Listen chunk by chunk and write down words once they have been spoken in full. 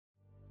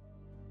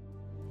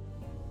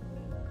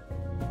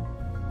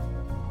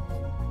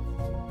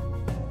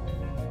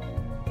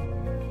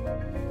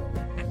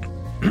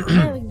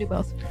Yeah, we can do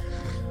both.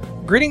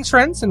 Greetings,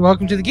 friends, and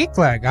welcome to the Geek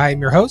Flag. I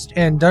am your host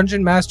and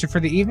dungeon master for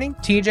the evening,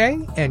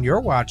 TJ, and you're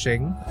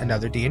watching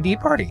another D&D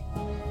party.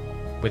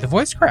 With a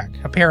voice crack,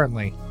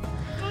 apparently.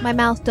 My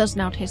mouth does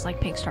now taste like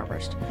pink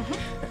Starburst.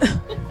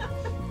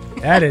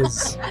 That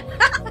is...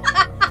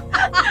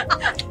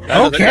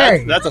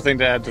 Okay. That's a thing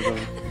to add to the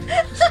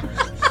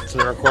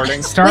recording.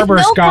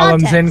 Starburst no golems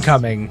context.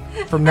 incoming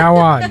from now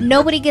on.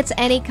 Nobody gets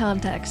any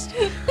context.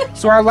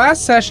 So our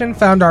last session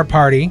found our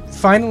party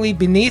finally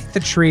beneath the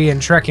tree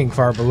and trekking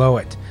far below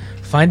it,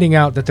 finding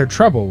out that their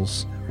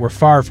troubles were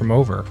far from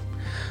over.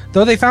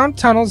 Though they found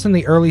tunnels in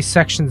the early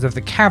sections of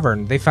the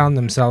cavern they found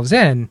themselves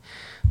in,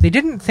 they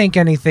didn't think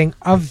anything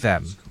of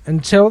them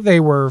until they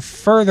were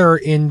further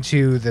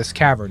into this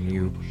cavern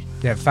you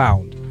have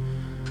found.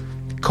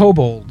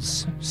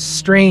 Kobolds,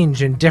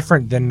 strange and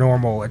different than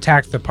normal,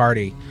 attacked the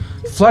party,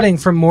 flooding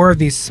from more of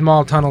these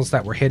small tunnels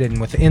that were hidden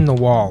within the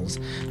walls,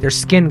 their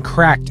skin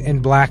cracked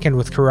and blackened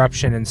with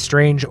corruption and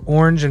strange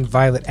orange and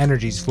violet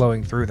energies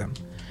flowing through them.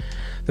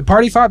 The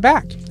party fought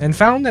back and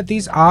found that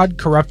these odd,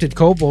 corrupted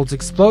kobolds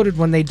exploded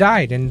when they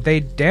died, and they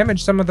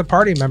damaged some of the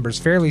party members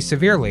fairly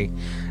severely,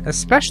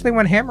 especially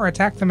when Hammer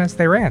attacked them as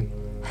they ran.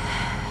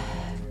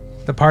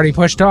 The party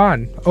pushed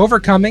on,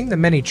 overcoming the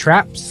many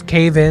traps,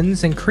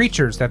 cave-ins, and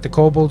creatures that the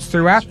kobolds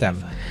threw at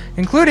them,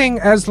 including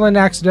Eslin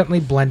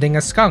accidentally blending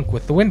a skunk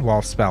with the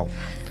Windwall spell.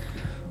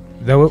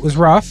 Though it was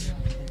rough,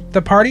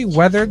 the party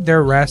weathered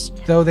their rest,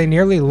 though they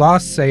nearly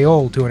lost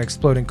Seol to an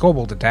exploding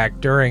kobold attack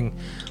during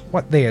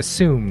what they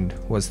assumed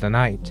was the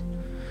night.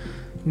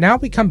 Now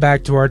we come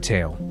back to our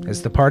tale,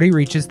 as the party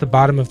reaches the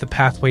bottom of the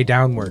pathway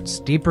downwards,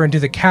 deeper into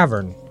the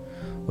cavern,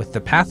 with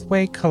the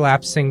pathway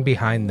collapsing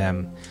behind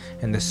them,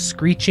 and the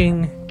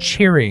screeching,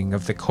 cheering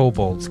of the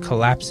kobolds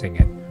collapsing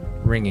it,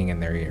 ringing in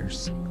their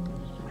ears.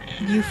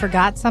 You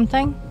forgot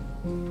something?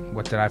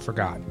 What did I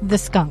forgot? The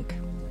skunk.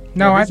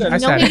 No, I No,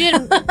 said you it.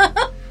 didn't.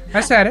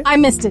 I said it. I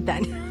missed it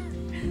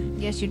then.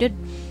 Yes, you did.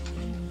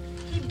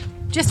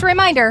 Just a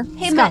reminder,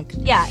 skunk.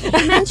 Yeah,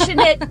 he mentioned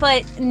it,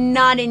 but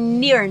not in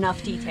near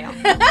enough detail.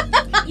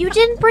 You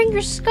didn't bring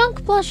your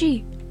skunk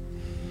plushie.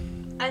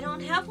 I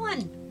don't have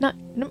one.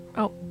 No.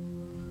 Oh,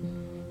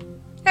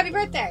 Happy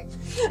birthday.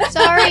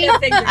 sorry. I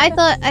figured.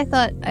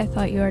 I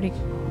thought you already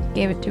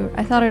gave it to her.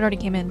 I thought it already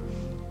came in.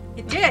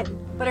 It did,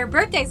 but her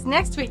birthday's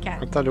next I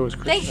weekend. thought it was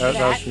Thanks Christmas. for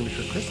That was that. going to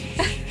be for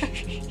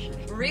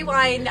Christmas.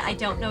 Rewind. I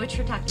don't know what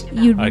you're talking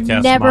about. You I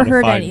cast never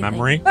heard modified anything.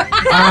 memory.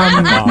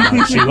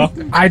 Um, Sheila.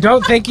 I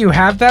don't think you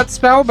have that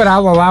spell, but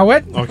I'll allow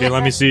it. Okay,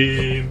 let me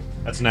see.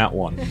 That's nat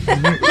 1.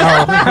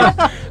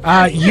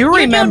 You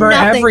remember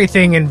nothing.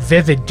 everything in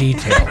vivid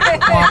detail.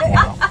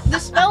 The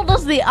spell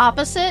does the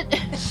opposite.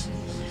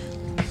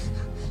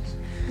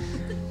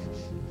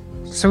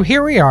 So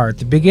here we are at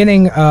the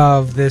beginning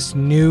of this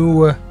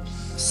new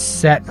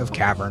set of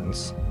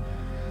caverns.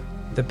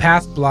 The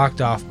path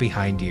blocked off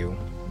behind you.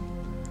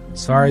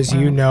 As far as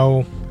you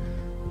know,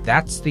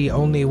 that's the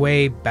only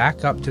way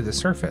back up to the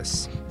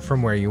surface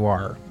from where you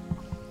are.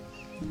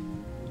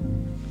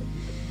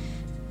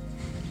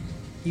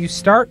 You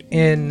start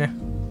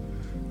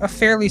in a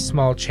fairly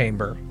small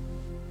chamber,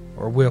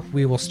 or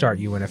we will start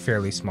you in a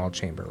fairly small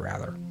chamber,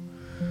 rather.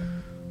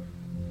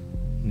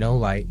 No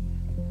light,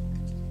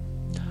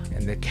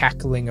 and the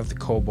cackling of the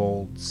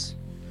kobolds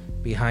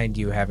behind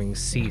you having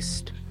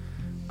ceased,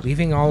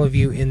 leaving all of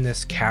you in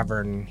this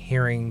cavern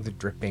hearing the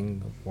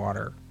dripping of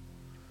water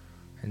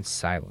and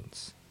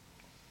silence.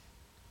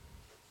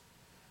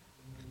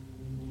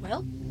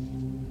 Well,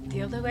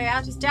 the only way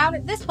out is down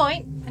at this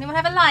point. Anyone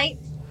have a light?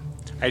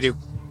 I do.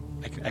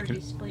 I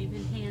Produce flame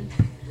in hand.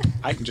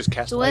 can just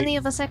cast Do light. any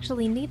of us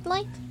actually need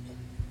light?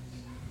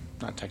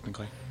 Not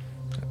technically.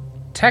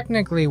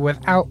 Technically,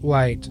 without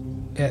light,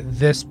 at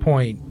this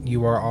point,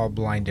 you are all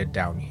blinded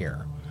down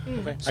here.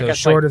 Okay. I So cast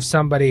short light. of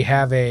somebody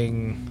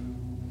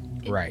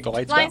having... Right. The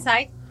light Blind spell.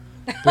 sight.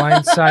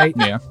 Blind sight.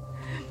 Yeah.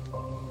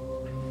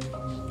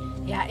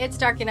 Yeah, it's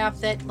dark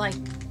enough that, like...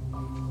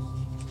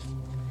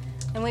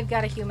 And we've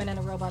got a human and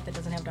a robot that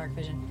doesn't have dark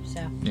vision,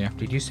 so...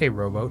 Did you say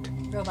rowboat?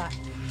 Robot.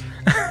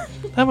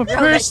 I'm a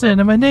person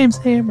and my name's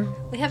Hammer.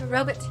 We have a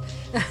robot.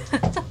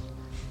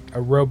 A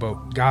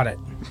rowboat. Got it.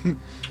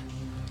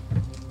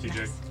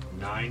 TJ,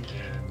 9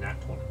 and nat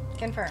 20.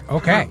 Confirm.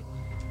 Okay.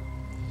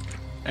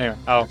 Anyway,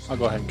 I'll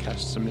go ahead and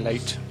cast some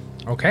light.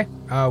 Okay.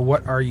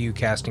 What are you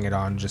casting it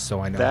on, just so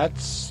I know?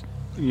 That's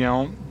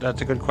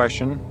a good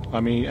question.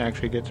 Let me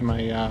actually get to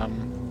my,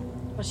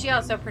 Well, she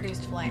also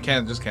produced flame. You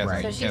can't just cast Right.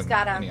 it. So You she's can't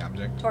got any a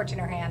object. torch in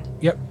her hand.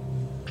 Yep.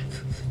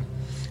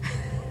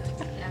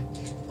 Yeah.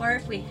 Or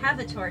if we have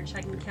a torch,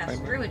 I can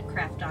cast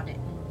Druidcraft on it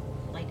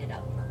and light it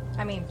up.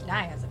 I mean,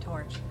 Naya has a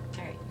torch.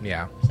 All right.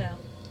 Yeah. So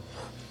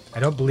I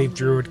don't believe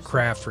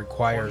Druidcraft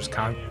requires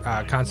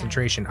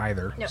concentration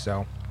either, No.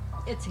 so...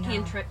 it's a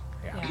cantrip.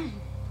 Yeah.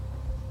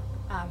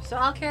 So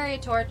I'll carry a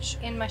torch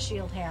in my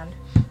shield hand.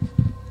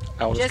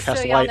 I will just Just so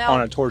cast y'all light know-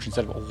 on a torch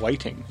instead of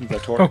lighting the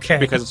torch. Okay.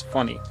 Because it's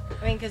funny.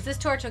 I mean, because this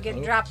torch will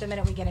get dropped the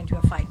minute we get into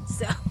a fight,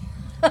 so...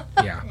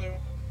 Yeah.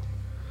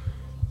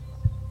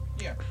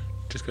 Yeah.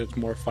 just because it's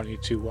more funny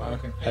to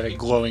have a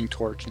glowing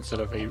torch instead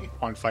of a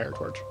on fire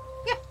torch.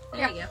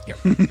 There you go.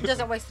 It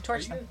doesn't waste the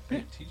torch then.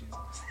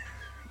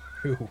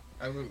 Who?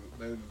 I'm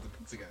the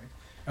pizza guy.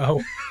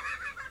 Oh.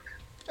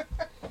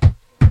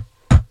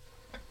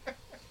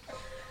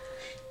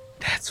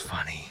 That's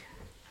funny.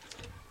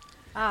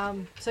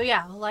 So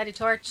yeah, light a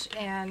torch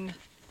and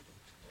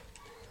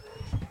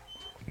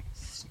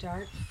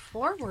start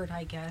forward,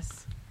 I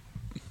guess.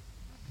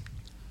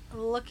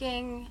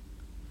 Looking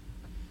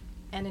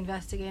and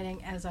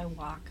investigating as I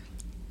walk.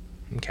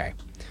 Okay.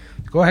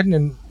 Go ahead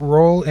and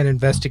roll an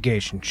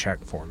investigation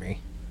check for me.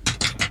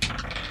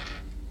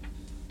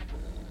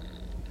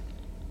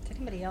 Did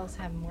anybody else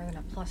have more than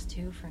a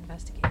 +2 for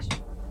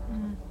investigation?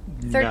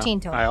 13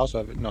 total. I also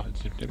have it. No,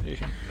 it's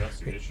intimidation.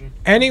 Investigation.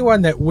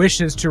 Anyone that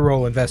wishes to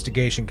roll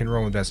investigation can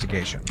roll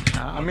investigation.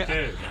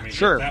 Okay,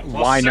 Sure, get that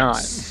plus why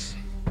 6.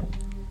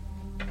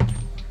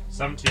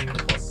 17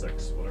 plus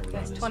 6, whatever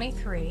That's that is.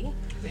 23.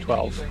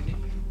 12.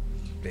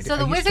 So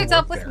the wizard's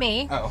up with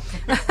me. Oh.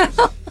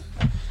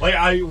 Like,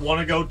 I want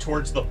to go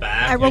towards the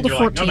back. I rolled and a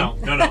you're like, 14.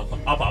 No,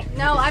 up.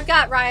 No, I've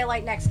got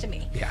Rhyolite next to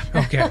me. Yeah,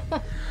 okay. Hold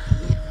on,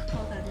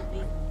 let me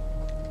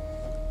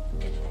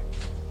get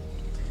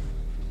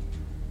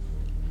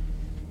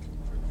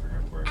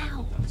there.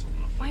 Ow.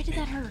 Why did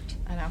that hurt?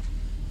 I know.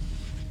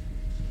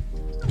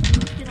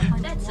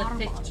 That's a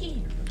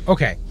 15.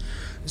 Okay.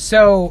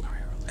 So,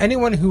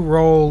 anyone who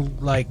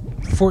rolled like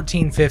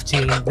 14,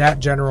 15, that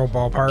general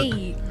ballpark,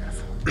 8.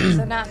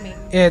 So not me.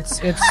 it's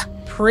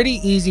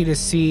pretty easy to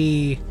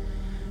see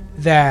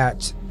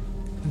that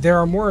there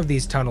are more of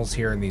these tunnels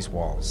here in these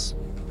walls.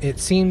 It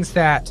seems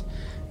that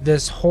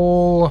this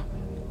whole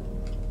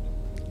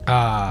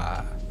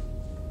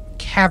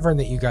cavern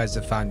that you guys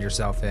have found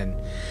yourself in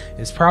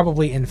is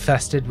probably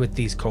infested with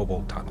these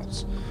kobold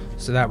tunnels.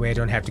 So that way I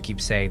don't have to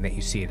keep saying that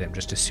you see them.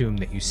 Just assume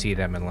that you see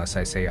them unless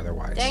I say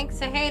otherwise.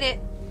 Thanks, I hate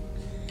it.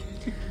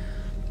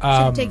 Should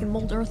have taken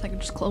mold earth. I could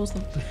just close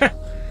them.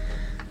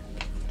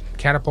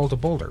 Catapult a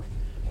boulder.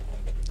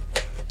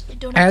 I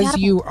don't have As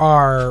catapult. you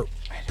are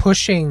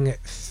pushing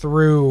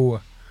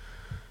through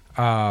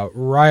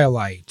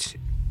Rhyolite,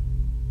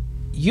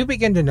 you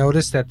begin to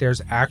notice that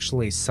there's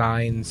actually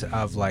signs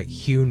of like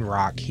hewn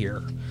rock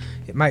here.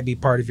 It might be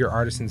part of your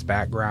artisan's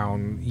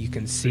background. You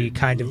can see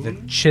kind of the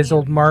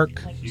chiseled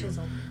mark. Like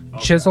chisel.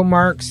 Chisel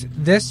marks.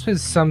 This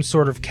is some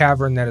sort of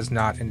cavern that is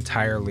not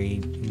entirely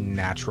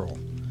natural.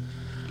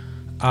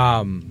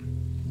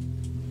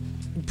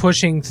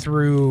 Pushing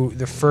through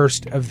the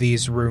first of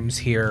these rooms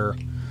here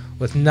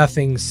with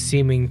nothing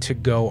seeming to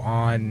go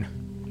on,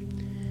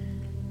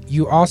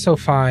 you also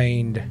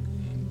find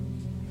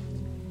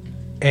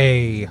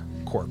a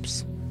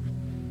corpse.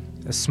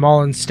 A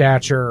small in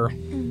stature,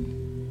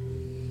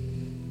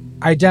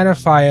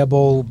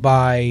 identifiable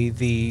by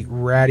the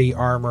ratty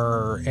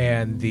armor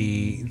and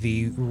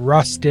the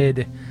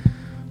rusted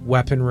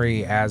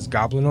weaponry as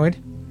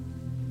goblinoid.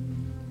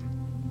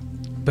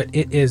 But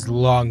it is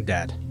long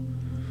dead.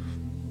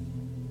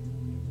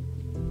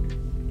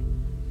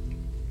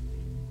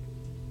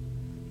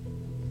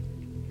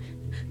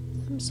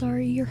 I'm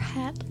sorry, your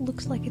hat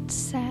looks like it's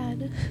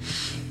sad.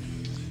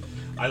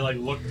 I like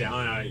looked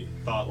down and I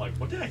thought like,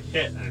 what did I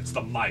hit? And it's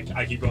the mic.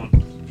 I keep going.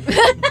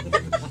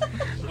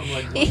 I'm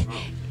like,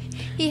 oh.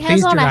 He Please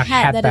has do on a not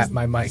hat hat that bat is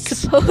my mics.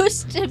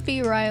 supposed to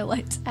be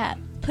Rhyolite's hat,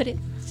 but it's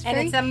And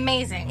very, it's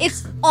amazing.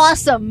 it's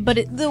awesome.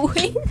 But the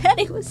way that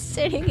it was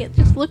sitting, it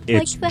just looked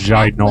It's like the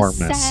hat was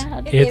ginormous.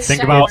 sad. It is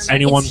Think ginormous. about It's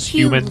anyone's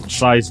huge.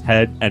 human-sized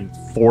head and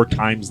 4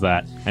 times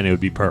that, and it would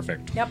be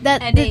perfect. Yep.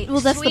 That And a well,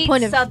 that's the sweet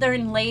point of.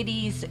 Southern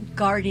lady's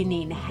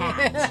gardening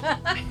hat.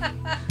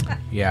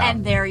 Yeah.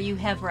 And there you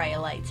have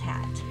Rhyolite's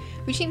hat.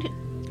 We should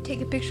take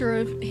a picture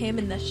of him,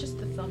 and that's just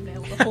the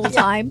thumbnail the whole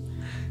time.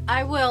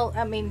 I will.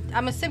 I mean,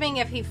 I'm assuming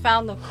if he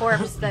found the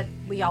corpse that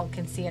we all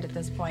can see it at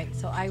this point.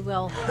 So I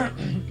will.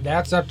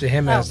 That's up to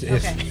him as okay.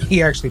 if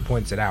he actually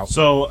points it out.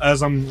 So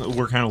as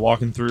we're kind of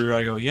walking through,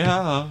 I go,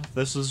 yeah,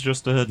 this is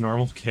just a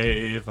normal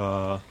cave.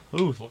 Ooh,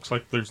 looks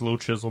like there's low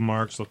chisel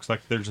marks. Looks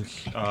like there's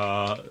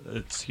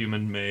it's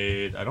human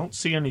made. I don't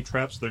see any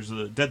traps. There's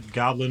a dead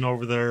goblin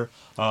over there.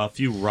 A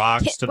few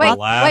rocks to the Wait,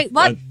 left. wait,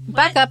 what?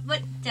 Back up.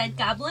 What, dead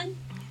goblin?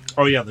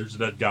 Oh yeah, there's a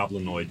dead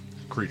goblinoid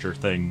creature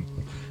thing.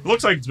 It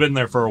looks like it's been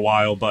there for a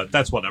while, but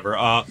that's whatever.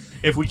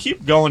 If we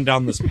keep going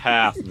down this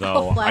path,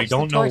 though, I'll flash I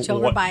don't the know torch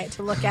over what. by it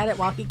to look at it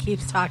while he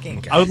keeps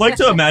talking. I would like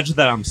to imagine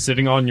that I'm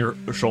sitting on your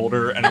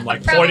shoulder and I'm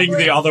like pointing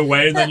the other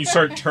way, and then you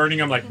start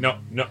turning. I'm like, no,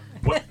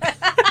 what?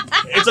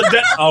 It's a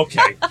dead.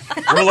 Okay,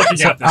 we're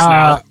looking at this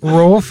now.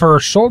 Roll for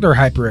shoulder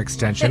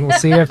hyperextension. We'll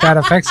see if that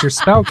affects your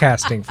spell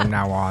casting from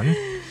now on.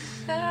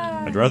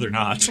 I'd rather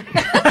not.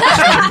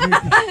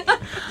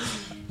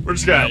 We're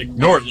just gonna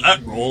ignore that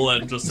roll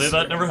and just say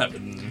that never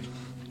happened.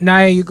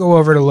 Naya, you go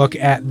over to look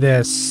at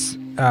this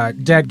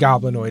dead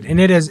goblinoid, and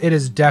it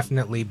has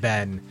definitely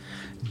been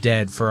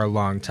dead for a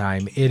long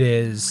time. It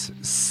is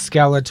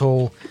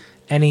skeletal.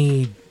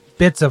 Any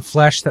bits of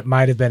flesh that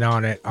might have been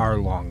on it are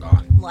long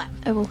gone. Left.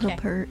 I will help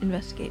Okay. her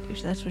investigate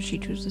because that's what she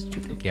chooses to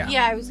do. Yeah.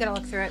 Yeah, I was gonna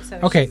look through it. So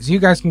Okay, so you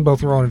guys can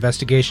both roll an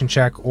investigation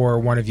check, or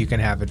one of you can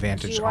have Do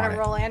advantage you on want it.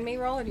 to roll and me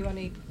roll, or do you want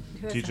to?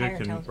 Who has the higher TJ,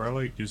 can intelligence?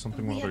 Riley do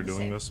something while We they're have the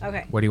doing same. this?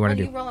 Okay. What do you wanna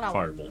Well, do? roll an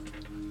hour. Firebolt.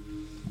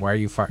 Why are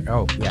you fire?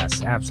 Oh,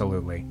 yes,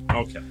 absolutely.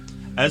 Okay.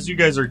 As you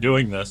guys are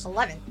doing this,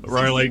 11.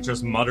 Riley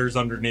just mutters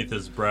underneath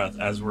his breath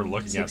as we're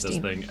looking at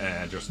 16. this thing,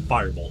 and just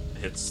firebolt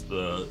hits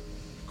the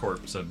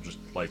corpse and just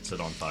lights it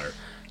on fire.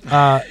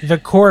 The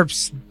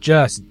corpse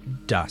just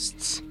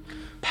dusts.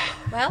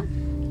 Well,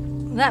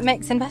 that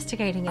makes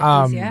investigating it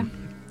easier. Yeah, no,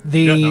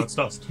 The it's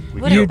dust.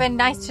 Would have been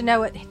nice to know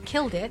what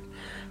killed it.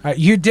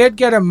 you did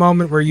get a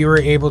moment where you were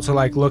able to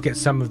like look at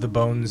some of the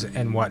bones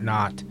and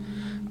whatnot.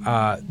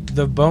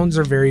 The bones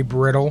are very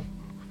brittle.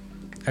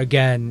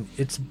 Again,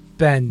 it's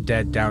been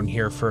dead down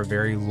here for a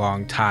very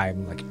long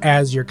time. Like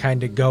as you're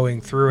kind of going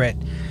through it,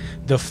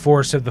 the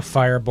force of the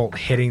firebolt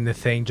hitting the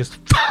thing just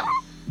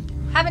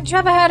Haven't you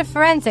ever heard of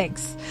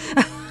forensics?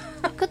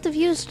 Could have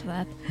used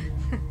that.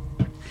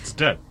 It's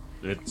dead.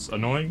 It's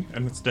annoying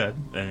and it's dead,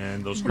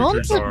 and those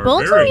Bones, creatures are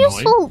bones are very annoying.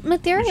 useful We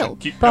material. should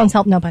keep Bones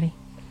going. help nobody.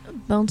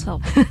 Bones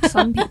help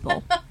some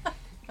people.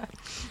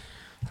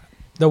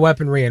 the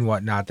weaponry and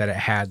whatnot that it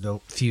had, the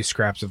few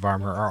scraps of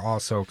armor are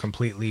also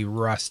completely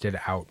rusted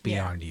out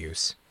beyond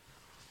use.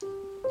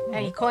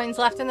 Any coins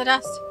left in the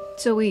dust?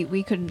 So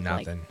we couldn't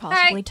Nothing. like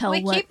possibly All right, tell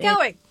we what keep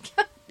going.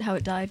 how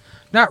it died.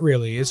 Not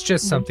really. It's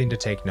just something to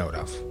take note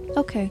of.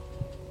 Okay.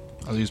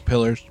 I'll use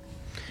pillars.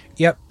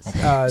 Yep.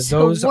 So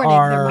Those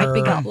warning, there might be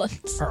are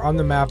goblins. on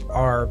the map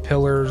are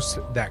pillars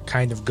that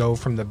kind of go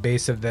from the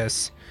base of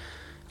this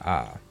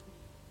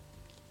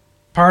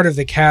part of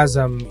the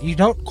chasm. You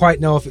don't quite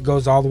know if it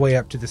goes all the way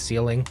up to the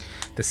ceiling.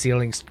 The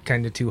ceiling's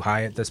kind of too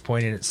high at this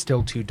point, and it's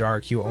still too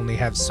dark. You only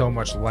have so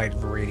much light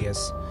of a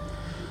radius.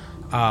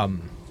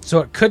 So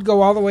it could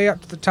go all the way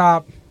up to the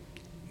top.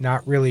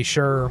 Not really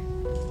sure.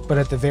 But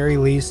at the very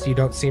least, you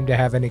don't seem to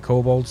have any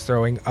kobolds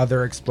throwing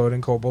other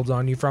exploding kobolds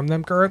on you from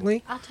them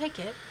currently. I'll take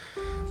it.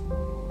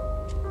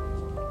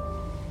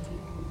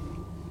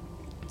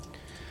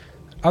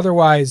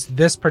 Otherwise,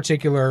 this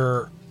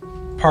particular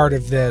part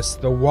of this,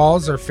 the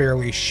walls are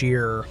fairly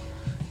sheer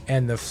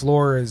and the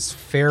floor is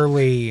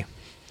fairly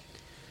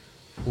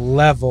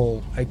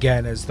level,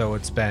 again, as though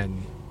it's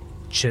been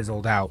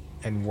chiseled out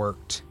and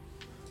worked.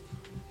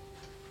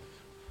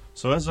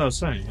 So as I was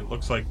saying, it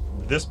looks like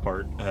this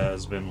part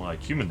has been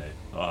like human-made.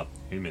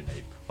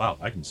 Human-made. Wow,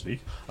 I can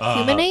speak.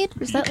 Humanade?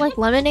 Is that like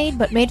lemonade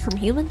but made from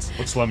humans?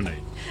 What's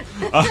lemonade?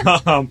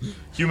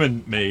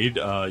 Human-made.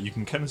 You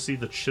can kind of see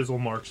the chisel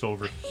marks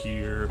over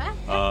here.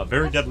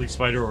 Very deadly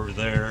spider over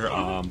there.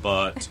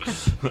 But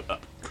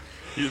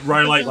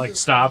Riley like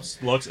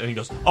stops, looks, and he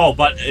goes, "Oh,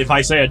 but if I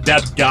say a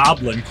dead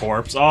goblin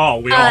corpse, oh,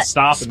 we all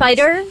stop."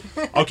 Spider?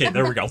 Okay,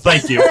 there we go.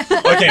 Thank you.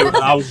 Okay,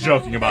 I was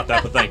joking about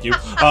that, but thank you.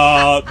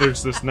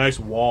 There's this nice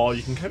wall.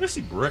 You can kind of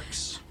see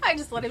bricks. I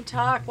just let him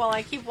talk while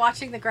I keep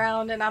watching the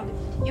ground, and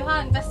you're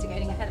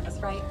investigating ahead of us,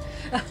 right?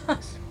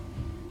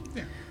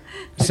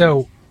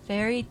 So,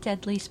 Very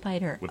deadly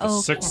spider. With a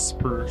 6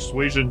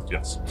 persuasion,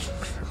 yes.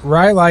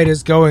 Rylite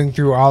is going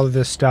through all of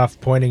this stuff,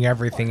 pointing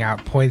everything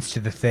out, points to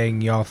the thing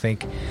y'all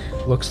think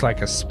looks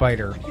like a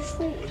spider.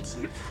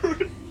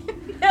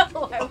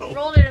 No, I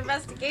rolled an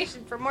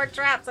investigation for more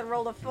traps and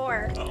rolled a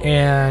 4.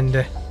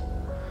 And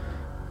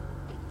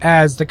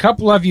as the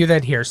couple of you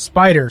that hear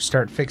spider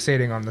start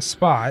fixating on the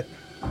spot,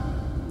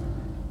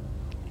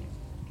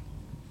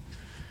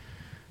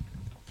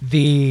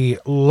 the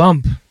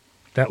lump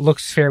that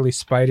looks fairly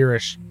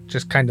spiderish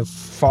just kind of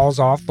falls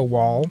off the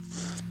wall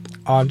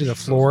onto the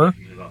floor.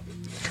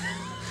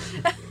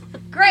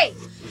 Great!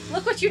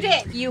 Look what you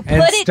did! You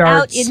And put it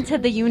out starts- into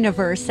the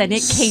universe and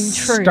it came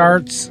true.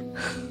 Starts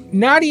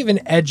not even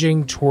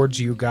edging towards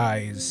you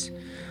guys,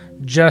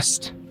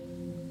 just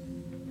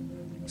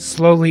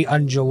slowly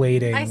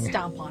undulating I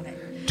stomp on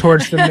it.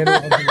 towards the middle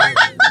of the room.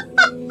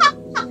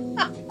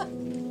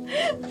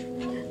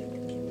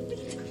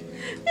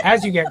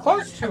 As you get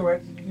close to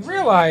it, you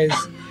realize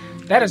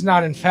that is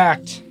not, in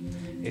fact,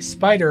 a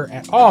spider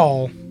at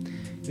all.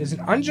 It is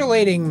an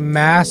undulating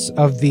mass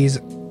of these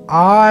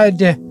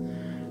odd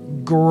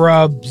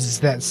grubs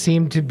that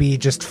seem to be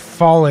just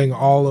falling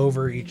all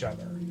over each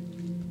other.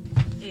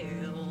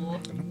 Ew.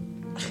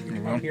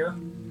 Up here.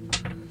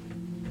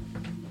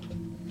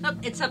 Oh,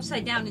 it's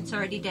upside down. It's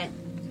already dead.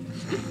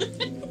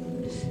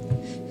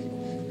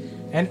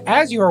 And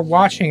as you are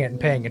watching it and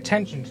paying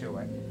attention to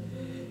it,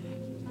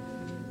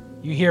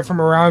 you hear from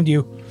around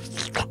you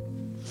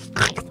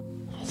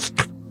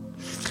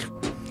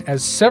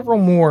as several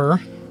more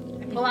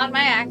I pull out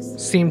my axe.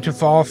 seem to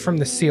fall from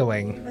the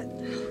ceiling.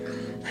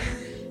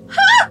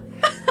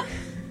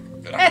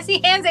 As he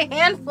hands a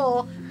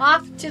handful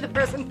off to the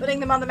person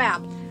putting them on the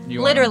map. You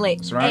want Literally,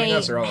 them surrounding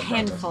us or all a in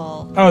front of us?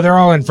 handful. Oh, they're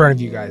all in front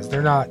of you guys.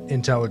 They're not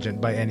intelligent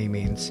by any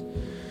means.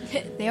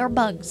 They are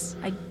bugs.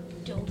 I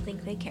don't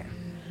think they care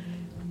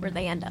where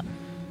they end up.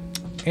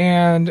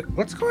 And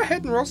let's go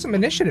ahead and roll some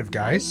initiative,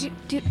 guys.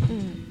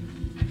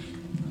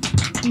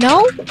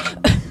 No?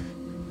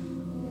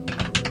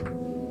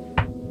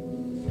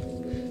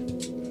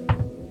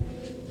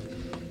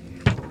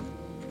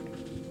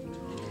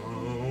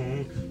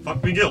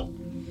 Fuck me, Gil.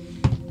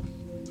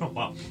 Oh,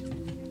 wow. I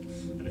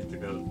didn't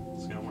think that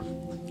was going to work.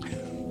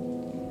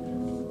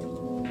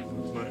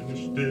 That's my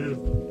initiative.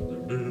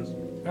 There it is.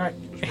 All right.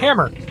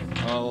 Hammer.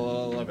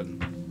 11.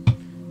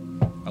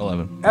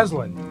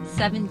 Eslin.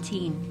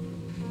 17.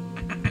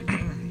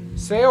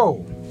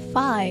 Seo.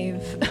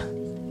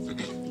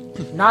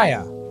 5.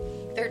 Naya.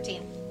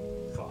 13.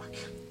 Fuck.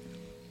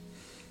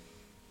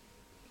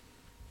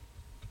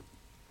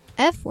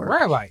 F word.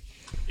 Rarelight.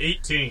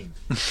 18.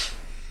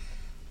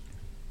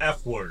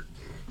 F word.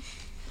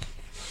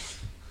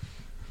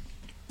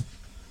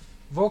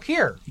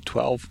 Volkir.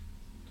 12.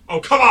 Oh,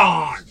 come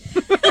on!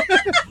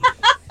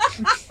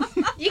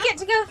 You get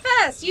to go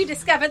first. You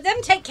discovered them.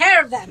 Take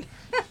care of them.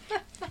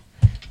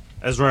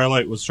 As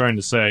Rarelight was trying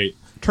to say,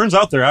 turns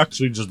out they're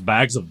actually just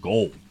bags of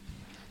gold.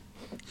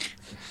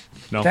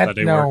 No, that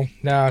didn't work.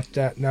 No.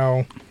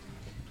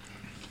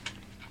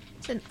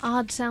 It's an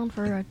odd sound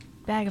for a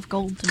bag of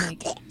gold to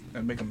make.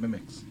 And make them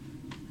mimics.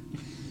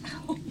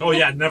 Oh,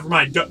 yeah, never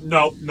mind.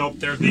 Nope,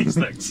 they're these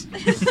things.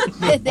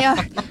 They are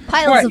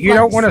piles What? of You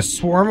don't lumps. want a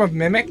swarm of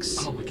mimics?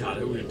 Oh my god,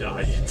 I would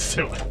die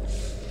instantly.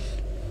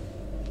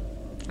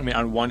 I mean,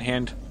 on one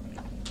hand,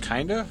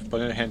 kind of, but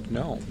on the other hand,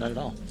 no, not at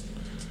all.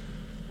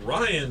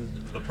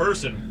 Ryan, the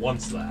person,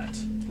 wants that.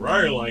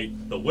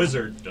 Rarelight, the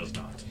wizard, does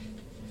not.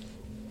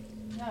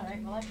 All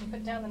right. Well, I can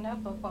put down the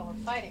notebook while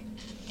we're fighting.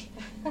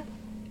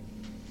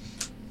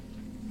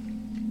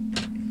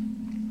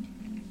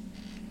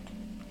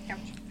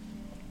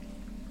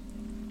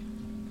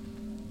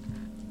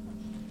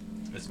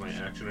 It's my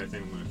action. I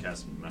think I'm going to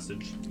cast a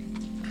message.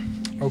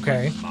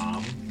 Okay.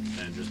 Mom,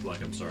 and just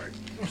like, I'm sorry.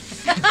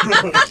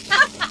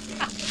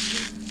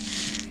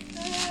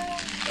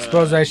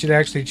 Suppose I should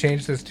actually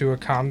change this to a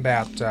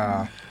combat.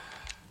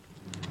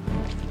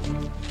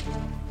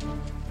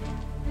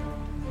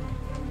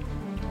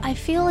 I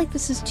feel like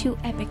this is too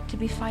epic to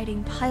be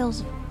fighting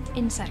piles of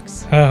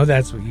insects. Oh,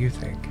 that's what you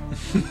think.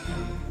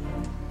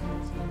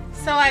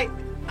 So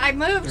I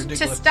moved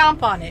to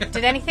stomp on it.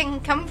 Did anything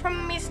come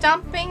from me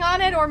stomping on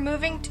it or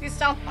moving to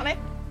stomp on it?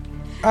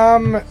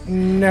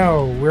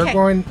 No. We're Okay.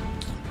 going.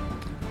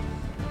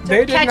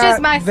 They did catches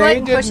not. my foot They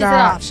and did pushes it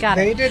not. off. Got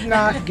They it. did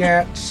not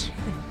get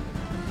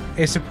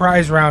a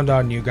surprise round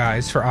on you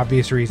guys for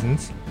obvious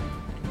reasons.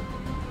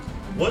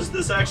 Was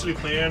this actually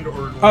planned,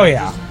 or... Oh,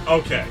 yeah.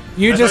 Okay.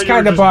 You I just thought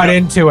kind of bought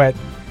into it.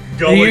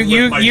 going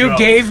You with my you go.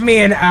 gave me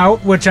an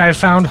out, which I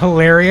found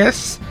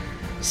hilarious.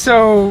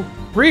 So,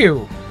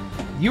 Ryu,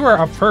 you are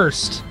up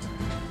first.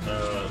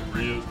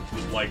 Ryu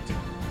would like to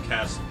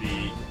cast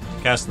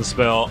the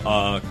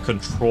spell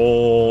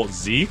Control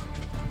Z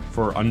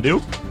for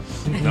undo.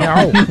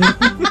 No.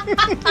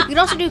 You can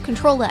also do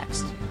Control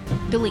X.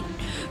 Delete.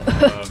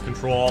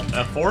 Control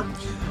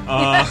F4.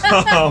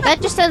 That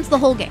just ends the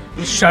whole game.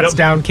 Shuts Yep.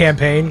 down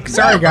campaign.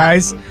 Sorry,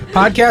 guys.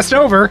 Podcast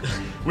over.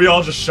 We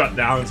all just shut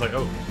down. It's like,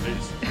 oh,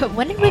 jeez.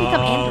 When did we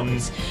become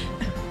androids?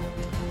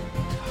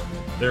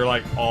 They're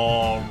like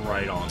all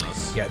right on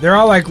us. Yeah, they're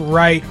all like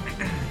right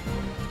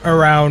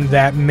around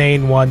that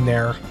main one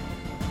there.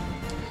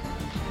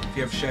 If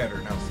you have Shatter,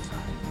 now's the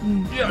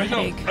time. Yeah, I know.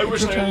 Headache. I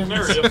wish I had an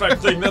area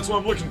effect thing. That's what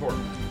I'm looking for.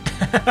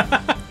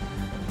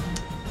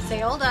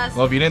 Say old us.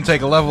 Well, if you didn't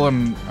take a level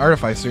in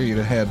Artificer, you'd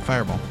have had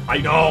Fireball. I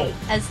know.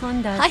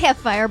 Eslin does. I have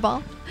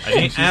Fireball. I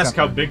didn't She's ask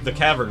got how one. big the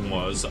cavern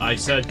was. I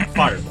said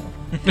fireball.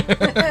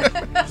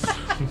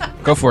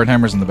 Go for it,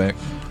 Hammer's in the back.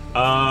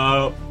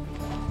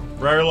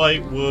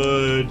 Rarelight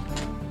would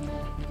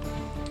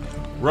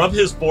rub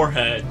his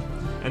forehead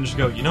and just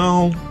go,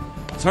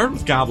 I started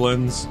with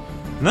goblins,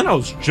 and then I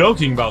was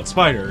joking about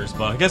spiders,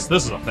 but I guess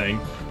this is a thing,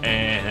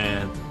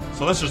 and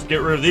so let's just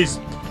get rid of these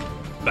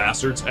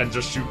bastards and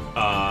just shoot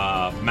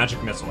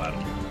magic missile at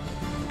them.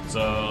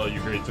 So, you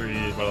grade 3,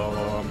 blah, blah,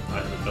 blah. I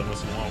haven't done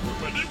this in a while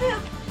with my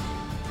D4.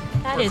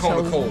 That We're is called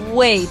a the kobolds.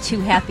 way too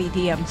happy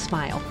DM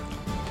smile.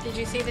 Did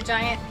you see the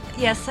giant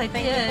Yes, I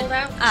thing you did. pulled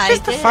out? I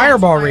Just the did.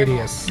 fireball Fireball.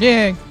 radius.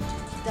 Yay!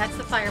 That's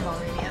the fireball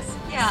radius.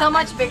 Yeah. So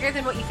much bigger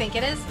than what you think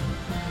it is.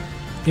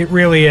 It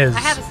really is. I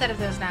have a set of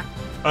those now.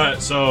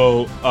 Alright,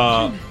 so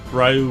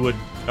Ryu would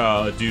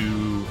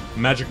do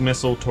magic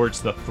missile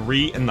towards the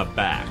 3 in the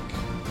back.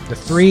 The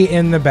 3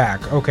 in the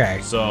back. Okay.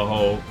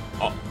 So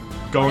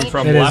going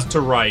from It is- left to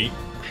right,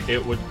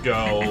 it would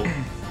go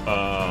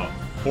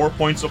 4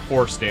 points of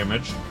force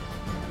damage,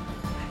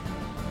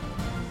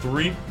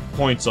 3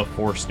 points of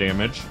force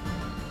damage,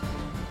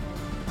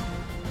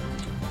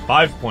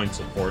 5 points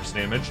of force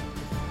damage.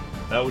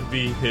 That would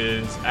be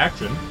his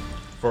action.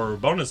 For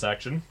bonus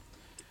action,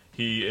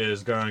 he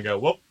is gonna go,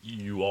 well,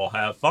 you all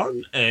have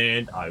fun,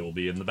 and I will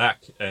be in the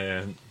back.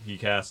 And he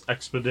casts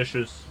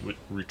Expeditious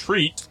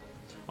Retreat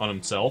on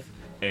himself,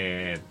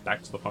 and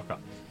backs the fuck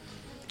up.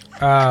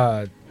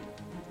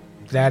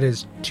 That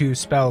is 2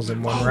 spells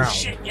in one round.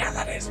 Shit, yeah,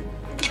 that is.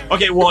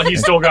 Okay, well,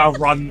 he's still gotta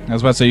run. I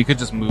was about to say, you could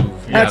just move.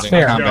 That's in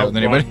fair. combat with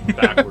anybody. Run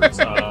backwards.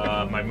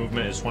 My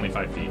movement is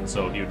 25 feet,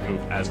 so he would move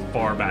as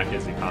far back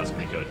as he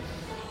possibly could.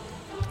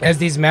 As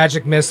these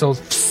magic missiles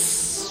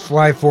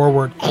fly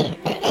forward,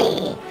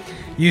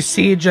 you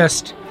see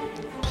just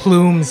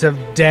plumes of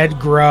dead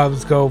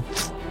grubs go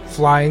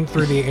flying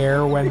through the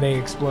air when they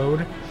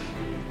explode.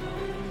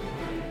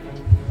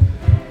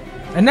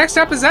 And next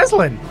up is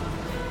Eslin.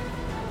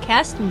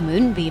 Cast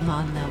Moonbeam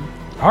on them.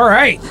 All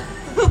right.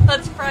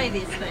 Let's fry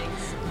these things.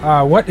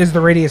 What is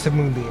the radius of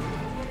Moonbeam?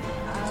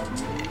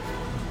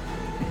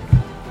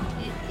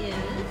 It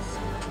is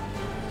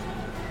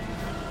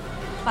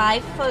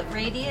 5-foot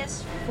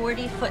radius,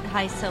 40-foot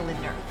high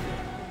cylinder.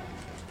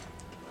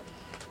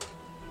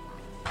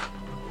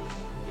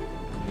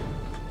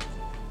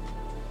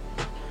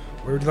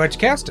 Where would you like to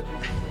cast it?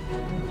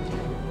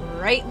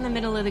 Right in the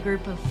middle of the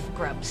group of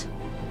grubs.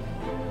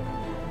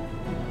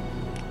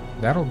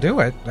 That'll do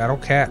it. That'll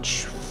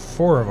catch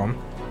 4 of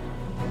them.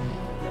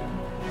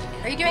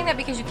 Are you doing that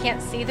because you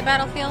can't see the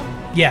battlefield?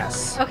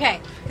 Yes. Okay.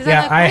 'Cause Yeah,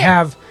 I'm like, I wait,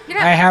 have you're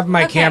not- I have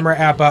my okay. camera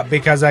app up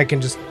because I can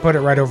just put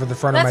it right over the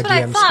front That's of what my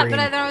I DM thought, screen. but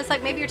then I was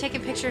like, maybe you're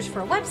taking pictures for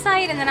a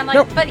website, and then I'm like,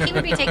 Nope. but he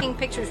would be taking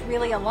pictures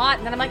really a lot,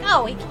 and then I'm like,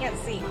 oh, he can't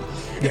see.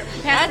 Yeah.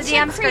 Past That's the a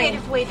DM screen.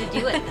 creative way to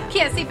do it.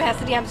 Can't see past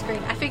the DM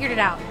screen. I figured it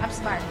out. I'm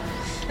smart.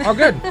 Oh,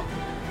 good.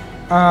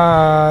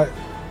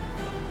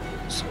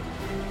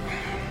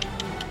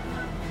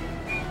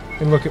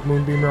 And look at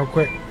Moonbeam real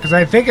quick because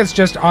I think it's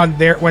just on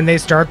their when they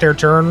start their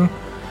turn.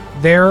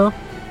 There.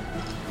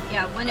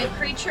 Yeah, when a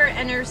creature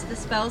enters the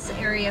spell's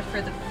area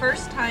for the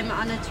first time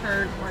on a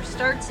turn or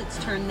starts its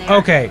turn there.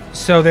 Okay,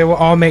 so they will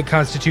all make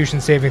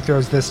Constitution saving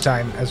throws this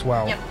time as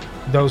well. Yep.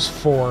 Those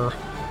 4.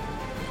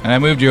 And I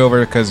moved you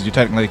over because you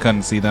technically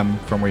couldn't see them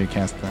from where you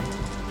cast them.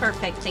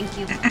 Perfect, thank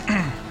you.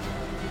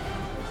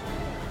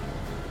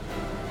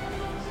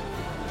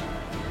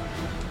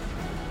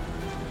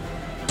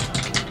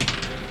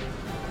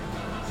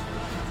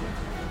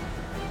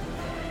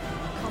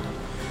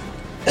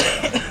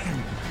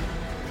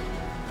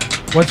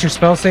 What's your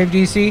spell save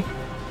DC?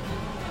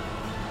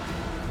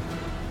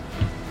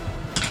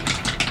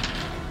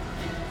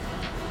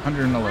 One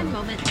 111.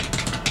 moment.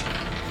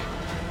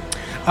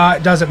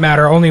 It doesn't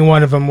matter. Only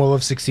one of them will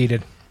have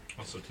succeeded.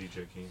 Also, TJ,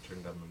 can you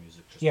turn down the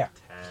music just Yeah.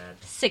 a tad?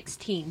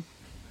 16.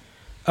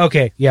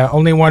 Okay, yeah,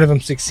 only one of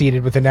them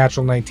succeeded with a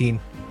natural 19.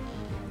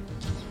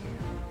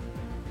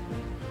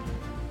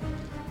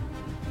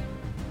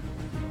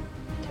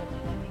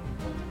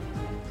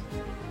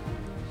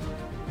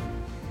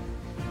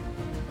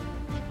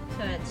 So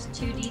that's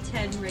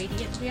 2d10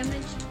 radiant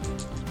damage.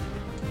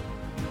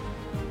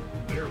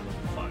 They're level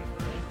 5,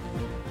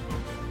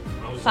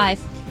 right? I was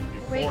 5.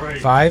 Wait. before I-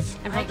 5?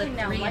 I rolled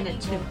a 3 and a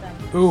 2.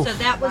 Ooh. So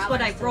that was While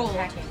what I'm I still rolled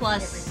attacking,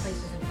 plus it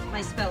replaces it.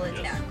 my spell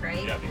attack,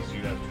 right? Yeah, because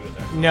you have 2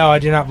 attacks. No, I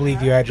do not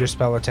believe you add your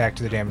spell attack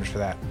to the damage for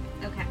that.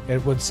 Okay.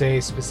 It would say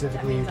That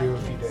specifically you means do I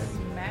if you can did.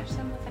 smash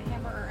them with a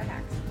hammer or an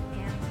axe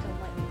and still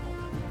lightning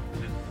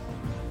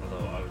bolt.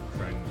 Although I would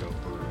try and go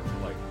for,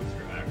 like, with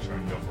your axe, try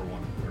and go for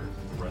one where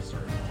the rest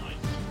are in line.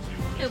 So you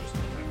wouldn't Nope. just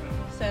attack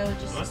that. So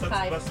just Unless that's the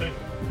 5. best thing.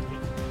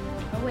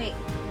 Oh wait.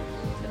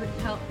 It would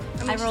help.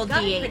 I she's rolled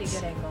got a D8s. pretty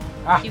good angle.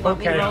 Ah, Do you want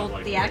me okay. to roll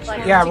Like- the actual?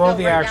 Like, Yeah, to roll go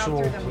the right down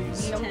actual, through them,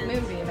 please. You know, 10.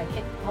 moonbeam and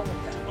hit all of them.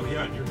 Oh,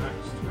 yeah, and you're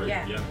next, right?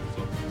 Yeah.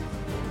 So,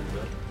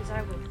 Because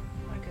I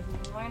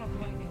could line up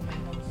lightning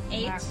and then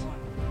 8 smack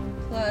one.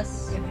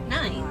 plus And then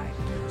 9.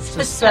 survive.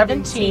 So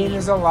 17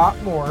 is a lot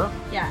more,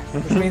 Yes.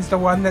 which means the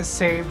one that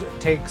saved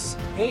takes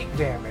 8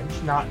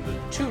 damage, not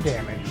 2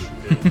 damage.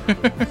 you did for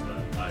those that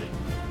I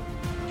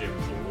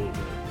damaged a little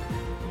bit.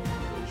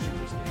 But she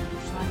just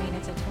damaged So, I mean,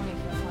 it's a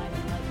 20-foot line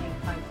of lightning,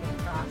 5 feet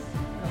across.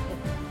 It'll hit.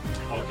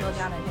 Okay. It'll go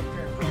down and hit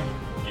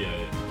through.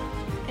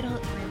 Yeah. It'll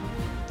hit 3.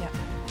 Yeah,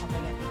 I'll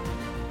bring it.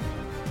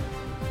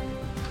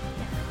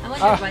 I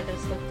wonder why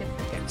those look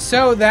different.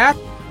 So that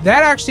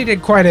actually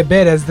did quite a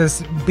bit as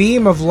this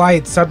beam of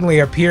light suddenly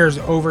appears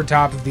over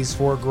top of these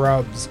 4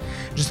 grubs,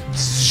 just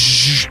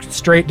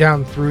straight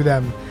down through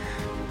them.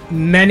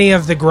 Many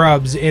of the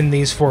grubs in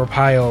these 4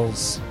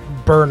 piles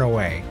burn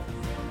away.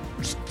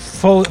 Just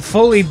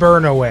fully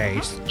burn away.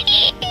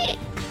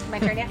 My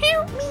turn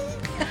now?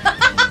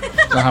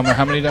 So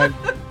how many died?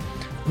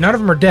 None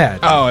of them are dead.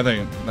 Oh, I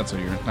think that's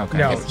what you're. Okay.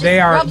 No, It's just they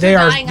are grubs are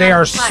dying they out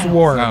are of the piles.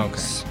 swarms. Oh,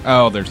 okay.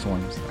 Oh, they're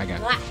swarms. I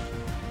got it.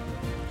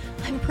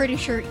 I'm pretty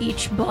sure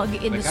each bug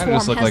in They the kinda swarm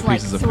just look has like like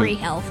pieces of 3 poop.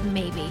 health,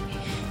 maybe.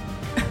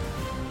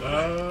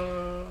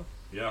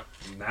 Yeah.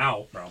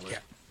 Now, probably.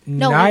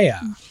 No, Naya.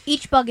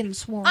 Each bug in the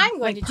swarm. I'm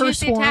going like to per choose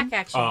the swarm. attack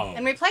action Oh.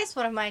 and replace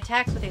one of my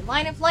attacks with a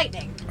line of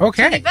lightning. To the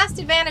Okay. best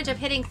advantage of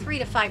hitting 3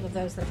 to 5 of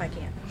those if I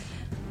can.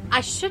 I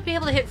should be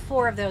able to hit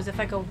 4 of those if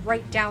I go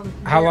right down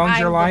How where long's I'm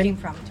your line? looking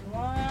from.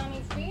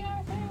 20 feet,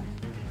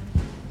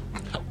 I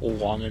think.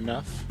 Long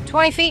enough.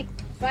 20 feet,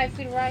 5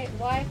 feet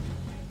wide.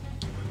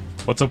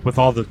 What's up with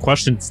all the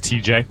questions,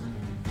 TJ?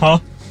 Huh?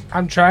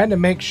 I'm trying to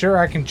make sure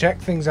I can check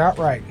things out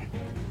right.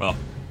 Well,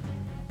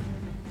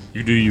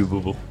 you do you,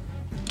 boo boo.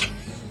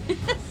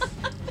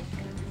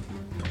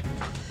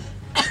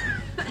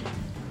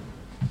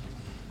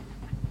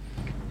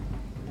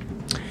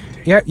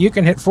 Yeah, you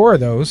can hit 4 of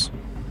those.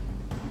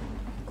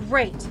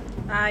 Great.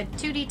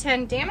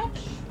 2d10 damage.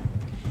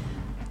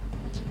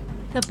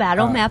 The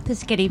battle map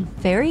is getting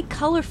very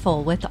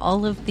colorful with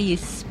all of these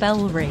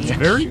spell range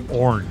Very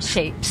orange.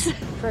 shapes.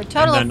 For a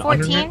total And of then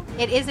 14, underneath,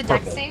 it is a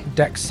dex purple. save.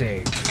 Dex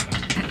save.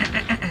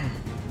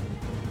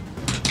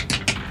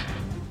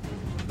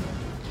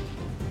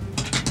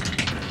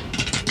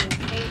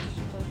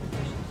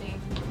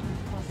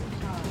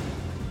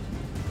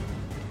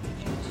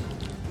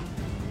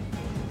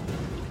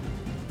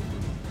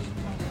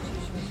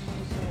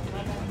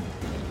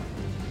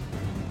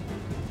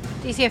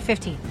 DC of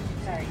 15.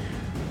 Sorry.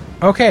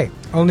 Okay,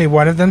 only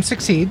one of them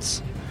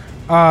succeeds.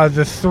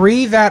 The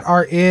 3 that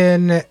are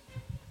in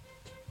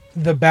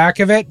the back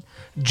of it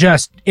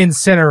just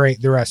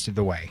incinerate the rest of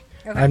the way.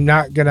 Okay. I'm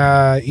not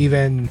gonna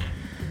even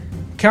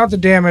count the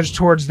damage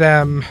towards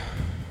them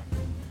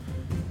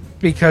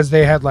because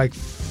they had like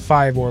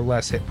 5 or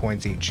less hit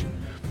points each.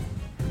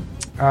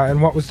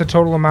 And what was the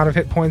total amount of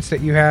hit points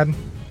that you had,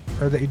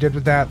 or that you did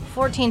with that?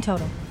 14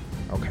 total.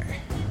 Okay.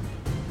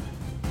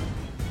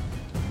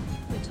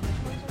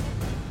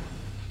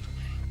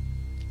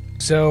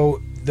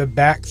 So the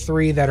back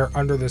 3 that are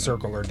under the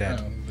circle are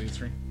dead. These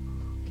 3.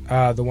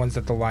 The ones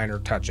that the line are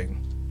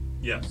touching.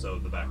 Yeah, so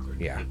the back three.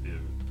 Yeah.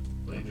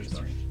 These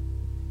 3.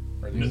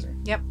 Or these 3.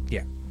 Yep.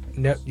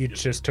 No, you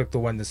just took the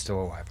one that's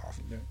still alive off.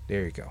 Yeah.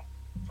 There you go.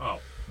 Oh,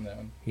 And that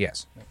one.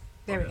 Yes.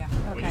 There we go.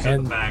 when you Okay. said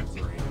And- the back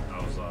three,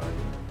 I was like,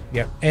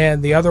 Yep.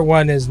 And the other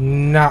one is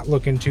not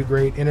looking too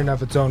great in and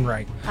of its own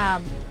right.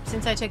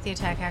 Since I took the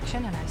attack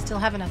action and I still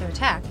have another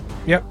attack,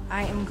 Yep.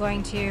 I am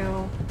going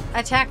to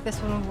attack this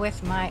one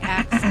with my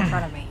axe in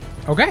front of me.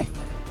 Okay.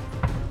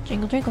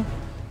 Jingle, jingle.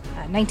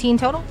 19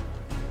 total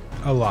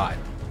A lot.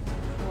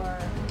 for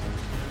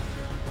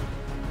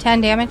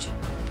 10 damage.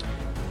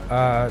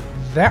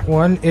 That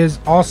one is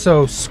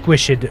also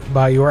squished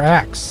by your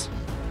axe.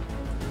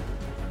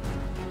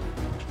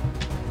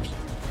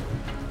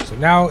 So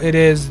now it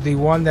is the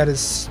one that is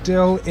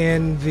still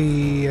in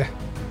the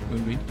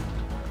Moonbeam.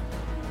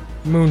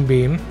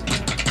 moonbeam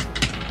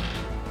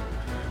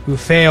who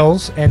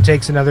fails and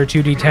takes another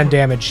 2d10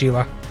 damage,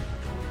 Sheila.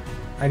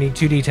 I need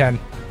 2d10.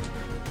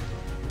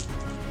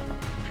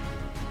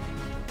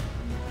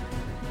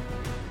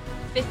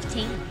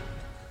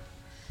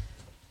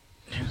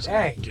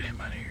 Hey. Get him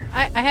out of here.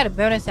 I had a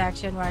bonus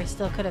action where I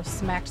still could have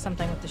smacked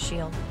something with the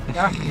shield.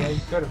 Yeah, you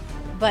could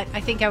have. But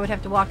I think I would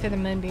have to walk through the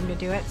moonbeam to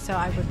do it, so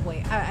I would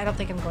wait. I don't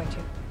think I'm going to.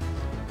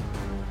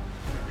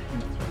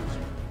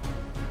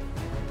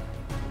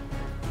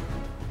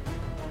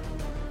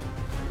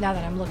 Now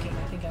that I'm looking,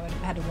 I think I would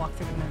have had to walk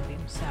through the moonbeam,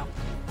 so.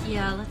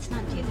 Yeah, let's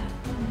not do that.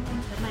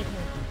 That might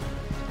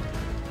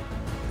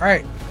hurt.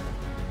 Alright.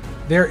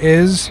 There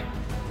is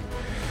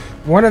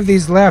one of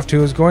these left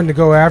who is going to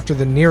go after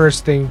the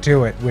nearest thing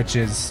to it, which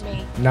is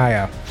Me.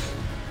 Naya.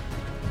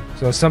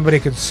 So if somebody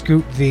could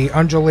scoot the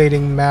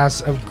undulating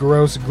mass of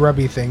gross,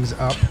 grubby things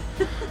up.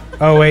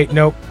 Oh, wait,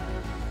 nope.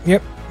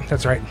 Yep,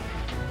 that's right.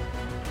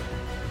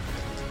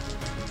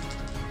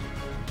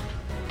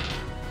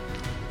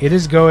 It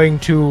is going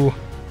to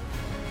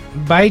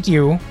bite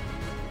you.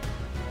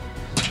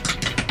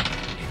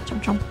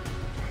 Chomp, chomp.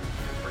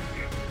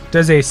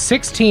 Does a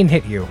 16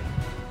 hit you?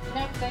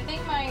 No, because I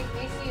think my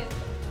AC is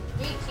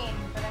 18,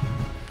 but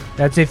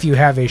That's if you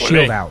have a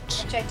shield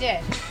out. which I did.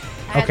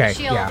 I had Okay, the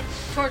shield, yeah.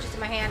 torches in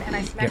my hand, and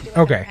I smacked Yeah, it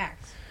with okay.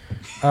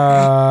 an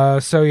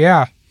axe. So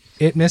yeah,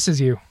 it misses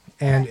you.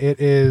 And it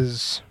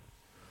is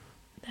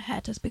The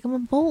hat has become a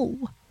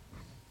bowl.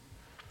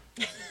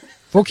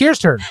 Volkir's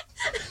turn.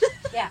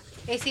 Yeah,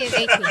 AC is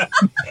 18.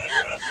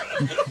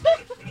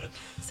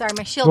 Sorry,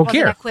 my shield Well, wasn't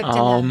here. equipped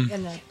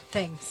in the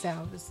thing, so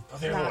it was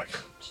not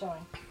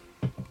showing.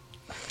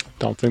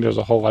 Don't think there's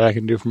a whole lot I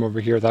can do from over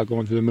here without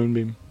going through the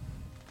moonbeam.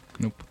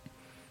 Nope.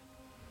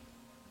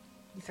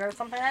 You throw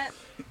something at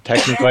it?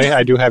 Technically,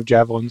 I do have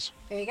javelins.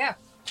 There you go.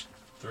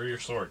 throw your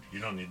sword. You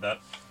don't need that.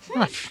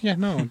 Yeah,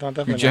 no, don't Your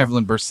definitely.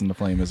 javelin bursts into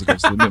flame as it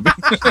goes to the moonbeam.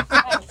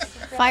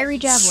 Fiery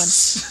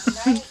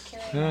javelin.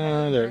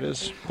 There it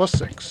is.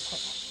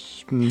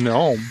 +6.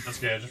 No. That's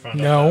okay. I just found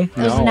No. out.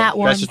 That was No. nat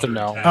one. That's just a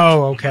no.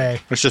 Oh,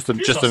 okay. It's just a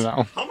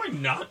no. How am I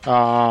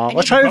not?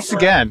 Let's try this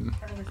again.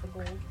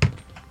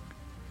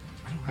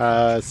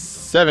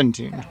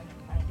 17.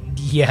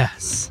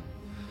 Yes.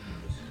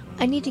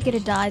 I need to get a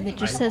die that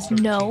just says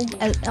no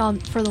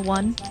for the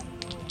one.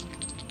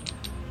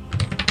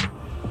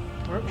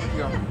 Where'd you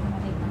go?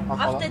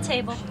 Off the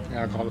table.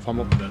 Yeah, I'll call the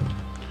fumble.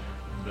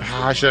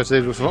 I should have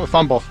said it was a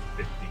fumble.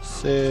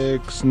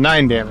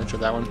 9 damage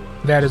with that one.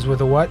 That is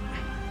with a what?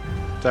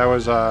 That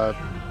was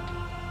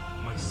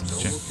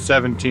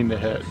 17 to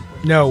hit.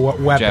 No, what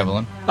weapon?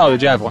 Javelin. Oh, the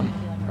javelin.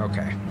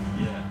 Okay.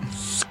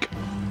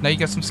 Now you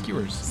got some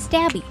skewers.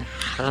 Stabby.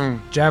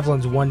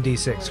 Javelin's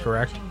 1d6,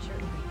 correct?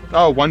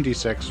 Oh,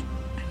 1d6.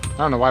 I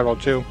don't know why I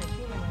rolled 2.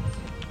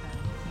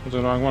 Was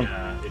the wrong one?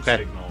 Yeah, it Okay.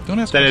 signaled. Don't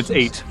ask Then it's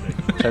questions.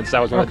 8. Since that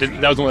was one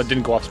that was the one that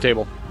didn't go off the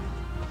table.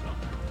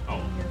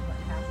 Oh,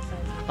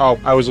 Oh,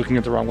 I was looking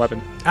at the wrong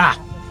weapon. Ah.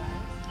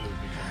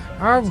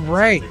 All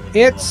right.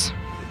 It's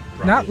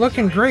not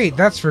looking great,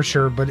 that's for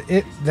sure, but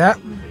that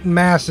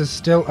mass is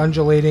still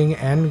undulating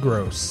and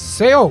gross.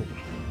 Sail.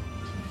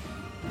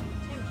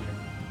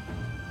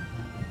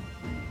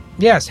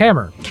 Yes,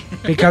 hammer.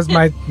 Because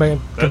my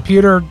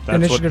computer that's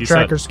initiative what he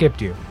tracker said.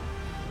 skipped you.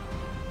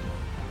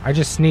 I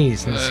just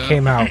sneezed and this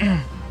came out.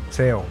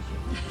 Sail.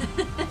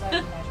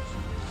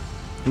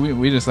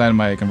 We decided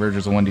my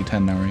converter's a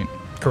 1d10 now, right?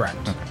 Correct.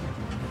 Okay.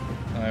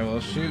 I will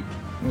shoot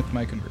with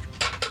my converter.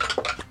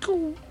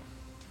 Cool.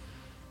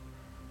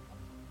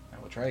 I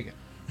will try again.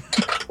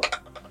 I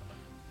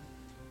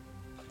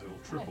will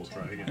triple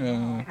try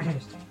again.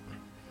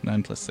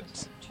 9 plus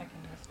 6.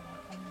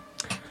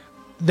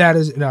 That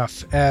is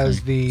enough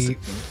as the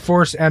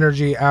force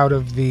energy out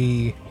of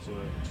the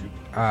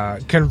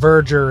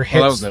converger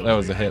hits. Well, that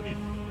was a hit.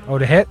 Oh,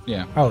 to hit?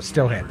 Yeah. Oh,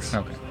 still hits.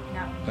 Okay.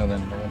 So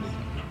then the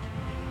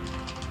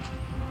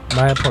 1d10.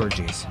 My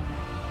apologies.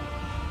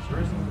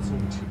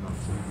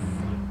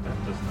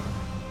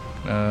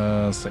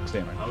 6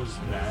 damage. How's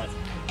that?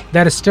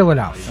 That is still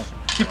enough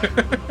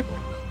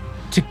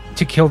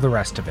to kill the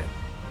rest of it.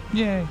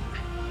 Yay.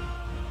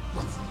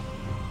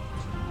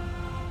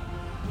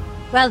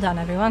 Well done,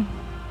 everyone.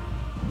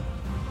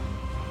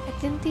 I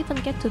didn't even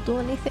get to do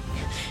anything.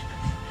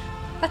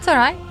 That's all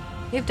right.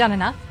 You've done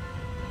enough.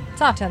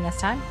 It's our turn this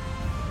time.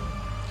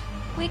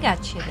 We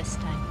got you this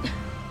time.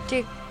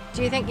 Do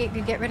you think you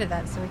could get rid of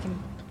that so we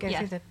can go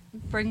through the...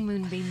 Bring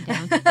Moonbeam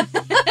down.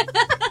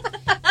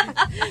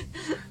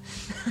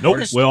 Nope,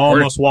 we'll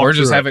almost walk Or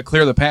just through have it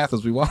clear the path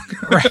as we walk.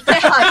 Keep moving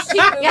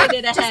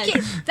it ahead.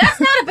 That's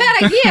not a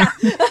bad idea.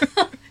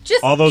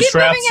 Just all those keep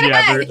traps, moving it yeah,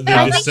 ahead. they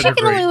I think she can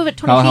only disintegrate. move it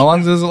 20 feet. How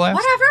long does it last?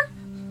 Whatever.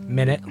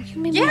 Minute. You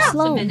can move Yeah.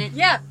 slow. minute.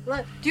 Yeah,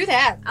 do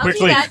that. I'll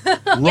Quickly, do that.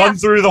 run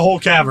through the whole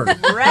cavern.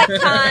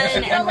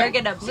 Retcon, and we're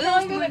gonna She's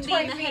only move moving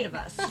 20 Moonbeam ahead feet. of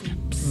us.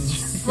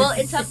 Well,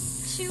 it's up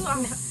to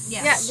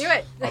Yeah, do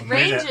it. A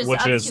range minute, is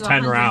which up is to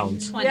 10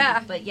 rounds. 120,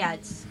 Yeah. but yeah,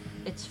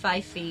 it's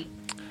 5 feet.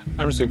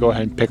 I'm just gonna go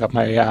ahead and pick up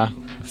my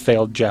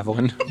failed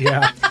javelin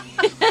Yeah.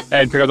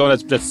 and pick up the one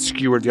that's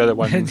skewered the other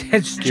one. It's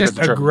Keep just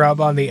it a true.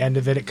 grub on the end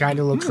of it. It kind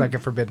of looks like a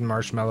forbidden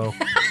marshmallow.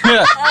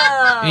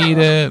 Eat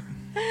it.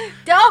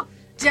 Don't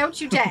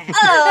you dare.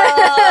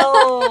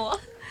 Oh!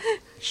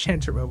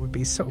 Shantaro would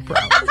be so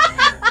proud.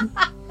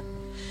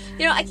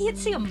 You know, I can't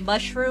see a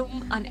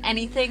mushroom on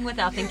anything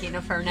without thinking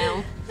of her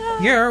now.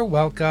 You're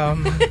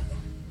welcome.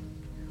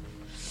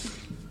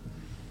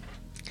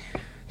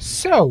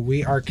 So,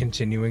 we are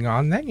continuing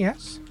on then,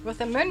 yes? With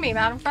the moonbeam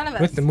out in front of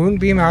us. With the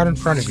moonbeam out in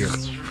front of you.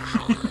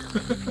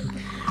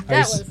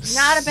 That was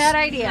not a bad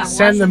idea.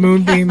 Send the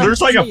moonbeam.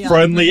 There's like a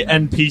friendly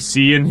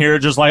NPC in here,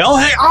 just like, oh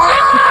hey,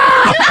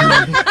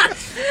 ah!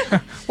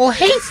 Well,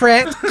 hey,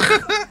 friend.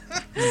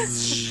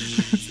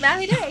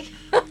 Smiley day.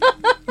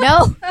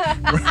 No.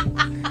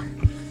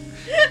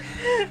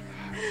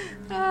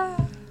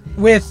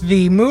 With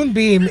the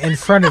moonbeam in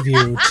front of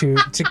you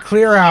to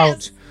clear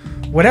out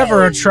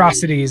whatever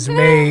atrocities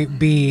may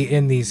be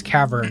in these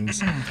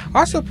caverns.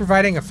 Also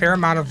providing a fair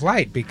amount of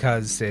light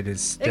because it is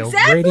still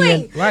Exactly.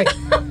 radiant light.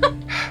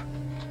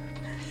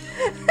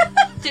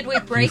 Did we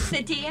break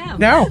the DM?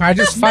 No, I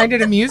just find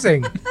it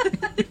amusing.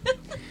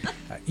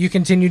 You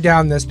continue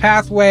down this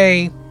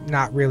pathway,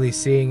 not really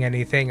seeing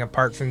anything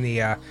apart from the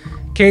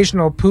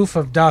occasional poof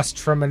of dust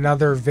from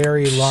another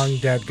very long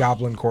dead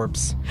goblin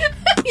corpse.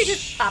 You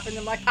just popping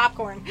them like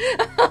popcorn.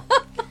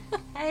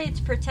 Hey, it's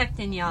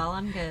protecting y'all.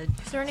 I'm good.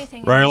 Is there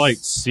anything Briar else? like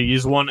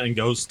sees one and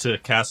goes to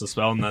cast a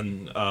spell, and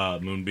then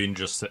Moonbeam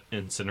just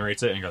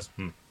incinerates it and goes,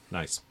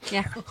 nice.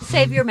 Yeah.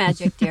 Save your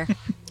magic, dear.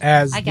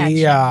 As I got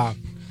the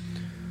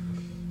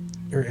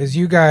you. as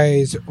you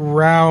guys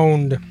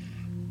round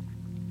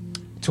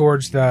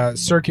towards the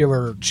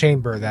circular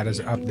chamber that is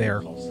up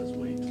there,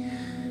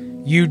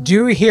 you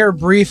do hear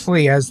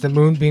briefly as the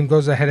moonbeam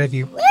goes ahead of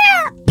you.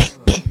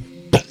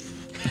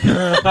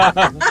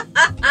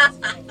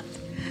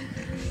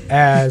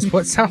 As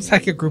what sounds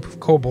like a group of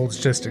kobolds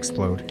just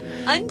explode.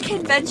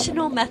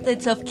 Unconventional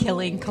methods of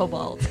killing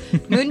kobolds.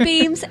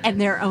 Moonbeams and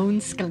their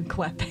own skunk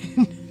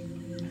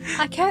weapon.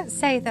 I can't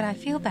say that I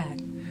feel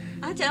bad.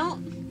 I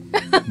don't.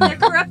 They're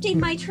corrupting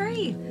my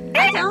tree.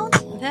 I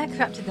don't. They're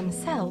corrupted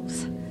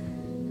themselves.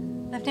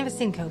 I've never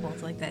seen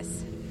kobolds like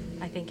this.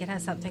 I think it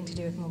has something to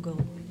do with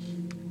Morguul.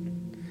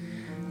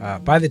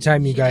 By the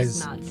time you She guys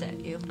just nods at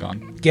you.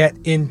 Gone. get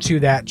into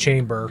that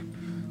chamber,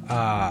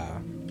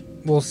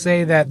 we'll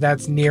say that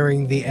that's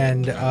nearing the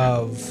end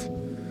of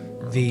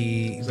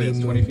the So it's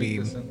 20 feet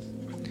moonbeam.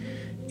 distance.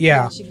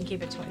 Yeah. She can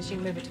keep it. She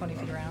can move it 20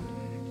 feet around.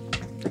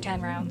 For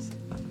 10 rounds.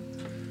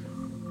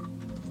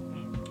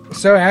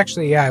 So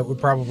actually, yeah, it would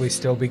probably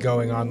still be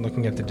going on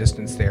looking at the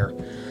distance there.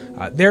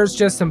 There's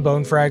just some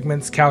bone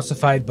fragments,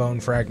 calcified bone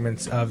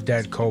fragments of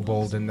dead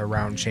kobold in the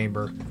round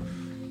chamber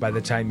by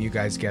the time you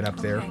guys get up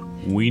there.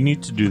 We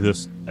need to do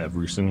this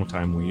every single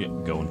time we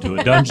go into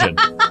a dungeon.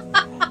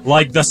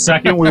 Like the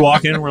second we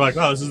walk in, we're like,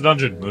 oh, this is a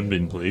dungeon.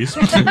 Moonbeam, please.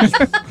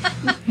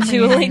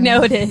 Duly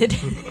noted.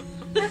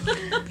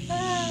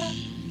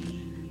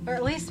 Or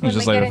at least It's when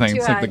just we like get the thing.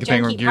 into It's like the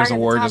thing where janky Gears part of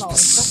War the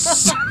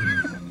just.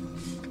 tunnel.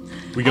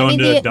 We go I mean,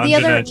 into the a dungeon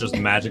other- and it's just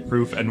magic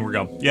proof, and we're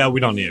going, yeah, we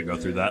don't need to go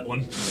through that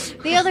one.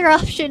 The other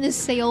option is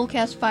Seol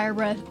cast fire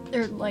breath,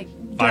 or like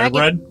Fire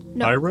bread?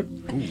 No, Fire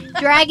bread?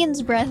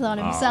 dragon's breath on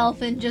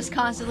himself and just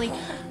constantly.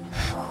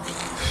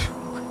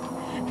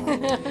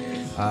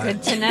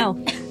 Good to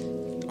know.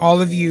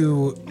 All of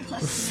you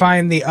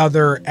find the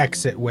other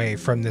exit way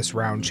from this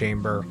round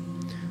chamber.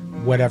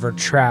 Whatever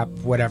trap,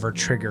 whatever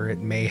trigger it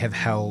may have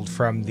held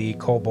from the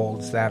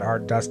kobolds that are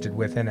dusted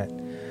within it.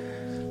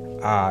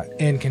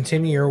 And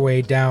continue your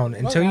way down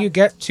until you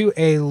get to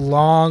a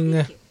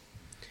long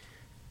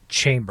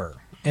chamber.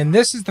 And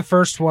this is the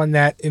first one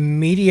that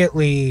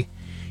immediately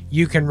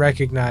you can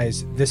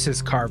recognize this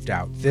is carved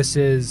out. This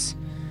is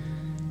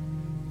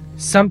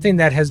something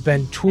that has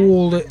been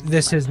tooled.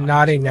 This is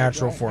not a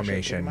natural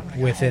formation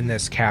within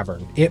this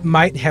cavern. It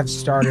might have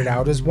started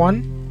out as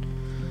one,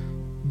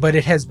 but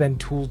it has been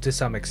tooled to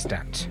some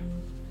extent.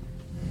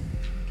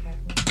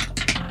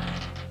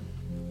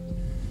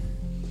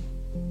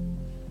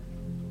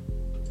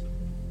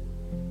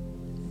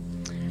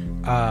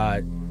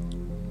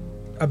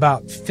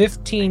 About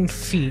 15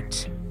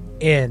 feet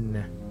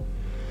in,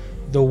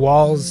 the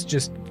walls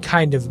just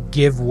kind of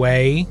give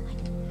way,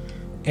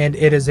 and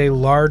it is a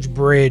large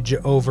bridge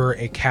over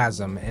a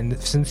chasm. And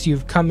since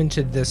you've come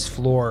into this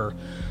floor,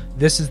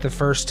 this is the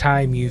first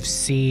time you've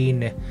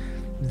seen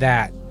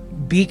that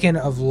beacon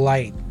of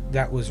light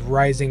that was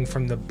rising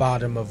from the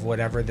bottom of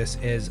whatever this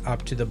is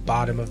up to the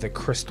bottom of the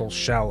crystal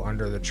shell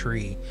under the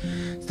tree.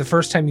 It's the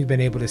first time you've been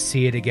able to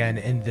see it again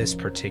in this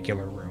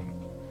particular room.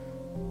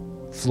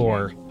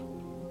 Floor,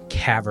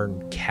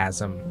 cavern,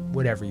 chasm,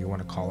 whatever you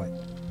want to call it.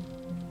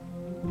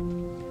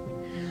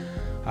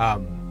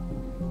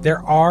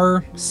 There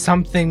are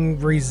something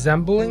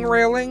resembling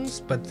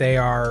railings, but they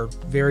are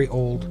very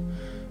old,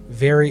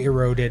 very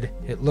eroded.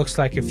 It looks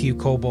like a few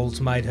kobolds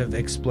might have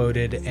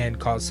exploded and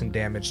caused some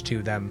damage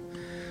to them.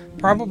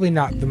 Probably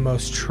not the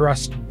most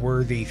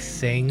trustworthy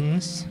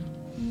things.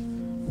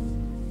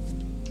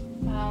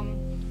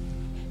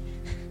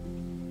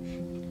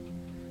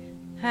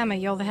 Hammer,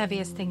 you're the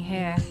heaviest thing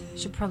here.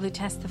 Should probably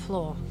test the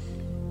floor.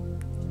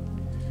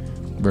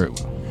 Very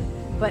well.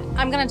 But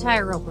I'm gonna tie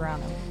a rope around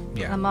him.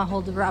 Yeah. I'm gonna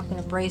hold the rope. I'm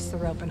gonna brace the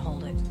rope and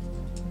hold it.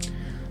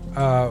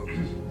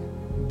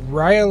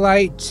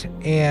 Rhyolite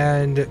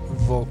and Is the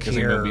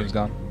Volkir. moonbeam's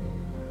gone?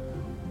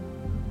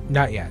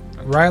 Not yet.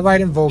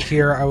 Rhyolite and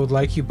Volkir, I would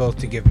like you both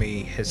to give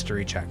me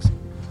history checks.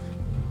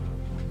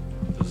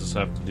 Does this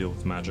have to deal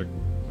with magic?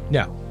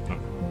 No.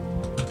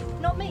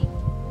 Not me.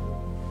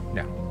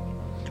 No.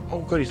 Oh,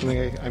 goody,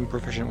 something I'm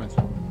proficient with.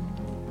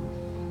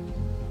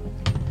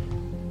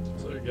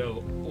 So you gotta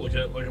look at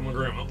it like I'm a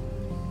grandma.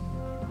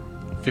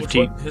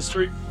 15. Which one?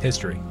 History?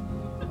 History.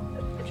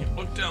 Okay,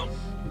 look down.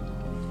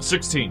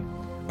 16.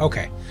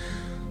 Okay.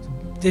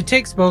 It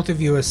takes both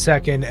of you a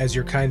second as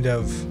you're kind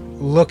of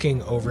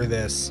looking over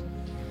this.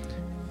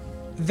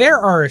 There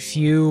are a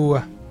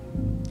few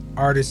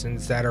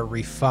artisans that are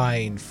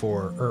renowned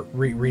for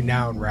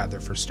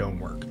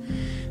stonework.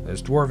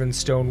 There's dwarven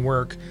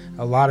stonework.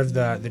 A lot of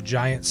the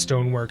giant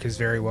stonework is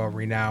very well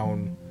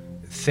renowned.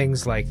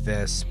 Things like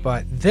this.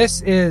 But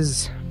this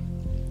is...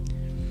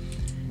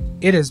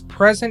 It is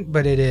present,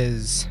 but it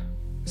is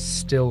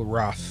still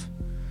rough.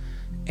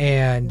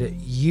 And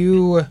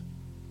you,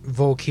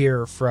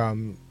 Volkir,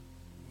 from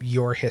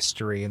your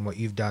history and what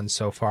you've done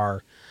so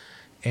far,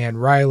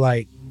 and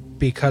Rhyolite,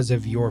 because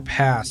of your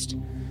past,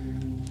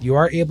 you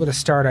are able to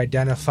start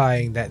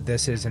identifying that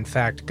this is, in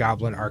fact,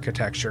 goblin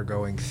architecture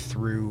going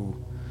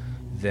through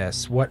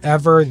this.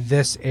 Whatever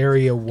this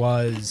area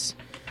was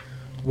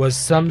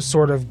some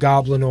sort of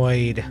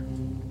goblinoid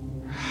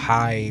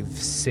hive,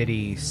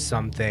 city,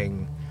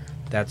 something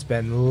that's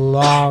been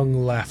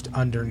long left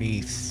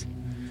underneath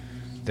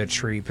the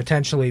tree,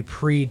 potentially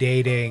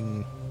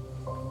predating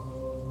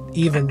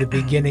even the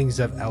beginnings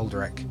of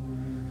Eldrick.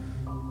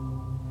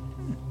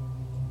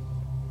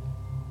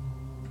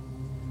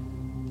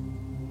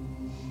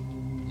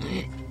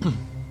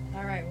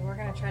 All right, well, we're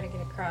gonna try to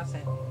get across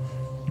it.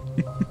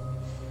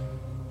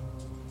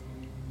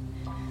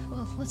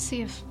 Well, let's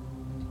see if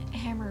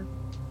Hammer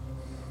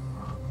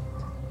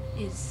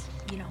is,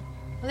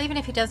 Well, even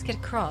if he does get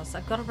across,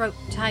 I've got a rope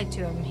tied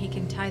to him. He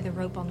can tie the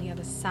rope on the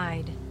other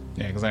side.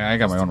 Yeah, because I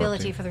got my own rope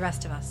Stability too. for the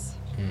rest of us.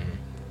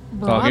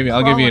 So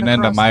I'll give you an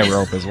end of my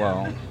rope as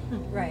well.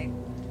 Right.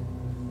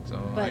 So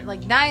But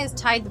like Naya's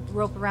tied the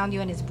rope around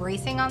you and is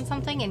bracing on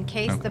something in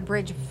case the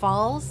bridge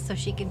falls, so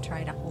she can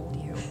try to hold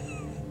you.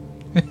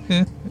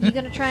 You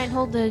gonna try and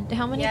hold the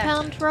how many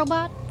pound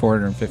robot?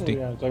 450. Yeah,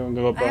 so I'm going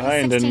to go up I have a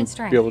behind 16 and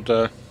strength. be able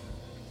to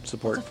It's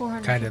support. a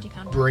 450 Kind of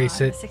pound brace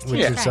robot. it 16 with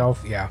strength.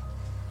 yourself. Yeah.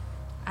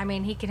 I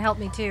mean, he can help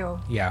me too.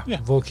 Yeah. Yeah.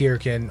 Volkir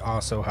can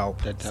also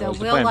help. That So was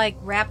the we'll plan. like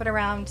wrap it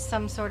around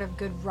some sort of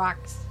good rock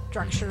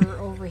structure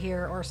over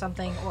here or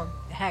something, or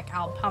heck,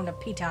 I'll pound a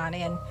piton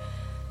in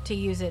to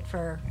use it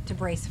to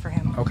brace for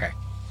him. Okay.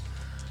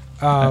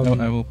 I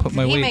will put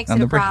my If he weight makes on it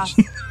the across,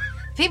 bridge.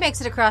 if he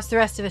makes it across, the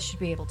rest of us should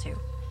be able to.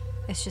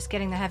 It's just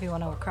getting the heavy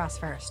one across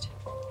first.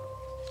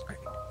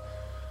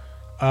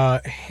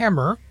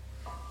 Hammer.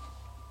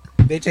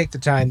 They take the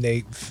time.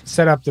 They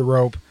set up the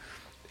rope.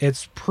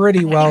 It's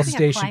pretty well think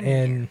we have stationed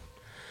climbing in.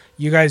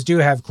 You guys do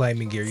have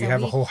climbing gear. So You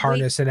have a whole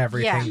harness and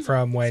everything yeah.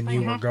 from when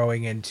you were Mhm.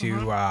 going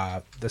into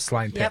the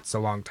slime pits a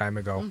long time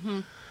ago.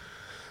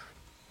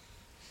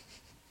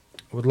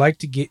 I would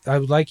like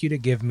you to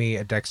give me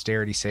a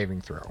dexterity saving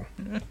throw.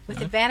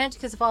 With advantage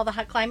because of all the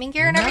climbing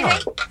gear and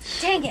everything?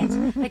 Dang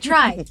it. I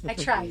tried,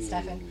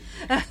 Stefan.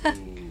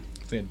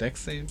 Is it a dex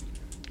save?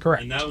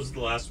 Correct. And that was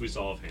the last we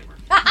saw of Hammer.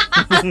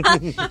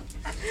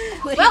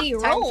 What Well, did you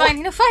time roll?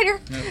 finding a fighter.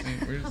 No, wait,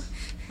 where's...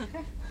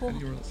 How do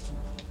you roll this?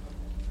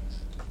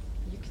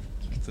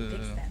 It's a,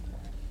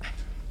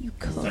 You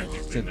could.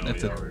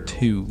 that's a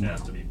 2. It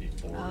has to be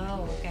before.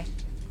 Oh, okay.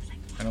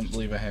 I don't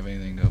believe I have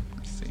anything to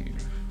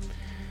save.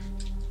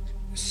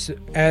 So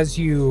as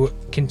you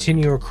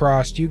continue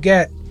across, you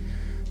get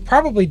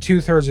probably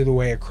 2/3 of the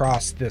way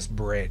across this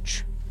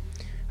bridge.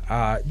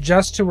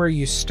 Just to where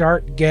you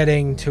start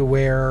getting to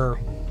where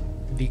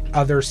the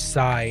other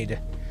side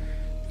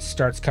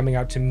starts coming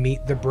out to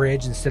meet the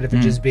bridge instead of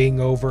it just being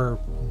over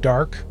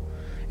dark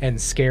and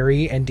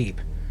scary and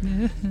deep.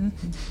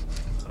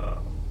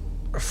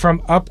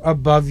 From up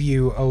above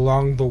you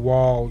along the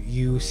wall,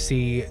 you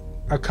see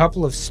a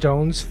couple of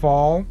stones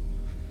fall.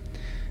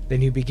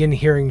 Then you begin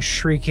hearing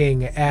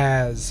shrieking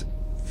as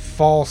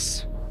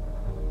false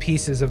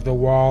pieces of the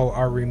wall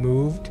are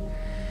removed,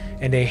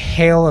 and a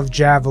hail of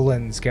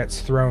javelins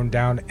gets thrown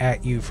down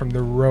at you from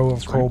the row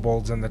of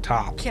kobolds on the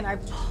top. Can I,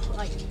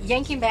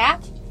 yank him back?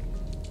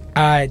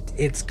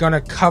 It's gonna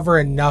cover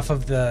enough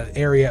of the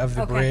area of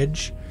the Okay.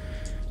 bridge.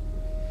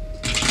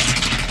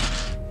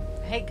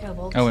 I hate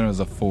kobolds. Oh, and it was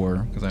a 4,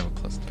 because I have a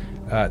 +2.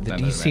 The That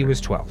doesn't DC matter.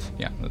 was 12.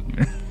 Yeah.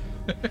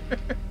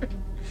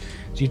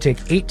 So you take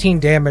 18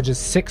 damage as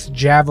 6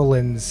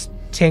 javelins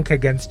tink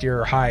against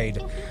your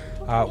hide.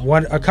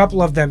 A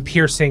couple of them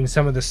piercing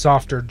some of the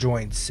softer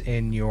joints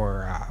in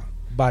your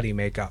body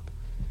makeup.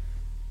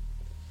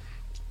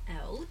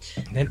 Ouch.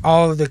 And then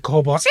all of the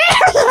kobolds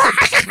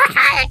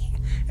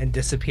and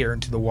disappear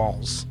into the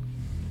walls.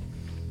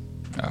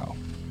 Oh.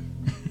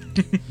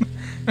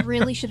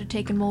 Really should have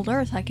taken Mold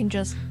Earth. I can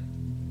just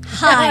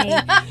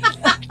hide.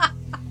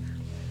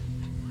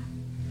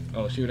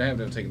 Oh, shoot, I have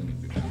to have taken them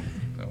before.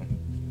 So,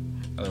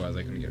 otherwise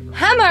I couldn't get across.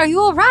 Hammer, are you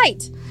all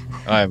right?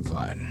 I'm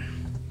fine.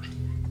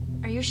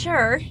 Are you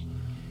sure?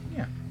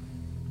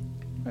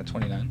 At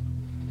 29.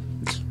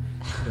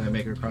 Did I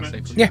make it across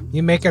safely? Yeah,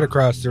 you make it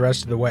across the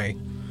rest of the way.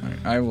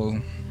 Alright, I will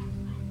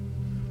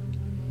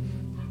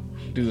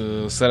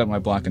set up my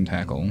block and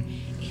tackle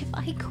If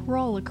I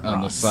crawl across,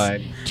 on the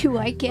side. do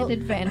I get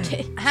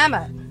advantage?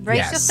 Hammer, brace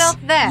Yes. yourself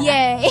there.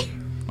 Yay!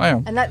 I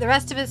am. And let the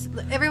rest of us,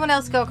 everyone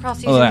else go across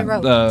using Oh, the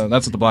rope.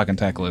 that's what the block and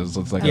tackle is.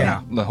 It's like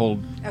Yeah. the whole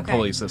Okay.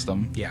 pulley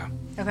system. Yeah.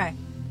 Okay.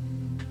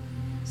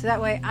 So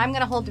that way, I'm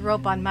going to hold the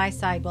rope on my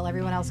side while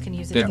everyone else can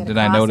use it to get Did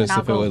across. I notice and I'll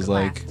if it go was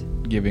like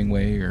left. giving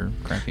way or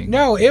cracking?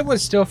 No, it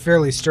was still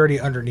fairly sturdy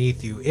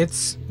underneath you.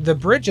 It's the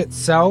bridge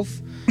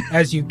itself,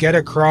 as you get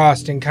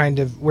across and kind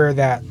of where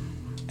that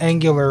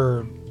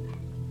angular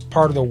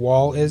part of the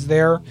wall is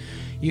there,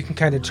 you can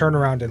kind of turn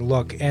around and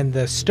look, and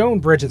the stone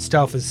bridge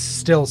itself is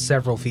still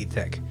several feet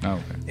thick Oh,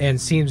 okay. and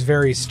seems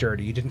very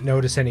sturdy. You didn't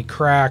notice any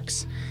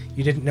cracks.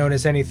 You didn't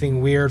notice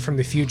anything weird from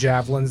the few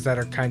javelins that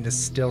are kind of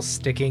still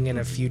sticking in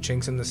a few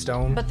chinks in the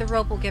stone. But the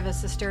rope will give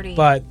us a sturdy...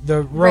 But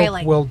the rope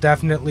railing. will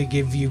definitely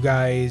give you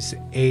guys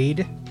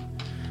aid.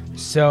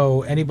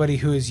 So anybody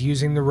who is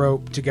using the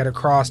rope to get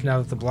across now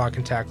that the block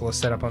and tackle is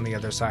set up on the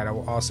other side, I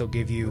will also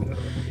give you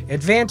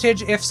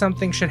advantage if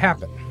something should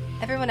happen.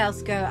 Everyone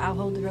else go. I'll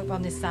hold the rope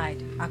on this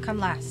side. I'll come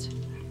last.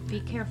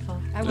 Be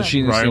careful. I will. Does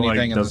she see Right, like,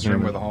 anything in this doesn't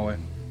room even- or the hallway?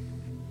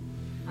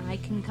 I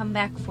can come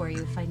back for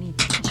you if I need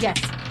to. Yes.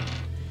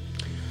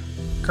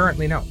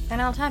 Currently, no.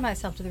 And I'll tie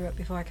myself to the rope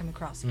before I come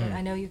across. But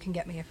I know you can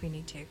get me if we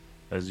need to.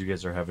 As you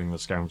guys are having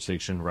this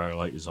conversation,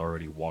 Rylite is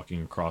already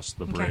walking across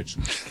the Okay. bridge,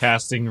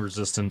 casting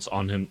resistance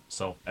on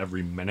himself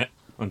every minute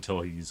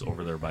until he's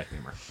over there by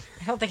Hammer.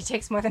 I don't think it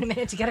takes more than a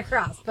minute to get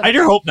across. But I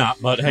do hope not,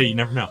 but hey, you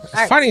never know. All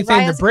right, Funny so thing,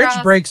 the Raya's bridge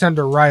across, breaks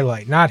under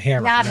Rylite, not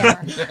Hammer. Not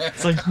hammer.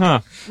 It's like, huh,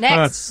 Next.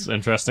 that's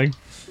interesting.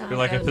 I feel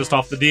like I pissed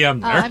off the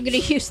DM there. I'm gonna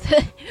use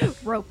the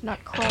rope,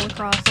 not crawl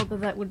across, although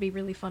that would be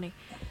really funny.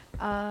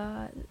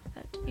 That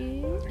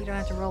is... You don't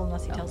have to roll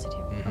unless he tells you to.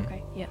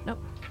 Okay, yeah,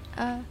 nope.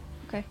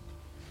 Okay.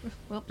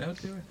 Well,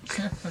 Don't do it.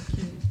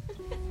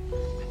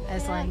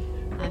 Aslan.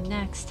 I'm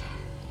next.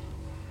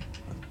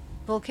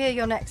 Volkir,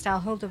 you're next. I'll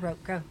hold the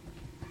rope. Go.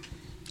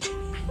 Tap,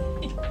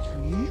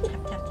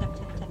 tap, tap,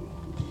 tap, tap.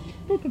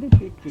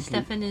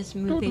 Stefan is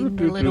moving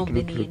the little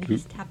mini and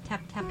he's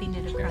tapping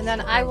it across. And then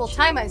the I will bridge.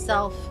 tie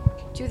myself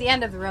to the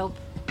end of the rope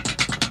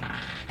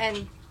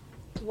and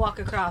walk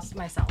across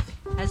myself.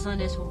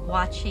 Aslan is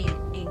watching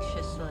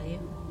anxiously.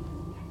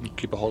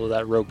 Keep a hold of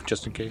that rope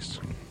just in case.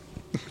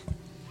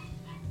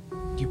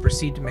 You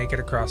proceed to make it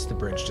across the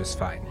bridge just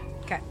fine.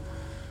 Okay.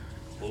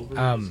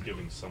 Clover is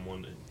giving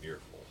someone an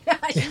earful.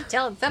 She's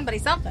telling somebody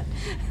something.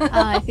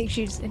 I think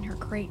she's in her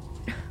crate.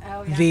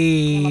 Oh, yeah.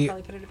 The- And I'll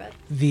probably put her to bed.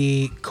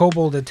 The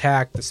kobold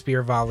attack, the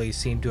spear volley,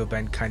 seemed to have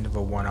been kind of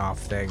a one-off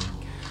thing.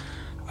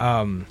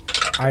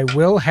 I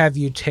will have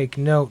you take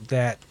note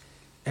that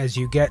as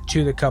you get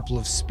to the couple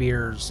of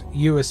spears,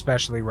 you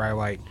especially,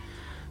 Rylite,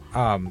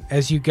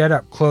 as you get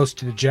up close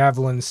to the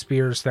javelin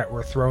spears that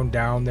were thrown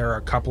down, there are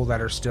a couple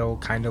that are still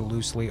kind of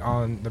loosely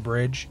on the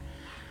bridge.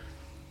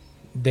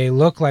 They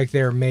look like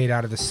they're made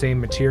out of the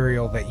same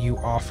material that you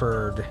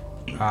offered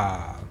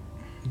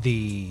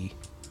the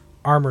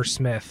armor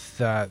smith,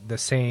 the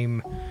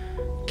same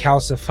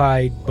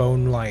calcified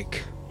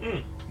bone-like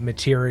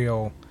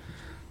material.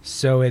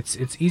 So it's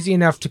easy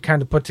enough to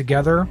kind of put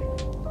together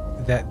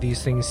that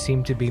these things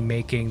seem to be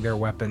making their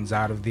weapons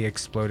out of the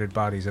exploded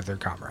bodies of their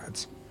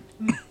comrades.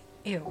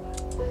 Ew.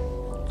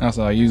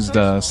 Also, I used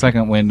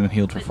second wind and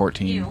healed for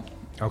 14.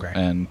 Okay.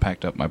 And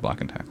packed up my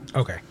block and tackle.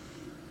 Okay.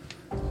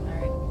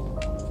 Alright.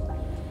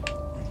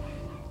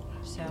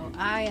 So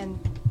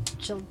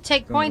she'll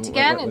take points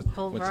again and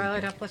pull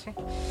Rylite up with me.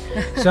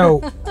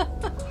 So,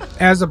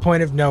 as a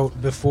point of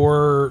note,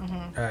 before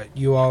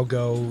you all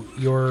go,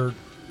 your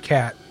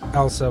cat,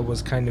 Elsa,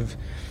 was kind of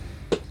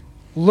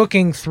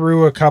looking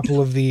through a couple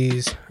of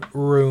these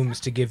rooms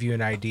to give you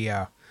an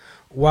idea.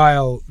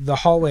 While the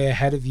hallway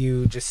ahead of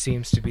you just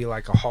seems to be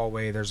like a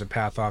hallway, there's a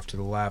path off to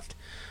the left.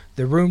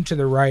 The room to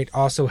the right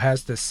also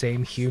has the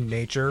same hewn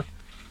nature,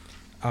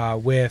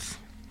 with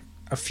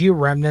a few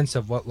remnants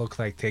of what looked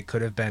like they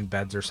could have been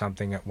beds or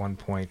something at one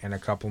point, and a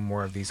couple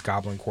more of these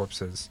goblin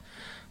corpses,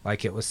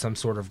 like it was some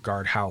sort of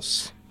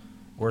guardhouse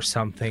or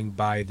something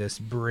by this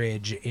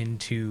bridge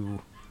into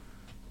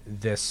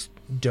this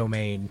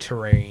domain,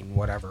 terrain,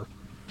 whatever.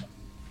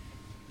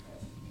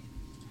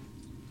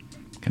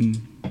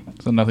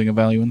 So nothing of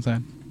value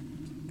inside?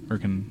 Or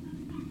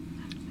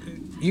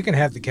You can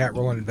have the cat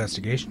roll an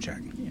investigation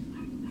check.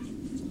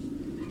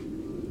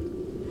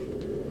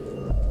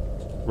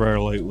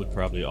 Rylite would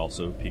probably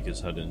also peek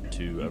his head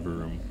into every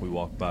room we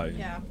walk by.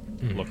 Yeah.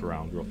 Look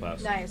around real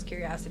fast. Naya's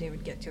curiosity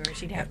would get to her.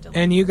 She'd have to.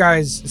 And you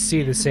guys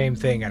see the same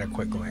thing at a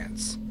quick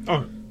glance.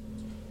 Oh.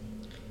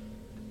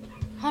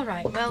 All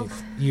right. Well,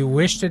 You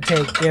wish to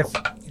take, if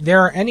there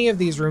are any of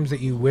these rooms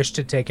that you wish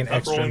to take an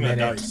extra rolling that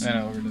minute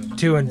dice.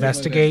 to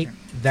investigate,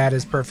 that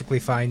is perfectly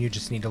fine. You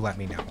just need to let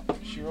me know.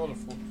 She rolled a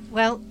 4.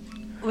 well,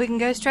 we can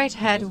go straight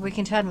ahead. Or we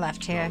can turn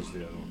left here.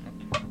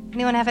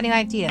 Anyone have any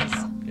ideas?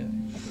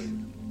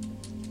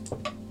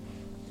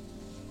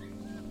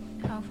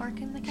 How far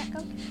can the cat go?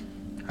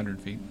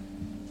 100 feet.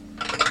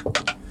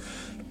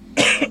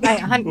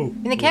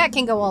 And the cat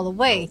can go all the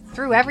way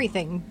through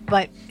everything,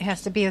 but it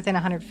has to be within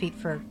 100 feet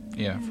for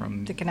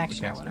From the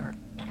connection or castle. whatever.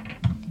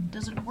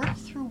 Does it work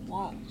through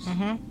walls?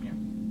 Mm-hmm.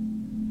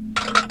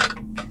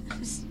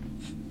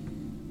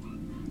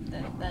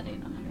 That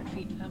ain't 100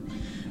 feet, fam.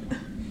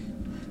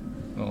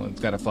 Well, it's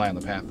got to fly on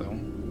the path, though.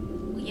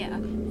 Yeah.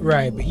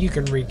 Right, but you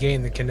can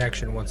regain the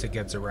connection once it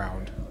gets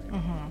around.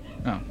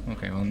 Oh,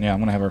 okay. Well, yeah, I'm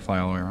going to have her fly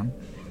all the way around.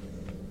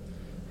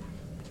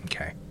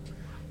 Okay.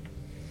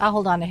 I'll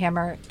hold on to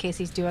Hammer in case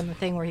he's doing the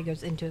thing where he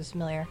goes into his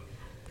familiar.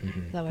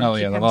 That way Oh,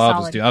 keep yeah. him Well, I'll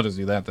solid. just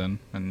do that then.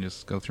 And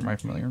just go through my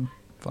familiar and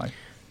fly.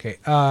 Okay.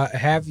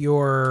 Have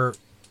your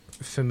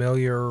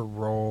familiar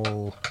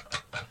roll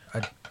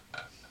a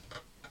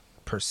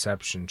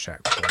perception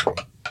check for me.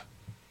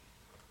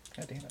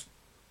 God damn it.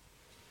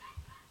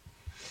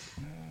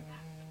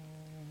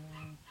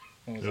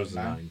 It was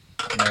 9.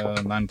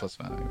 9 plus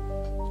 5.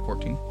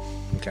 14.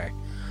 Okay.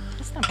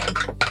 That's not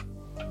bad.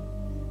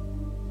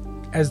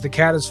 As the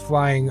cat is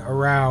flying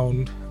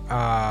around,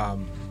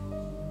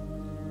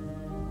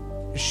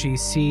 she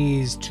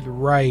sees to the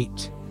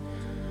right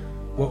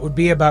what would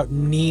be about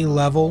knee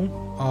level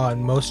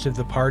on most of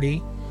the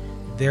party.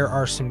 There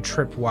are some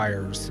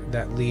tripwires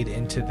that lead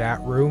into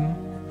that room,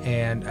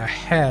 and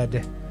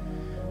ahead,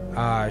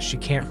 she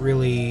can't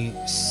really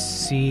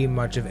see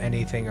much of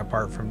anything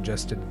apart from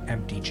just an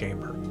empty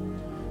chamber.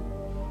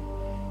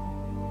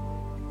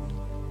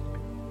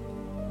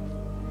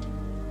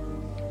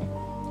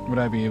 Would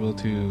I be able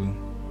to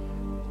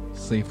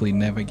safely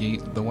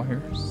navigate the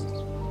wires?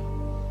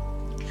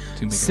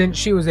 Since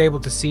she was able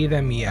to see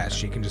them, yes,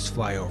 she can just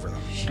fly over them.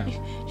 She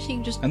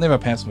can just. And they have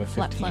a passive of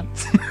Flap, 15.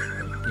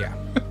 Yeah.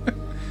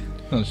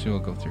 So she will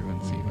go through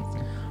and see what's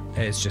there.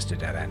 It's just a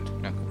dead end,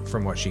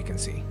 from what she can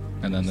see.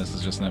 And then this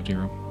is just an empty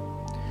room?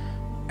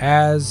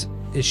 Is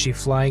she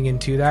flying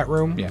into that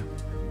room? Yeah.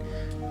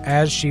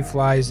 As she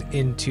flies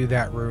into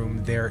that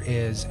room, there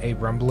is a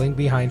rumbling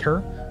behind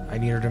her. I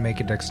need her to make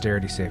a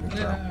dexterity saving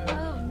throw.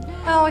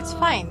 Oh, it's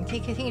fine. He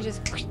can just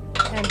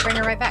and bring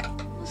her right back.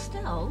 Well,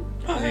 still.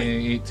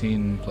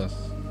 18 plus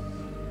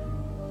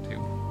 2.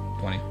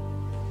 20.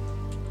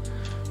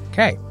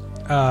 Okay.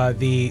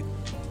 The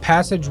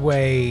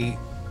passageway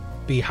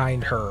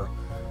behind her,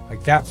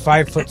 like that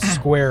 5-foot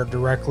square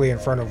directly in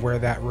front of where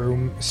that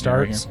room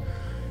starts,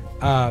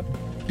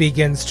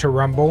 begins to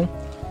rumble,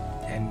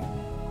 and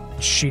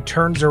she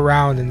turns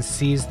around and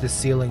sees the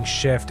ceiling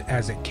shift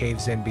as it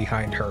caves in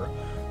behind her,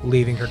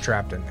 leaving her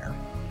trapped in there.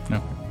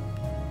 No.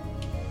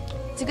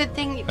 It's a good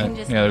thing you can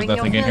just yeah, there's bring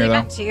nothing your in here,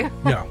 back though? to you.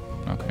 No.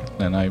 Okay.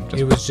 Then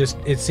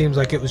It seems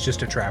like it was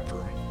just a trap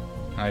room.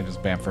 I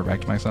just bamf her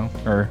back to myself.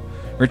 Or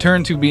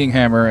return to being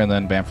Hammer and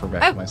then bamf her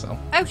back to myself.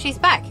 Oh, she's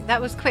back. That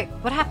was quick.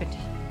 What happened?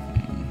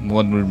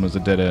 One room was a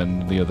dead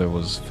end, the other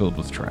was filled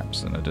with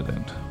traps and a dead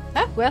end.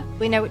 Oh, well,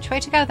 we know which way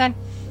to go then.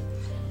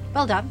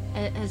 Well done.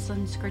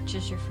 Aslan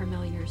scratches your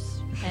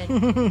familiar's head.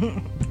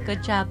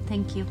 Good job,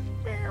 thank you.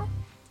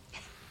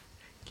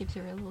 Gives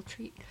her a little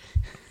treat.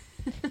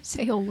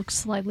 Sale looks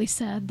slightly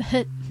sad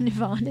that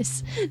Nivan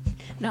is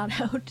not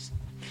out.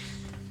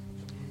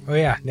 Oh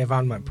yeah,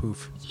 Nivan went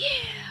poof.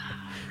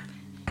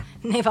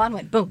 Navon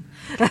went boom.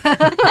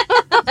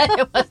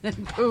 It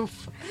wasn't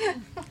poof.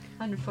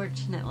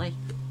 Unfortunately.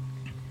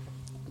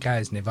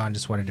 Guys, Nivan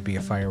just wanted to be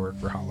a firework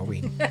for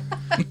Halloween.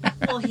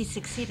 Well, he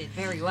succeeded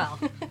very well.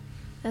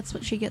 That's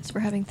what she gets for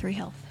having 3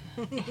 health.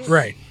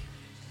 Right.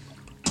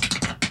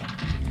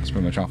 That's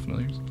pretty much all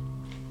familiars.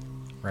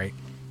 Right.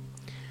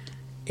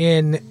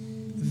 In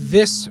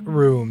this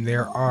room,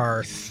 there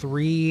are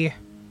 3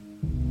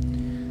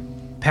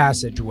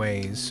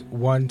 passageways.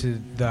 One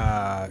to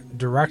the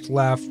direct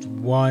left,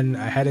 one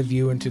ahead of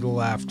you and to the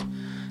left,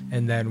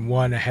 and then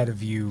one ahead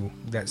of you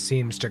that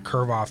seems to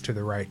curve off to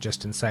the right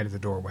just inside of the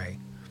doorway.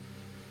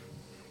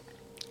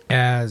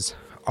 As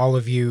all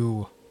of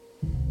you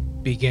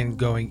begin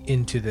going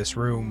into this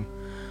room,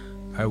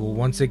 I will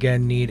once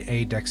again need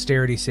a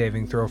dexterity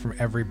saving throw from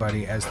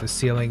everybody as the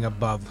ceiling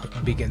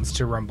above begins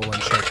to rumble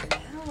and shake.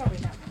 How are we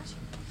not?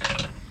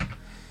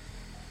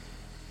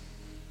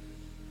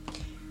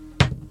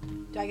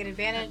 Do I get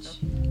advantage?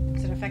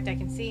 Is it an effect I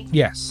can see?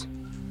 Yes.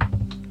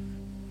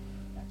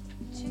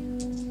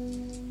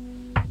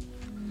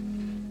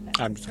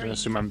 I'm just gonna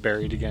assume I'm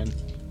buried again.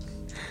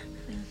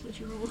 What'd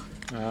you roll?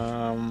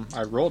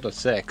 I rolled a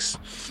 6.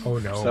 Oh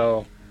no.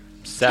 So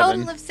 7.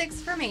 Total of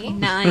 6 for me.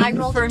 9 I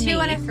rolled for a 2 me.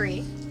 and a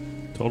 3.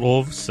 Total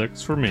of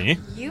 6 for me.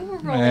 You were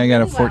rolling I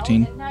got a really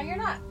 14. well, and now you're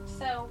not.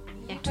 So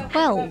you Yeah, both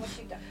 12. done what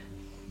you've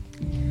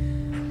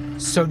done.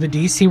 So the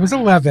DC was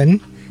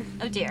 11.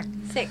 Oh dear.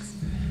 6.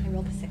 I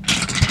rolled a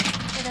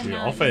 6. We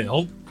all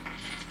failed.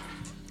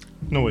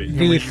 No, wait.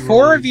 The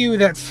 4 of you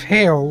that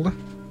failed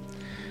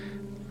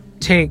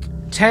take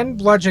 10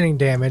 bludgeoning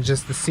damage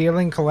as the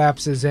ceiling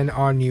collapses in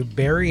on you,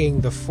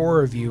 burying the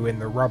 4 of you in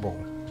the rubble.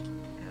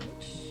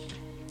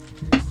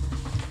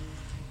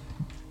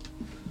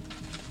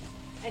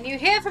 And you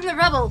hear from the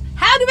rubble,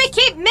 how do we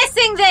keep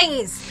missing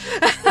these?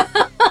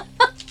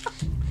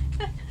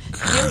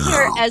 You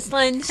hear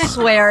Aslan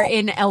swear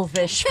in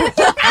Elvish for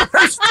the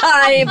first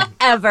time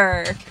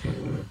ever.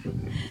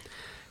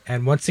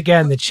 And once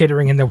again, the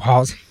chittering in the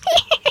walls.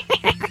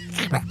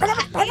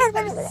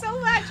 so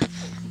much.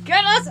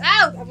 Get us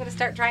out! I'm gonna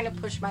start trying to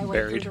push my way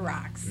Buried. through the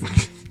rocks.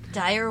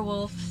 Dire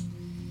wolf.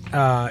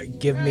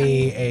 Give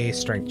me a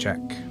strength check,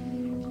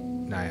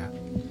 Naya.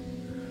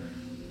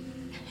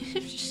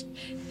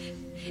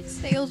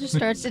 Sale just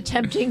starts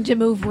attempting to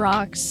move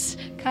rocks,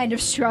 kind of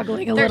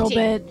struggling a little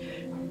 13.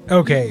 bit.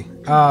 Okay.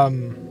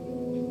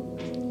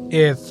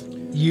 If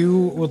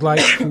you would like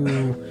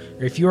to,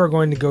 if you are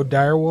going to go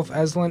Direwolf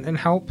Aslan and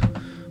help,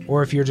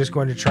 or if you're just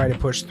going to try to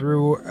push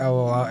through,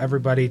 I'll allow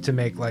everybody to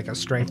make like a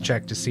strength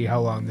check to see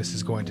how long this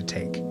is going to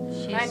take.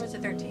 Mine was a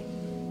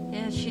 13.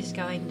 Yeah, she's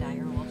going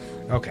dire wolf.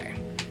 Okay.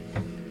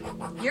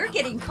 You're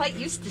getting quite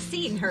used to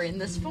seeing her in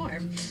this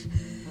form.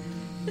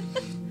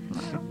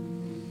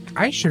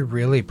 I should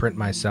really print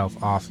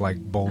myself off like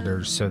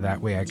boulders so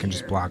that way I can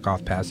just block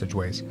off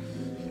passageways.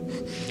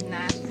 Nah.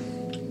 I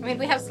mean,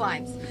 we have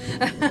slimes.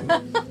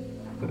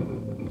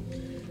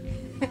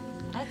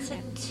 That's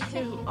a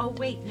 2. Oh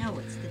wait, no,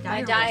 it's the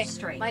My dire die, wolf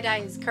strength. my die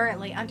is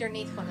currently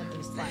underneath one of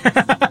those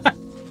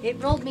slimes.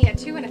 It rolled me a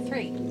 2 and a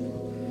 3.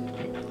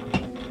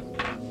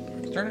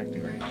 Start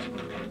acting right.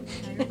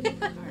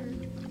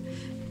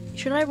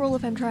 Should I roll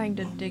if I'm trying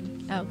to dig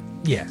out?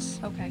 Yes.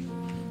 Okay.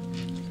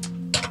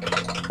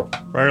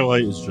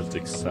 Firelight is just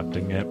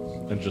accepting it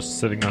and just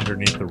sitting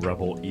underneath the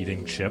rubble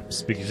eating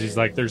chips because he's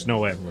like, there's no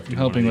way I'm lifting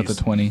Helping one with of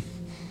the 20.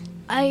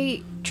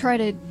 I try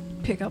to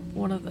pick up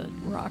one of the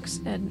rocks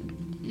and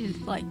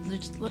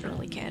just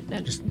literally can't.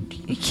 And just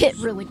get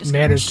really discouraged.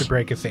 Managed to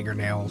break a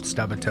fingernail,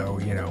 stub a toe,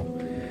 you know.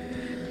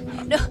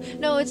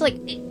 No, it's like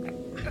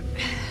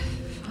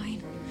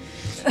fine.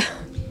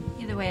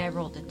 Either way, I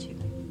rolled a 2.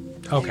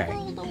 Okay.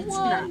 It's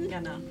not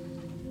gonna.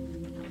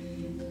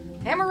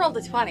 Hammer rolled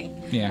a 20.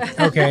 Yeah.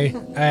 Okay.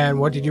 And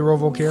what did you roll,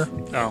 Volkir?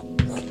 Oh.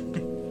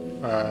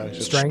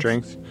 Just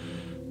Strength?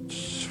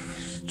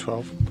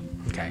 12.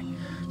 Okay.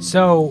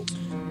 So,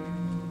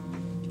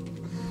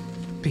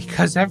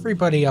 because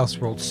everybody else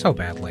rolled so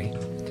badly,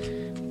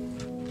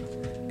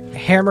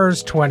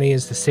 Hammer's 20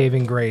 is the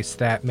saving grace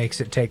that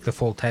makes it take the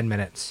full 10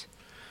 minutes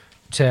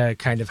to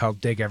kind of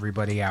help dig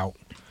everybody out.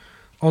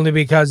 Only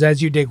because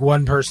as you dig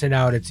one person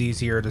out, it's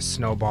easier to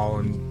snowball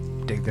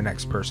and dig the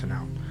next person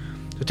out.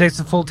 So it takes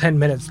the full 10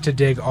 minutes to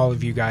dig all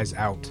of you guys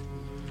out.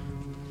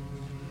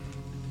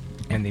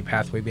 And the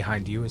pathway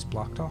behind you is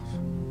blocked off.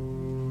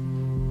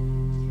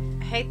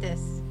 I hate this.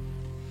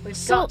 We've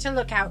So- got to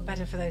look out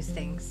better for those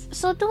things.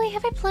 So do we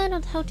have a plan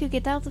on how to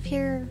get out of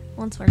here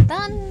once we're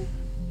done?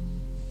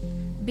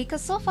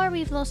 Because so far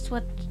we've lost,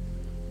 what,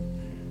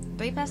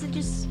 3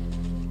 passages?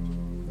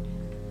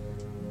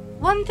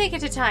 One thing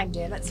at a time,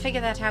 dear. Let's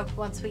figure that out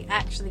once we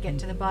actually get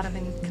to the bottom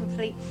and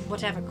complete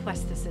whatever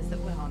quest this is that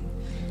we're on.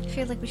 I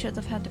feel like we should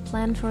have had a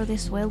plan for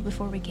this well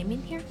before we came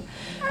in here.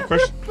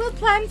 We'll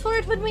plan for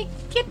it when we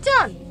get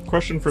done.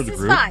 Question for the This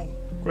is group. fine.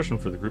 Question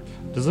for the group.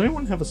 Does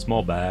anyone have a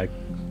small bag?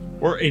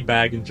 Or a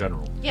bag in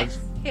general? Yes,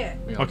 here.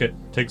 Okay,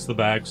 takes the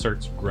bag,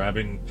 starts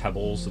grabbing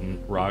pebbles and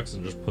rocks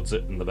and just puts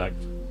it in the bag.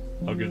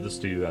 I'll give this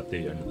to you at the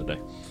end of the day.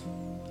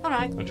 All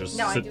right. And just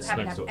No, I do sits have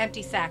next to an it.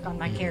 empty sack on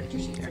my character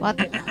sheet. What?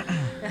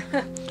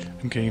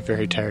 I'm getting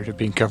very tired of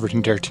being covered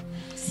in dirt.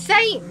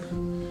 Same.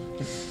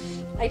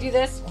 I do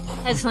this.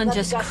 Aslan Let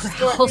just the dust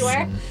go growls.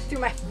 everywhere through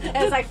my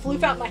as I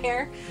floof out my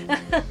hair.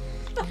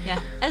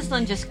 Yeah,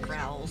 Aslan just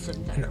growls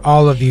and And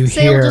all of you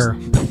Sail hear,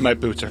 My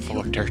boots are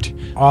full of dirt.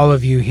 all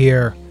of you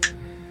hear,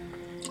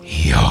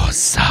 your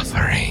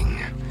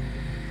suffering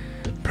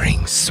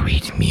brings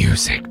sweet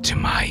music to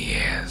my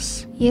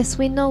ears. Yes,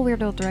 we know,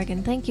 Weirdo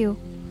Dragon. Thank you.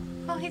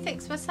 Oh, he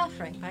thinks we're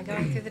suffering by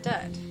going through the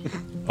dirt.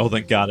 Oh,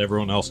 thank God,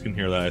 everyone else can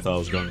hear that. I thought I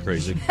was going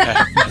crazy.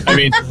 I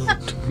mean,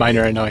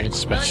 minor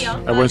annoyance, but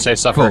I wouldn't say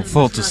suffer.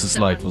 Fultus's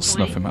light will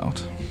snuff him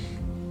out.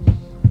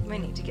 We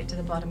need to get to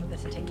the bottom of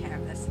this and take care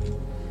of this.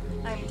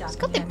 I'm done. It's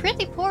got a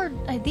pretty poor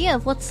idea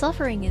of what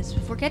suffering is.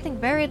 If we're getting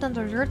buried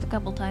under dirt a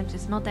couple times,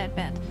 it's not that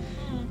bad.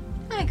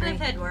 I agree. I've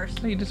had worse.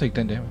 Oh, you did take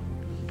 10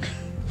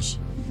 damage.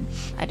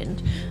 I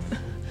didn't.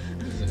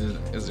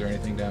 Is there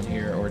anything down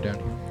here or down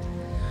here?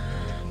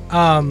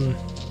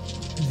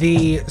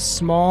 The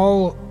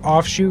small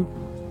offshoot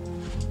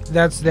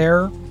that's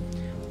there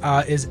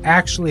is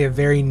actually a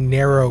very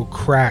narrow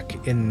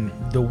crack in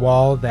the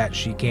wall that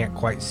she can't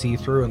quite see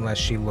through unless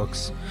she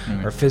looks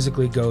or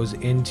physically goes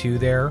into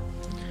there.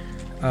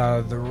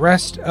 The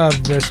rest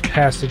of this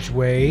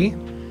passageway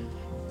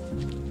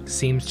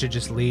seems to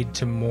just lead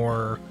to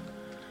more.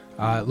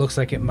 It looks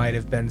like it might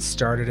have been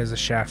started as a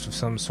shaft of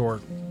some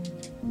sort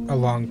a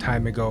long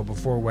time ago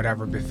before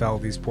whatever befell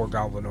these poor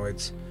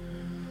goblinoids.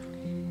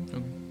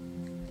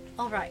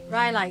 All right,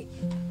 Rhylight.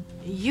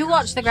 You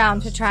watch the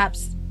ground for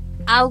traps.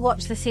 I'll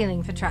watch the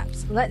ceiling for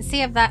traps. Let's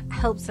see if that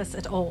helps us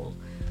at all.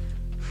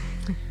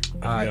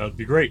 Yeah, that'd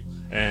be great.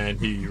 And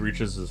he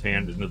reaches his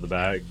hand into the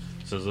bag,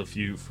 says a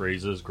few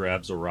phrases,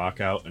 grabs a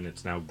rock out, and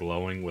it's now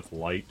glowing with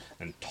light,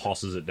 and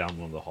tosses it down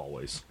one of the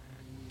hallways.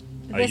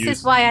 This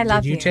is why I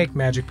love Did you take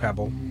Magic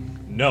Pebble?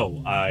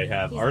 No, I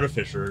have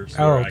Artificers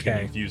Oh, where I okay. can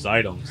infuse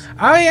items.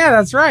 Oh yeah,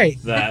 that's right.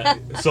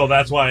 So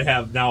that's why I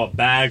have now a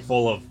bag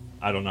full of,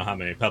 I don't know how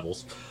many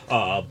pebbles,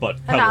 but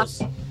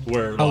pebbles.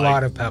 Where A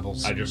lot of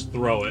pebbles. I just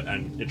throw it,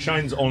 and it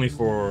shines only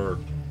for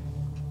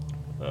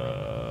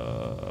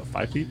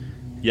 5 feet?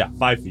 Yeah,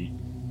 5 feet.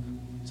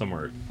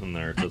 Somewhere in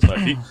there it says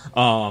 5 feet.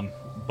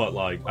 But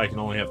like I can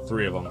only have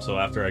 3 of them, so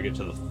after I get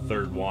to the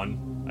third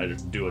one, I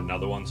just do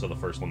another one, so the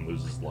first one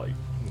loses light.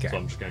 Okay. So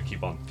I'm just gonna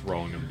keep on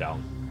throwing them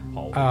down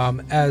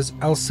hallways. As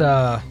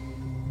Elsa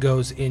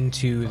goes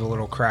into the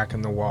little crack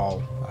in the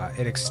wall,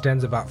 it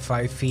extends about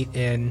 5 feet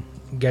in,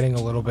 getting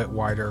a little bit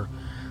wider,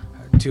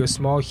 to a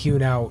small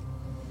hewn out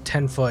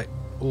 10-foot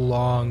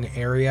long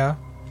area.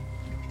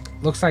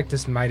 Looks like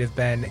this might have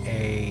been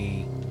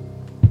a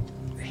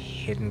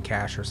hidden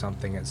cache or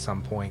something at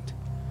some point.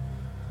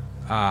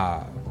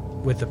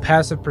 With a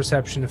passive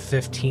perception of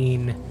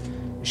 15,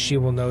 she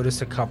will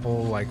notice a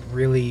couple like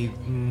really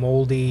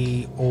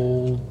moldy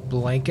old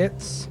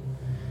blankets.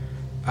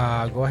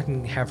 Go ahead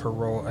and have her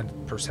roll a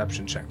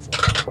perception check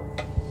for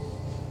her.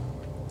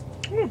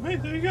 Oh, hey,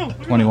 there you go. Look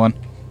at 21. that.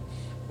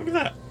 Look at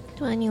that.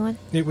 21.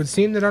 It would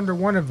seem that under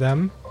one of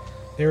them,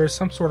 there is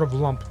some sort of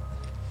lump.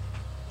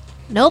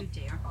 Nope.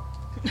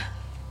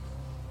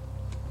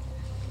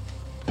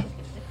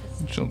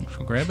 She'll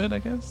grab it, I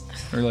guess?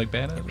 Or like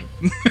bat it?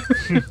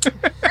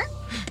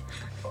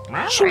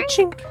 Chink,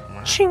 chink,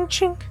 chink,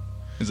 chink.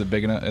 Is it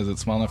big enough? Is it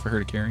small enough for her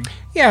to carry?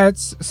 Yeah,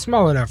 it's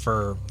small enough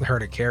for her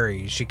to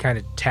carry. She kind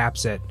of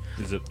taps it.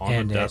 Is it on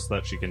And a desk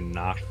that she can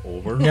knock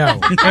over? No.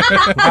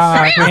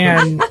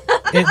 And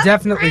it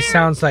definitely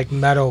sounds like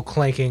metal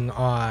clanking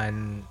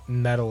on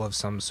metal of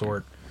some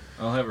sort.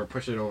 I'll have her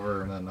push it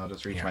over, and then I'll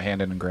just reach my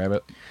hand in and grab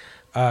it.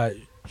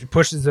 She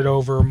pushes it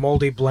over,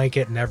 moldy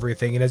blanket and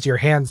everything, and as your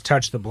hands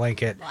touch the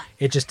blanket,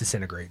 it just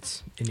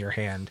disintegrates in your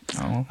hand.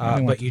 Oh,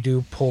 But you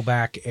do pull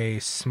back a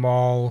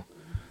small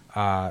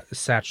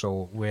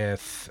satchel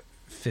with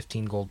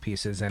 15 gold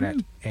pieces in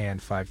it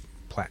and 5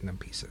 platinum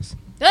pieces.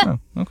 Oh,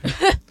 okay.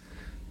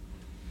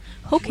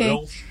 Okay.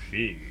 Will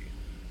she?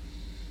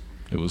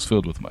 It was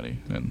filled with money,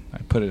 and I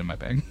put it in my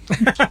bag.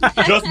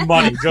 Just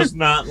money, just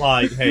not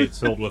like, hey, it's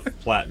filled with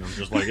platinum.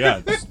 Just like,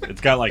 yeah, it's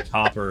got like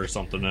copper or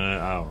something in it.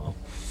 I don't know.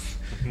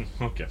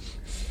 Okay.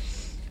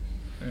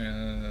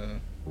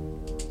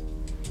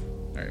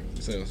 Alright,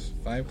 so it's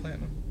 5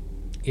 platinum.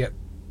 Yep.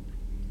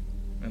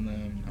 And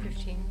then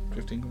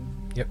 15 gold?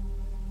 Yep.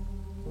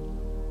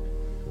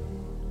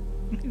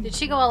 Did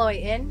she go all the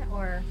way in,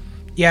 or?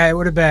 Yeah, it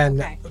would have been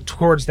Okay.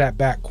 towards that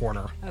back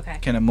corner. Okay.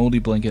 Can a moldy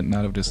blanket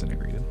not have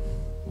disintegrated?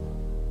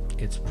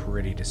 It's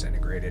pretty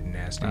disintegrated and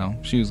nasty. No,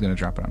 she was going to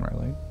drop it on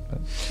Riley.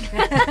 But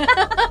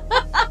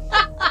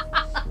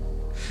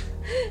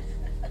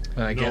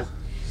I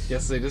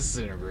guess they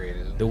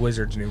disintegrated. The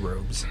wizard's new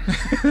robes.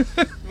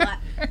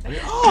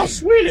 Oh,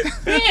 sweet, it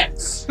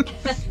fits!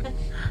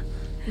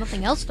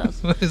 Nothing else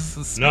does. What is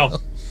the smell? No.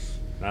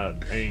 Not a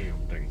damn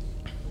thing.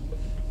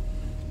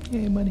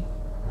 Hey, money.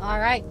 All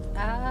right.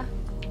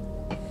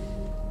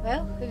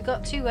 Well, we've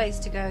got 2 ways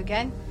to go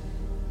again.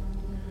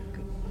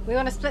 We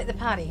want to split the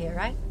party here,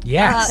 right?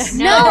 Yes.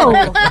 No!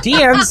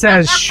 DM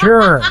says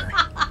sure.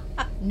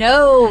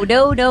 No.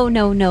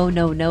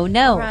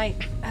 Right.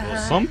 Well,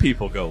 some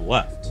people go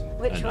left,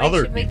 Which and way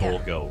other should we people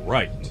go? go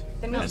right,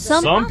 Then and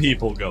Some- some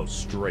people go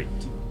straight.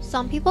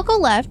 Some people go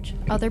left,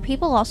 other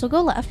people also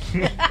go left.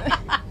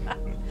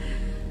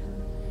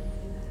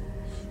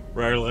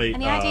 Riley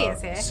Any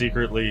ideas here?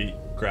 secretly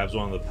grabs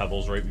one of the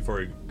pebbles right before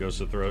he goes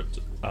to throw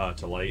it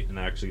to light, and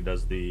actually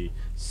does the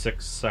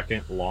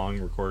 6-second long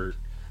recorded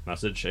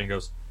message, and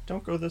goes,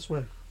 "Don't go this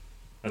way,"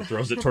 and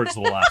throws it towards the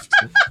left.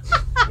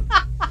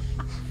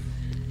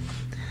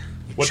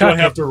 What Chuck do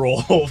I have to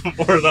roll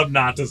for them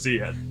not to see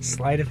it?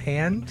 Sleight of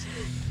hand.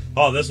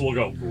 Oh, this will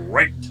go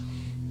great.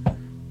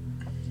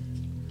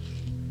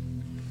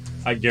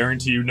 I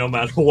guarantee you, no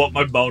matter what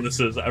my bonus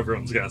is,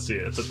 everyone's gonna see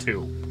it. It's a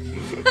 2.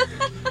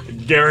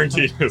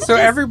 Guarantee you. So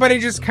everybody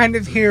just kind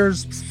of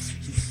hears.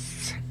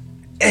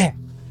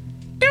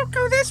 Don't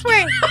go this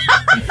way.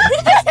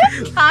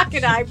 Cock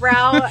an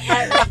eyebrow.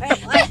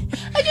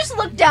 I just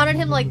look down at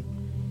him like,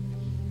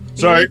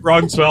 Sorry,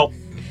 wrong spell.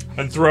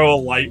 And throw a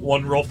light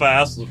one real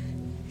fast.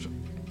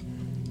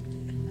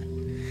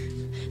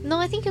 no,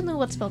 I think you know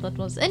what spell that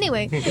was.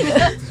 Anyway.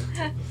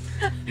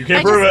 You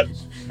can't prove it.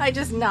 I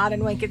just nod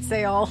and wink at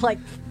Saol, like.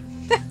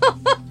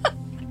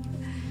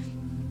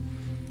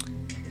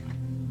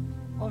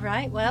 All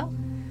right. Well,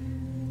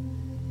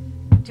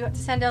 do you want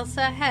to send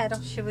Elsa ahead,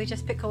 or should we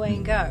just pick away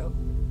and go?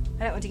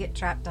 I don't want to get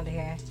trapped under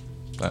here.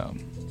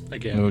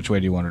 Again. Which way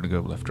do you want her to go,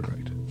 left or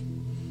right?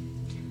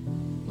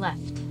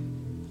 Left.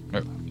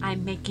 Oh.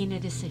 I'm making a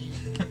decision.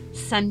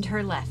 Send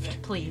her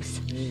left,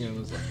 please.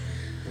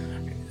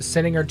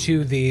 Sending her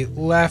to the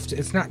left.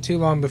 It's not too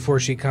long before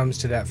she comes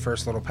to that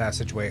first little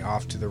passageway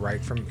off to the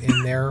right from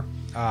in there,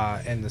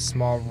 and the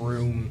small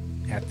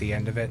room at the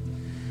end of it.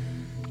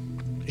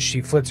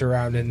 She flits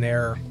around in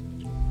there.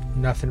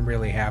 Nothing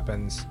really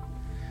happens.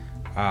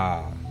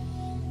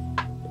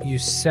 You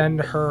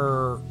send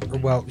her,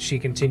 well, she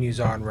continues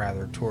on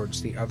rather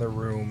towards the other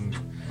room,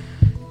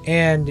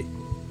 and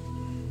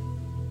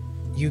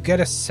you get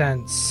a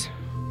sense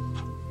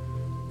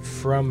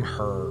from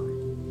her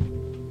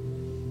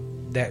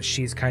that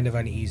she's kind of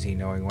uneasy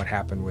knowing what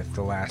happened with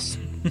the last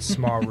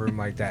small room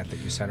like that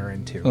you sent her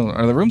into. Oh,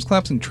 are the rooms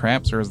collapsing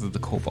traps, or is it the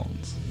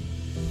kobolds?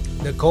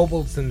 The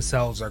kobolds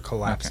themselves are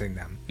collapsing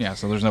them. Yeah,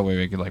 so there's no way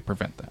we could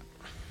prevent that.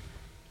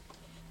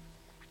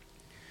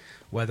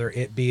 Whether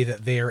it be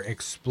that they're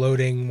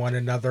exploding one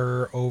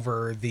another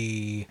over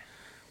the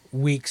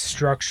weak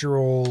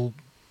structural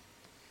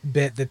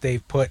bit that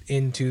they've put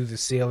into the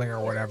ceiling or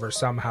whatever,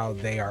 somehow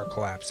they are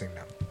collapsing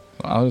them.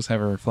 Well, I'll just have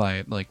her fly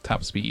at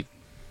top speed,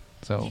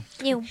 so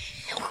You.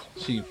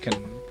 she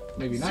can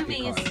maybe not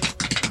get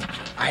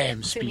caught. I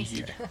am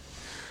speed.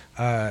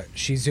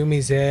 She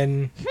zoomies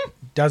in,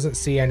 doesn't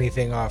see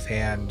anything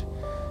offhand,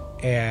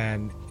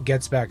 and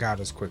gets back out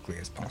as quickly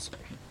as possible.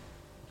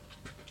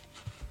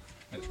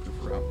 I just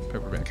poof her out,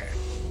 poof her back. Okay.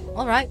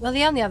 All right. Well,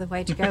 the only other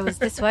way to go is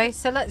this way,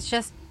 so let's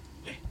just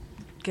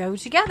go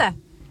together.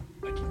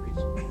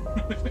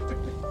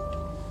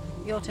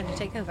 Your turn to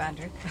take over,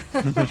 Andrew.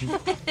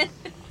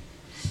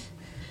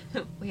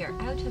 We are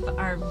out of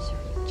arm's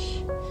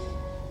reach.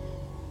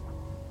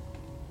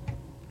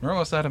 We're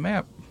almost out of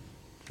map.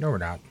 No, we're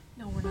not.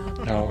 No, we're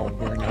not. No,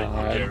 we're I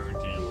not.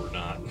 guarantee you we're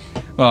not.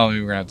 Well,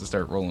 we're gonna have to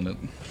start rolling it.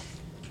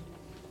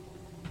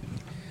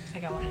 I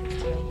got one.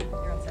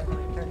 You're on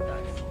 30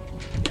 bucks.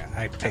 Yeah,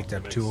 I picked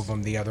up 2 of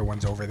them. The other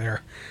one's over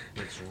there.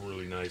 It's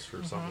really nice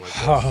for something like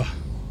this. Oh,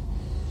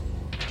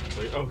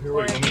 Like, oh, here,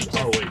 wait, let me.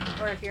 Oh, wait.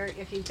 Or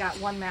if you've got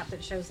one map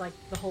that shows like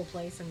the whole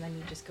place, and then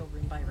you just go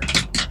room by room,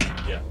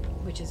 Yeah.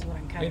 which is what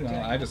I'm kind of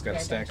doing. I just got a Yeah,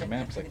 stack of check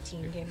maps. for the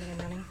team game that I'm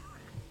running.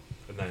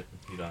 And then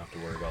you don't have to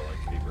worry about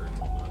paper and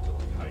whatnot to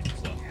hide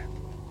stuff.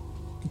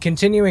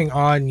 continuing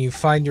on, you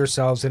find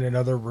yourselves in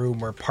another room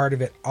where part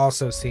of it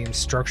also seems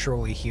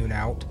structurally hewn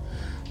out,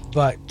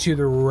 but to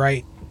the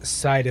right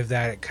side of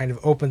that, it kind of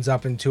opens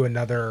up into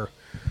another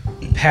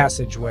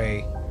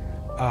passageway.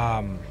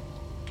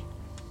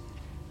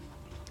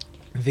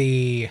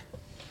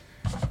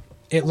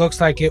 It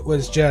looks like it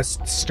was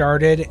just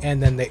started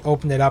and then they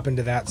opened it up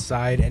into that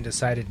side and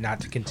decided not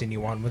to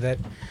continue on with it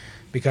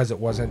because it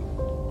wasn't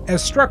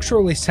as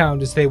structurally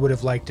sound as they would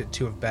have liked it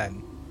to have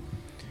been.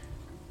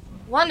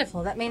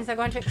 Wonderful. That means they're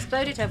going to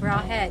explode it over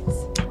our heads.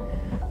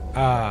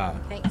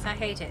 Thanks, I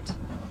hate it.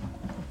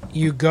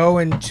 You go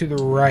into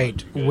the right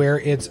where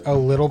it's a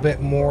little bit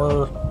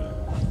more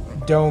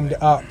domed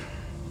up.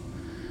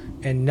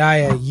 And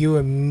Naya, you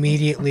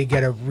immediately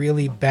get a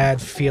really bad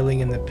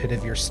feeling in the pit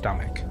of your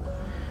stomach.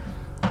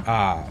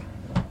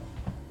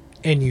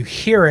 And you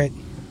hear it,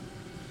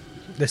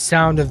 the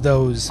sound of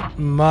those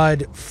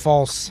mud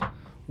false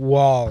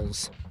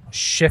walls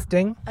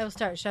shifting. I will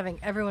start shoving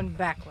everyone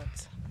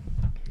backwards.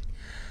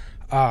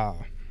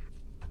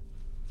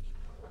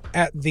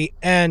 At the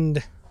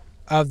end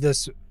of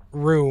this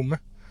room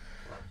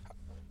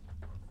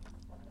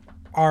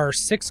are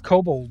 6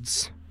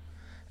 kobolds.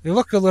 They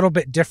look a little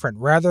bit different.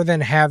 Rather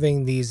than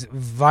having these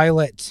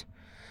violet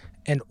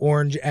and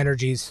orange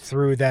energies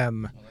through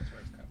them,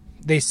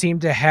 they seem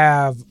to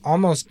have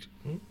almost...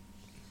 I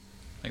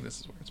think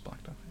this is where it's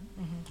blocked off.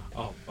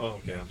 Oh,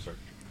 okay, I'm sorry.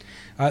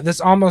 This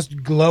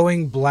almost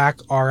glowing black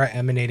aura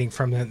emanating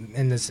from them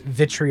in this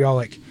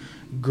vitriolic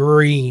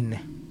green.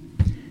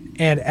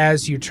 And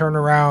as you turn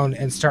around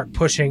and start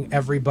pushing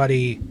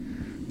everybody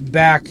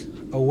back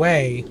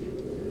away,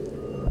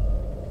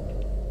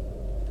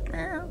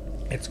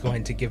 it's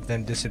going to give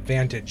them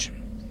disadvantage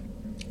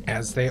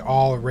as they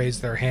all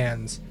raise their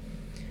hands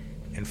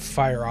and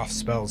fire off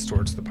spells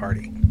towards the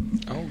party.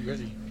 Oh,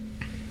 goody.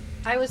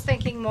 I was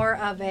thinking more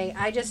of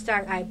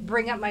I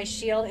bring up my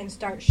shield and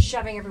start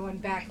shoving everyone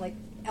back, like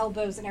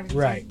elbows and everything,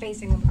 Right. so I'm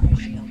facing them with my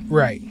shield.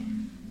 Right.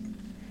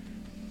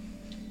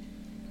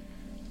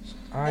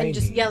 And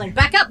just yelling,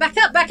 back up, back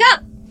up, back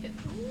up!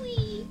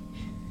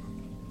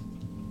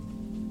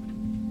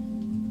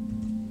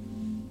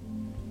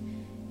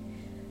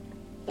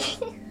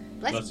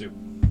 Bless you.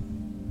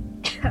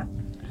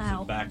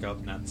 Ow. Back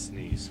up, not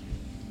sneeze.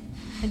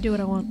 I do what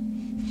I want.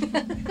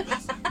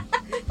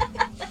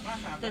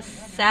 The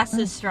sass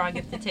is strong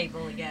at the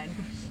table again.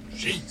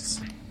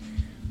 Jeez.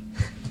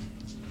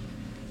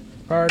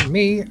 Pardon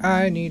me,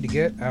 I need to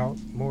get out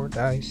more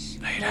dice.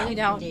 No, you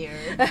don't. Dear.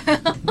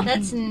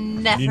 That's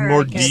never Need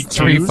more a good D2s?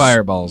 3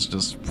 fireballs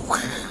just... Are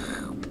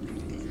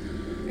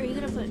you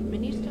gonna put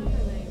minis down or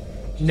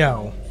they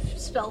No,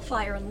 spell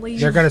fire and leave?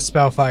 they're going to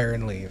spell fire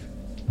and leave.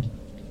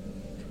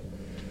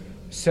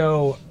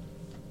 So,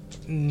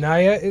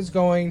 Naya is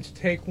going to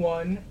take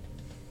one.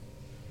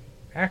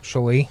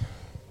 Actually,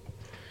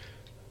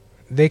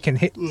 they can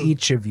hit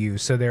each of you,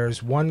 so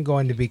there's one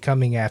going to be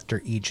coming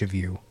after each of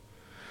you.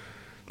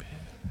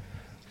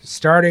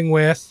 Starting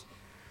with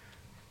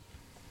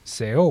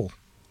Seol.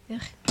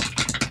 Ugh.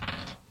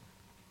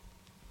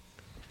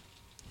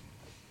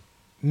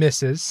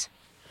 Misses.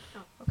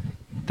 Oh, okay.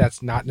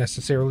 That's not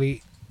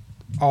necessarily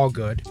all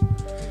good.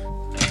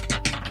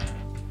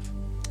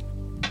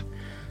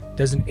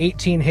 Does an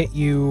 18 hit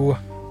you?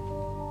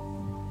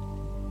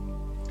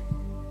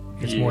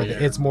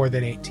 It's more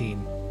than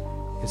 18.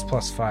 It's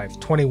plus 5.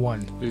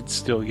 21. It's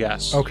still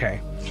yes. Okay.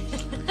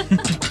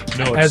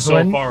 No, it's so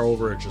Eslin? far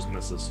over it just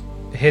misses.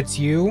 Hits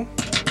you.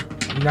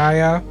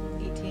 Naya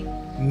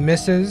 18.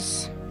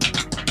 misses.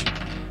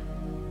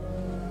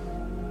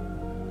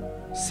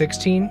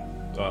 16.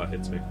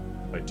 Hits me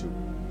by 2.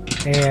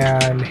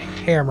 And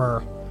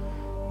Hammer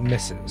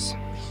misses.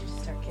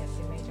 Start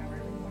casting mage armor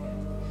every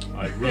morning.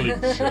 I really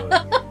should.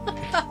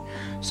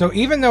 So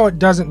even though it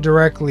doesn't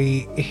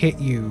directly hit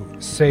you,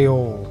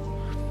 Seol,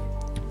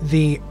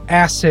 the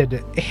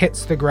acid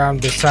hits the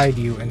ground beside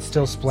you and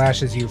still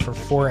splashes you for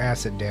 4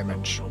 acid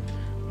damage.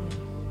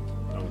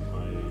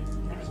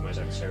 My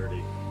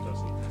dexterity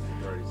doesn't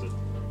raise it.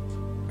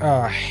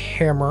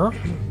 Hammer,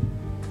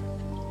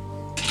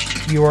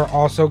 you are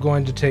also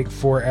going to take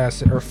 5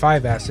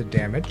 acid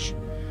damage.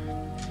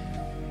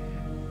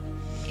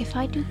 If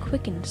I do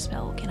quicken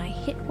spell, can I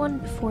hit one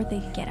before they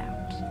get out?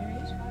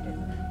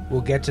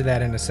 We'll get to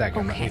that in a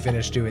second. Let me Okay.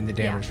 finish doing the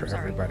damage for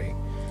sorry. everybody.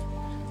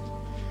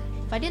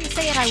 If I didn't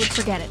say it, I would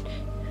forget it.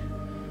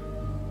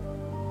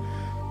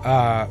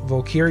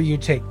 Volkir, you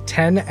take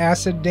 10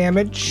 acid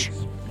damage.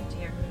 Oh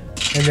dear.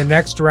 In the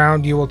next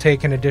round, you will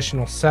take an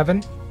additional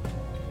 7.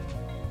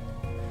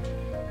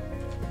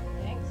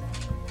 Thanks.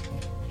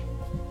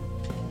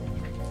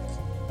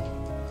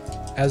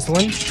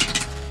 Eslin,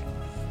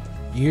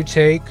 you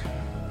take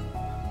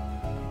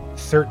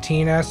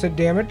 13 acid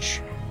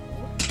damage.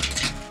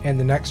 And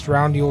the next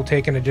round, you will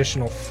take an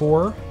additional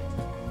 4.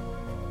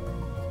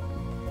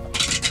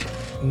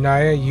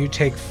 Naya, you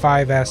take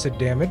 5 acid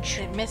damage.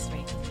 It missed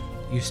me.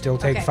 You still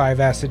take Okay. 5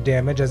 acid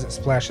damage as it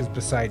splashes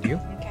beside you.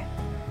 Okay.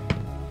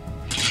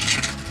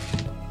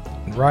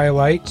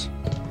 Rhyolite,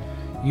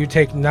 you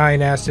take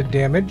 9 acid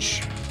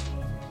damage.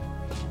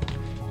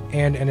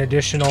 And an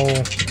additional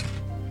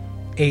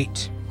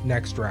 8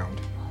 next round.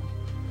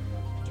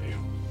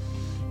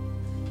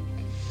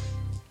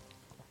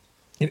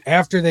 And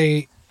after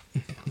they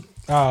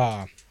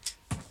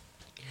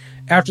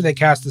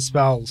cast the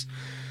spells,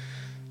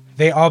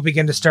 they all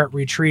begin to start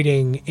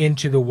retreating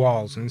into the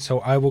walls. And so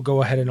I will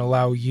go ahead and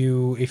allow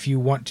you, if you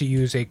want to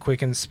use a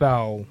quicken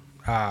spell,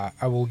 I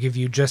will give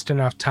you just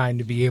enough time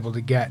to be able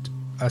to get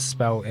a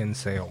spell in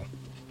Sail.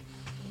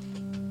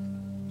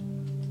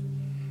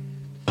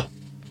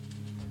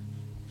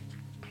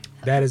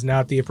 That is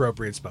not the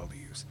appropriate spell to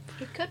use.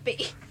 It could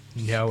be.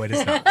 No, it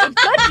is not. It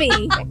could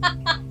be.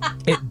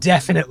 It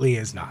definitely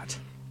is not.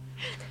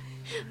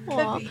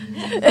 Aw.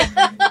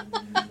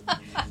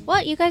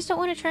 What? You guys don't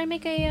want to try and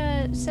make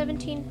a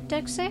 17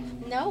 dex save?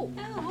 No.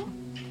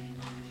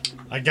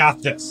 I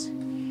got this.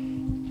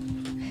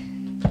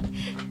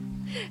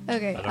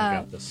 Okay. I don't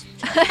got this.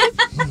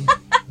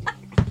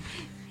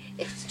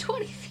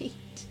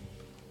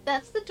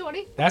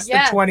 20? That's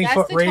Yeah, the 20-foot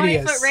that's the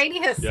radius. 20-foot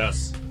radius.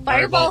 Yes.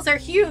 Fireballs are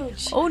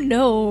huge. Oh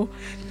no.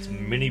 It's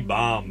mini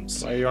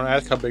bombs. Well, you don't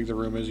ask how big the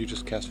room is, you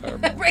just cast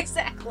fireball.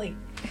 Exactly.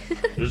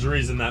 There's a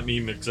reason that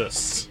meme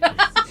exists.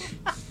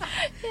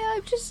 Yeah,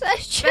 I'm just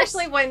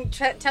Especially when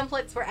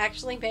templates were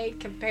actually made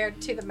compared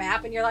to the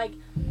map, and you're like,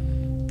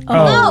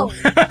 Oh.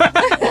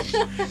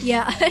 no.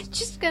 Yeah, I'm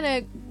just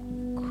gonna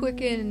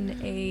quicken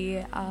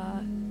a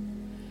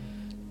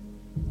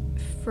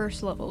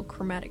first level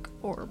chromatic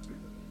orb.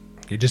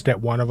 You're just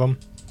at one of them.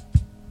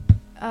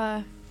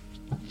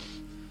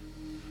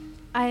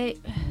 I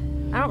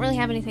don't really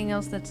have anything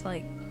else that's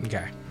like.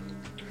 Okay.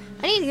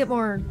 I need to get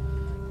more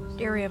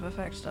area of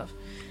effect stuff.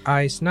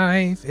 Ice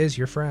knife is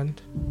your friend.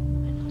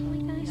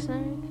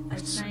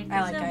 Ice Knife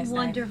I like is a Ice Knife.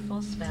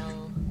 wonderful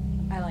spell.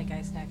 I like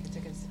Ice Knife. It's a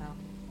good spell.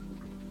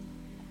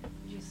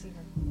 Did you see her?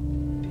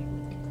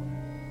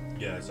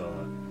 Yeah, I saw that.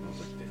 I was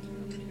like,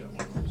 damn, you got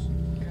one of those.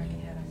 Granny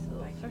had a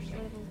First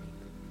level.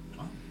 That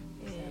one,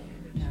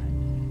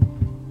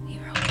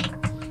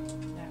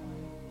 and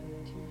the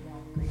 2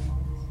 green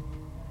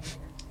ones.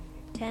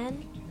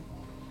 10.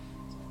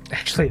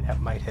 Actually, that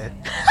might hit.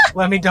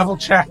 Let me double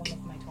check. My 20s,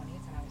 and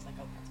I was like,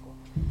 oh, that's cool.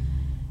 And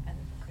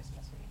then for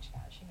Christmas, we each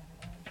got, she got an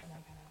orange and I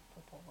got a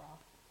purple raw.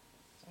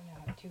 So I now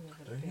have 2 of the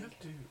Don't you big. have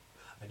to?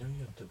 I know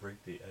you have to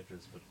break the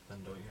edges, but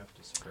then don't you have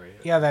to spray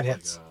it? Yeah, that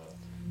hits.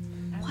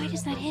 Why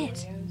does that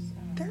hit?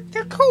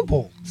 They're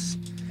kobolds.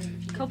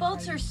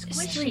 Kobolds are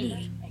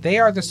squishy. They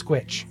are the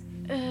squitch.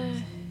 I'll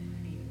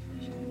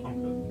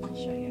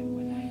show you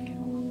when I get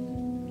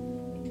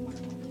home. I'll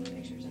take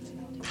pictures and then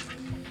I'll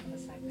take on the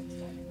side next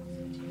time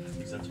and I'll send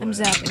it to you. I'm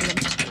zapping them. I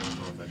don't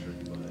know if I should,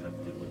 but I have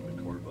to do with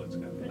my cord, but it's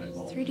got an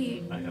eyeball.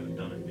 3d. I haven't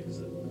done it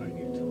because I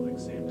need to like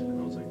sand it,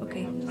 and I was like,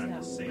 Okay. I don't have time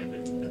to sand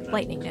it. And then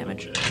Lightning tilt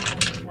damage. it. Okay.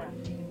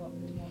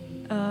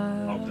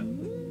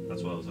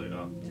 That's what I was like,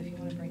 oh. So if you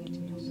want to bring it to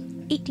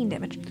me, 18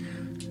 damage.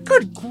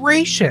 Good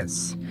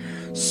gracious.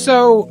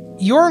 So,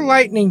 your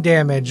lightning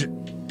damage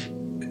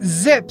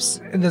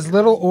zips this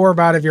little orb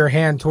out of your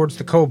hand towards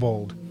the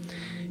kobold.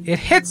 It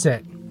hits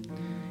it,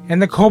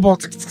 and the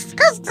kobold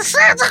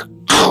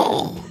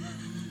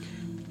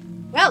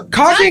well,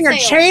 causing a John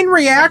Sale. chain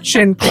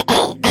reaction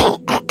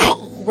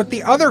with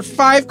the other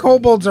 5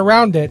 kobolds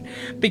around it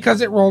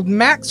because it rolled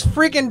max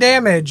freaking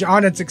damage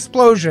on its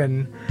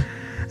explosion.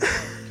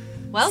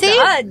 Well See?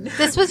 done.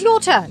 This was your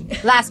turn.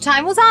 Last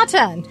time was our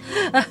turn.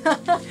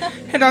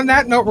 And on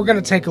that note, we're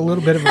going to take a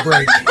little bit of a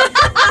break.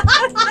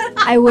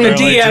 I The win.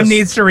 Really? DM just-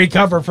 needs to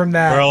recover from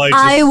that. Starlight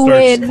I just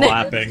win. starts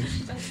clapping.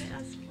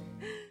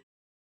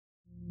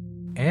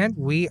 And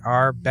we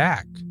are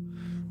back.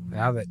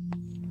 Now that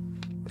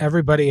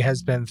everybody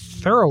has been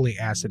thoroughly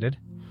acided,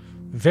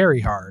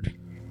 very hard.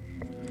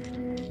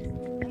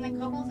 And the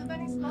kobolds have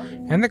been exploded.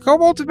 And the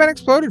kobolds have been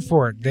exploded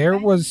for it. There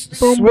was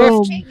Boom, swift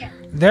boom. Shake it.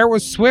 there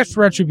was swift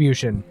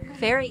retribution.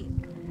 Very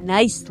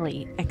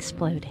nicely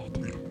exploded.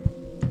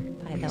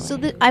 By the So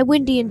way. I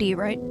win D&D,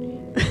 right?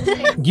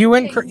 You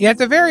win at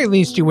the very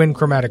least you win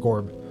chromatic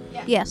orb.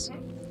 Yes.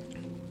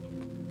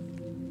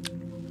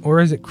 Or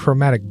is it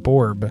chromatic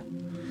borb?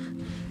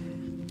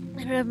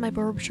 I don't have my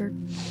burb shirt.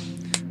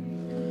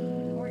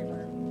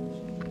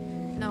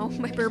 No,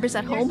 my burb is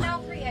at There's home. now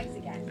 3 eggs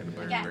again.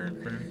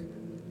 Again.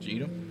 Did you eat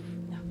them?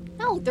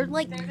 No, they're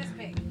like, They're this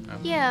big.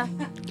 yeah,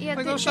 Like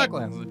little shot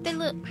glasses. They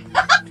look.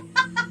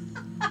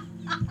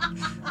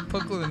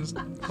 Poke a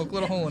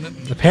little hole in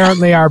it.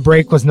 Apparently our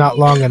break was not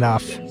long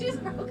enough. You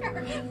just broke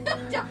her.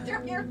 Don't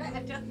throw your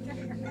rat. Don't throw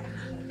your rat.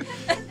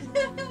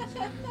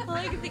 All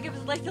I can think of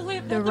is like the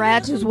lamp. The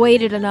rat has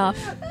waited enough.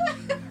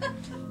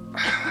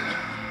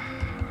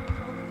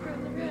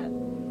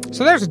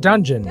 So there's a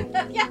dungeon.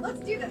 Yeah, let's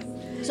do this.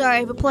 Sorry, I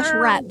have a plush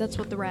rat. That's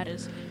what the rat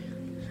is.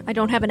 I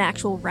don't have an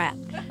actual rat.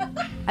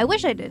 I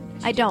wish I did.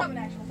 I Have don't. an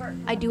actual bird.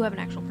 I do have an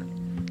actual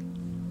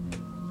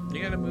bird.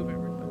 You gotta move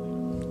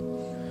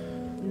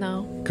everything.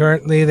 No.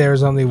 Currently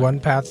there's only one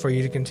path for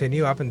you to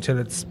continue up until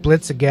it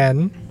splits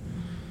again.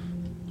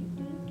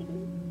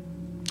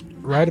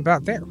 Right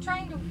about there. I'm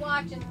trying to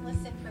watch and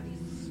listen for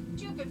these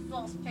stupid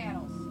false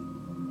panels.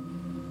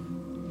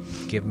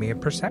 Give me a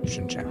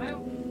perception check. I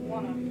don't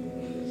want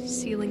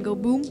Ceiling go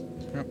boom.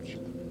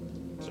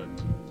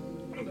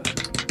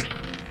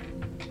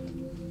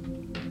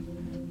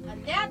 a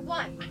nat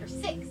 1 for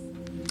 6.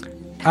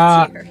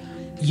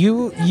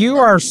 You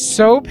are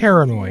so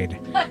paranoid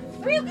I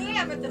really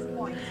am at this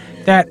point.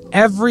 that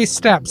every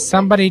step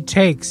somebody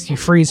takes, you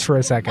freeze for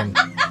a second.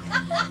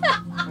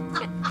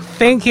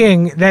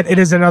 Thinking that it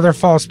is another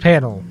false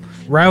panel.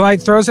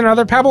 Rhyolite throws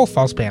another pebble,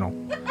 false panel.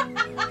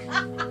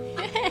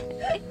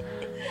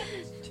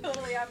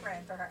 Totally on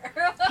brand for her.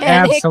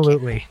 Panic.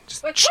 Absolutely.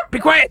 Just shh, be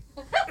quiet.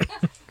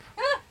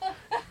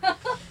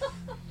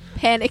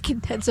 Panic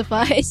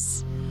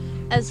intensifies.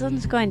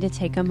 Aslan's going to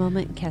take a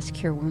moment and cast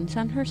Cure Wounds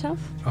on herself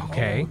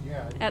Okay.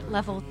 at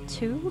level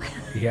 2.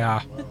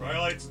 Yeah.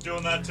 Rhyolite's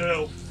doing that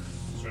too.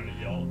 He's trying to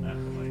yell at the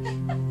mic.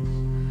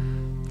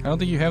 I don't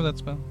think you have that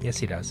spell. Yes,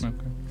 he does. Okay.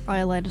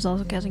 Rhyolite is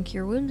also casting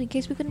Cure Wounds in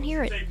case we couldn't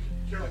hear it.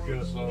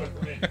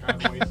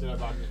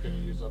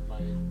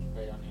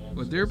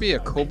 Would there be a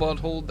kobold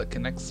hold that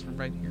connects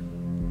right here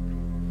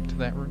to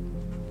that room?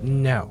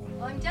 No.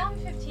 Well, I'm down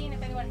 15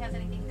 if anyone has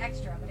anything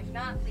extra, but if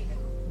not, leave it.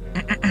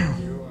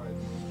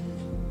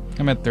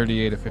 I'm at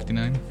 38 of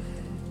 59.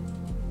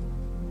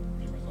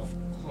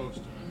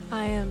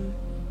 I am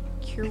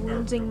cure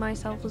woundsing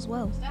myself as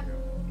well. Stuff?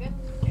 Good?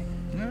 Okay.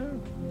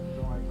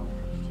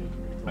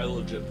 I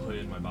legit put it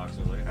in my box.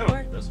 I was like, I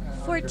don't need this.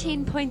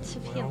 14 points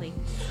of healing.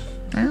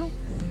 Is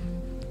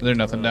there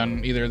nothing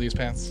down either of these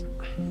paths?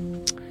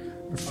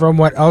 From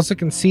what Elsa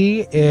can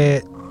see,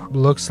 it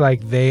looks like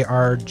they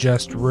are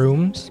just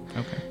rooms.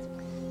 Okay.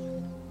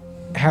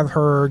 Have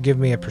her give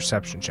me a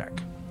perception check.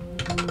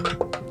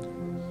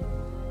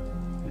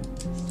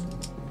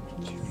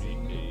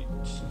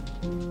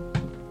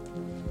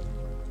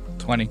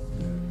 20.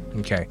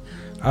 Okay.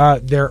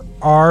 There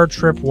are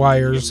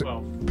tripwires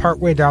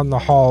partway down the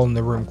hall in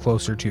the room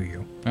closer to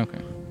you.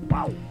 Okay.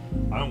 Wow.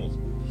 I almost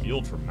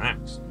healed for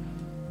max.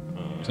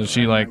 So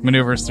she like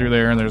maneuvers through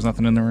there and there's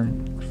nothing in the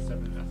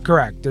room?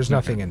 Correct. There's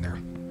nothing in there.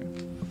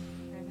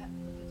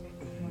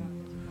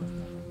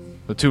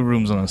 The two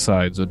rooms on the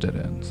sides are dead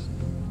ends.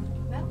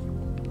 Well,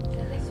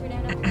 at least we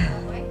don't know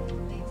that way. It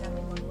leads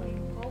only one way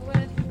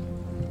forward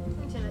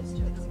until it's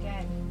to its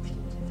gang. 2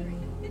 to 3.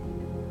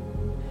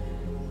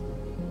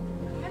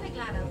 I'm really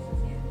glad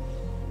Elsa's here.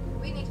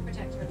 We need to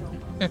protect her at all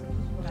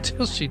costs.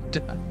 Until she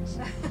dies.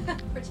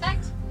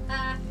 Protect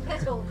her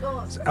at all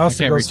costs.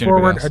 Elsa can't goes reach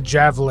anybody forward, else. a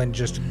javelin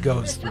just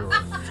goes through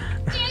her.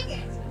 Dang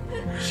it!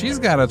 She's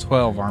got a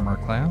 12 armor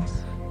class.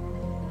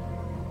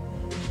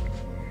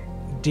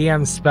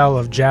 DM spell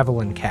of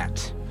Javelin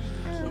Cat.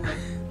 I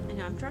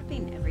know, I'm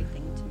dropping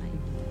everything tonight.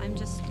 I'm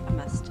just a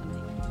mess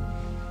tonight.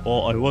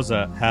 Well, I was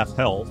at half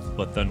health,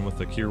 but then with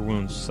the Cure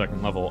Wounds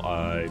second level,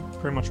 I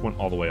pretty much went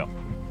all the way up.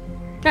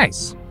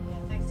 Nice. Yeah,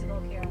 thanks to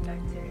Volcare, I'm back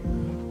to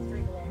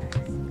 3 below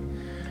max.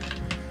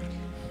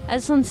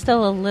 Eslin's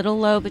still a little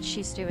low, but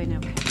she's doing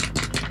okay.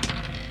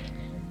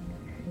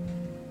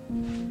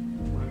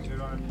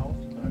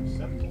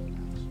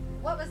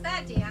 What was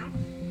that,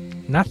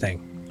 DM?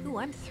 Nothing. Ooh,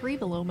 I'm 3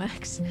 below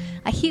max.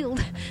 I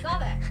healed. Saw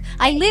that.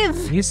 I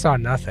live. You saw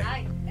nothing.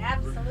 I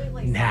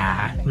absolutely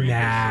Nah, saw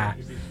nah,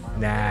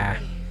 nah,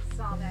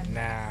 saw that.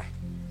 nah.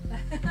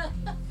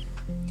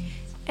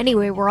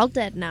 Anyway, we're all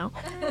dead now.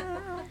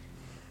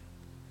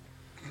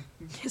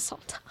 Yes, I'll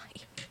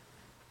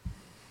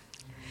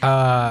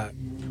die.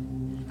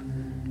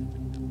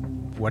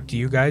 What do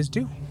you guys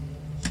do?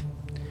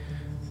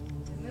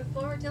 Move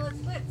forward till it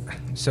splits.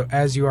 So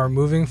as you are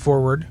moving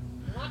forward,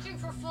 Watching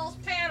for false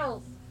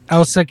panels.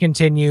 Elsa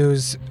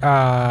continues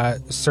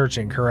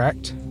searching,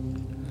 correct?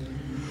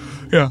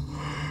 Yeah.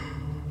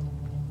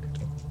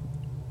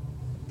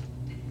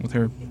 With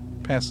her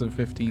passive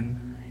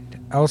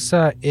 15.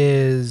 Elsa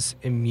is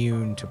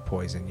immune to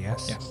poison,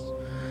 yes? Yes.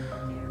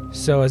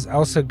 So as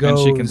Elsa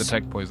goes... And she can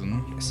detect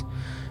poison. Yes.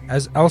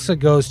 As Elsa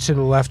goes to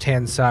the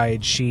left-hand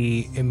side,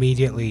 she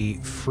immediately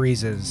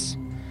freezes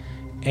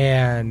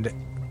and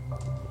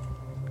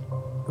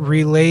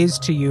relays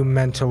to you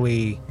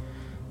mentally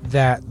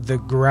that the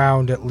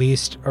ground, at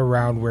least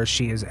around where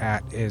she is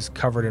at, is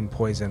covered in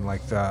poison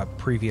like the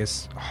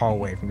previous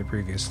hallway from the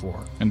previous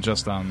floor. And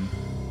just on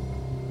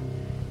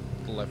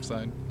the left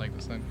side, like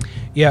this side?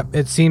 Yep,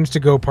 it seems to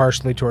go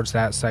partially towards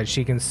that side.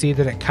 She can see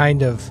that it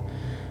kind of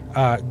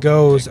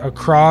goes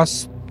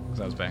across... Because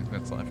I was back,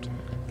 that's left.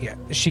 Yeah,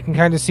 she can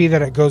kind of see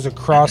that it goes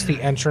across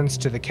the entrance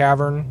to the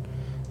cavern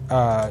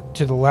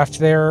to the left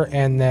there,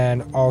 and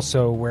then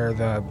also where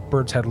the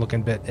bird's head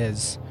looking bit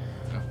is.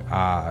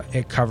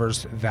 It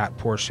covers that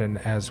portion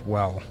as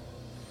well.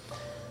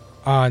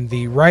 On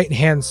the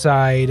right-hand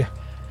side,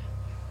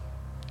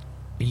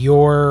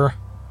 your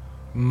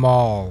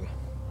maul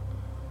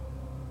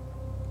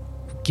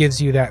gives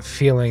you that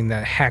feeling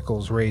that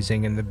hackles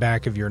raising in the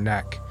back of your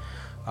neck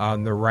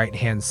on the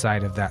right-hand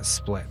side of that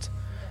split.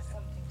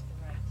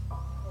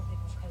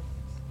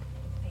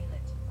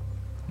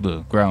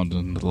 The ground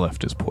on the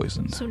left is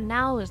poisoned. So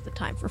now is the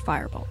time for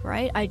Fireball,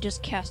 right? I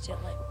just cast it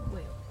like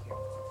way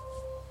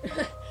over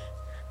here.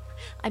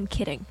 I'm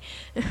kidding.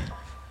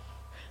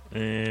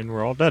 And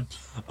we're all dead.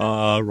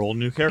 Roll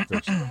new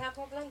characters. We have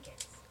more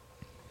blankets.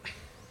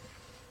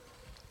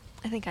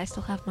 I think I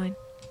still have mine.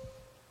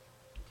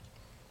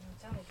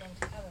 It's only going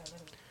to cover a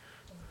little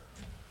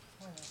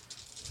toilet.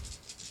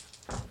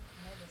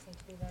 And I just need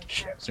to be very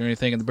careful. Is there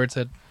anything in the bird's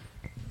head?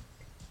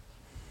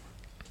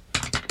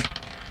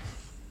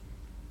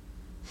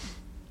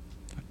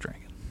 A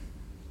dragon.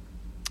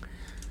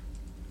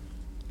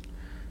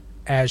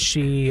 As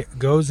she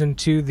goes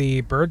into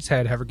the bird's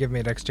head, have her give me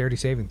a dexterity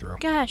saving throw.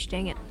 Gosh,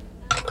 dang it.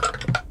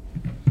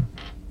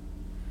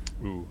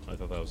 Ooh, I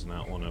thought that was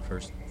not one at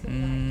first. I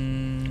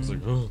Mm, was like,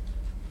 oh.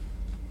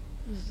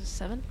 This is a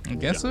 7. I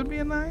guess it would be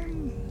a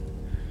 9.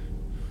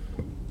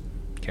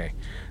 Okay.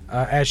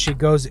 As she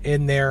goes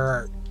in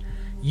there,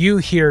 you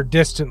hear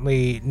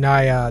distantly,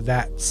 Naya,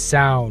 that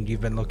sound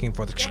you've been looking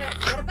for. Get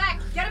it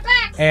back! Get it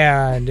back!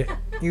 And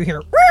you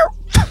hear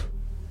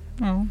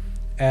Oh.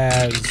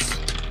 as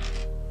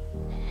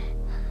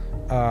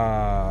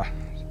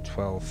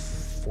 12,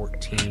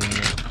 14,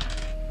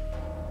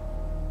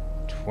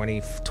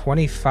 20,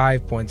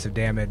 25 points of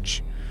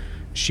damage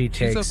she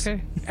takes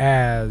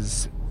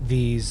as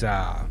these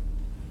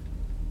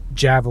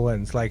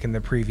javelins, like in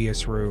the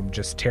previous room,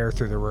 just tear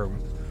through the room.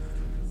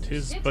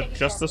 Tis but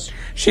just this.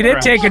 She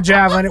did take a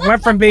javelin. It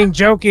went from being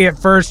jokey at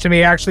first to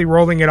me actually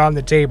rolling it on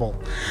the table.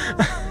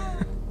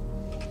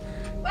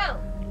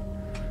 Well,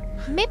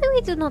 Maybe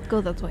we do not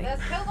go that way. there's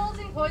kobolds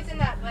in poison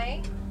that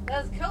way.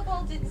 There's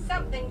kobolds in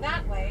something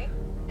that way.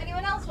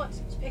 Anyone else want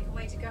to pick a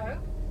way to go?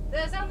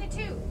 There's only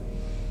two.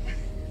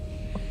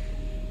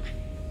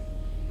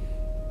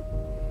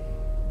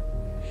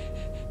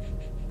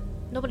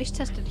 Nobody's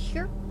tested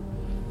here?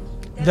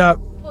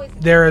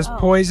 There is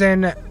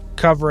poison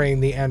covering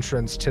the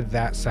entrance to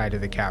that side of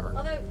the cavern.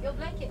 Although your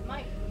blanket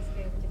might at least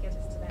be able to get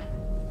us to that.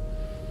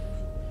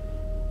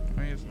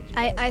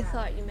 I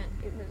thought you meant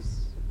it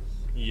was.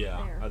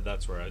 Yeah,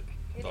 that's where I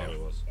thought it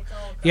was.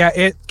 Yeah,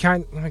 it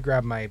kind. Let me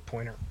grab my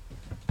pointer.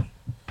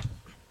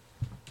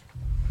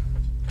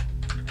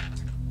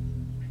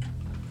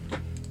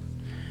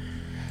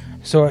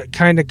 So it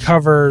kind of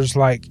covers,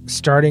 like,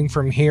 starting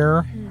from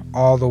here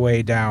all the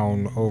way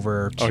down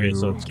over to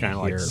so it's kinda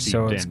here. like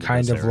So seeped it's into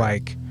kind this of area.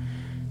 like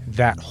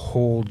that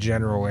whole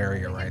general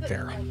area right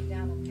there.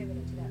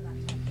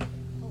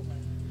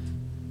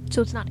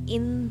 So it's not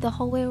in the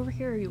hallway over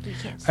here? Or we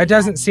can't see It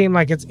doesn't that? seem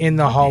like it's in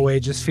the hallway.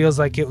 It just feels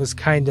like it was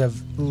kind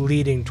of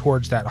leading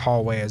towards that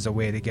hallway as a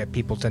way to get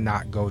people to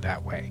not go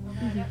that way.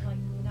 I don't like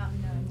not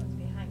knowing what's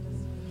behind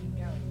us. Keep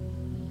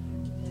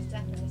going. There's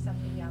definitely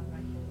something down the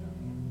right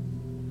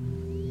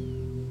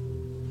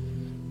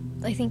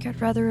corner. I think I'd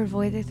rather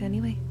avoid it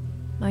anyway.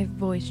 My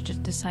voice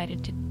just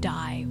decided to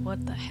die.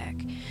 What the heck?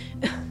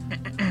 I don't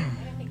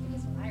think it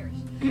is Irish.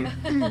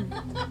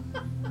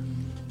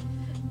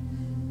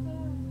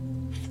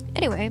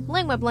 Anyway, I'm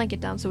laying my blanket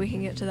down so we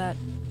can get to that.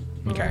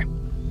 Okay.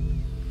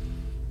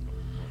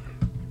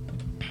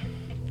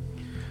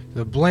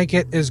 The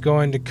blanket is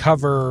going to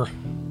cover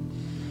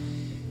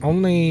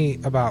only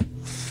about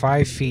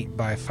 5 feet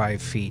by 5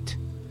 feet.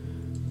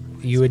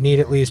 You would need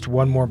at least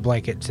one more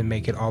blanket to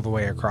make it all the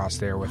way across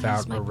there Why is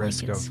without my a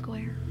risk blanket of.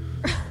 square?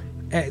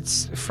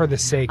 It's for the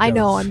sake I of.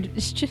 know, I'm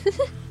just.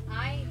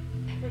 I'm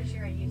pretty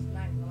sure I used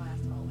mine in the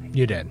last hallway.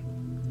 You did.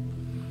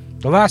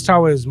 The last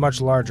hallway was much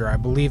larger. I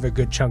believe a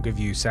good chunk of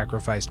you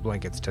sacrificed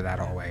blankets to that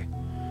hallway. I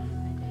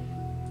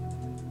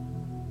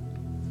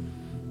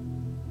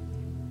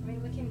mean,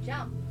 we can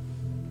jump.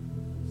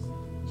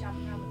 Jump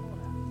around the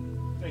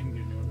corner. I can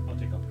get a new one. I'll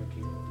take off your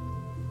key.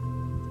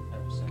 I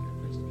will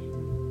sacrifice the key.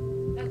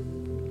 No.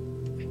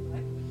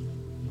 Alright.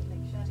 I'll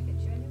make sure to get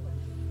you a new one.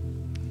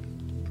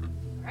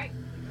 Alright,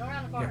 go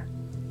around the corner.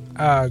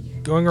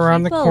 Going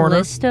around the Keep corner. a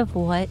list of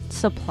what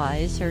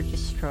supplies are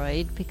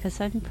destroyed, because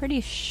I'm pretty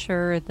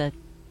sure the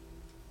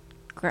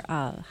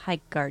High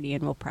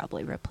Guardian will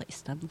probably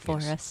replace them for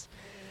us.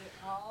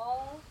 We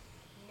all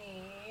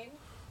need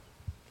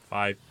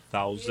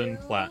 5,000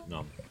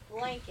 platinum.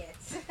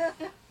 blankets.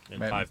 And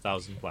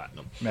 5,000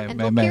 platinum. And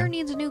Valkyr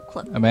needs a new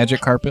cloak. A magic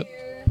carpet.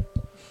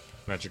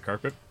 Magic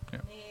carpet.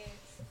 Yeah.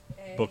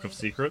 Book of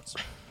Secrets.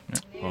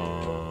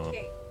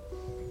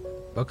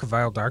 Book of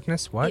Vile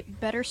Darkness? What? It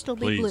better still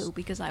be Please. blue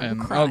because I will And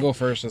cry. I'll go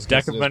first. Just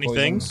Deck 'cause of there's many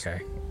poison. things.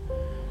 Okay.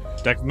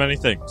 Deck of many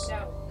things.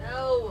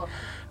 No.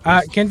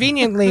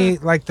 Conveniently,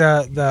 like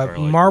the Or,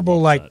 like,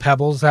 marble-like set.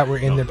 pebbles that were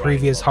in the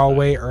previous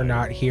hallway are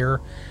not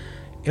here.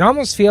 It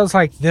almost feels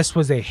like this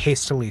was a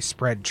hastily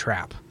spread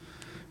trap,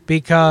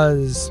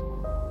 because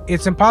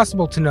it's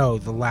impossible to know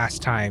the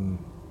last time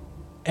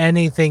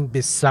anything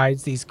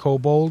besides these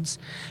kobolds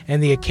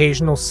and the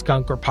occasional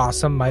skunk or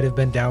possum might have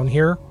been down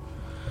here.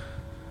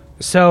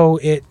 So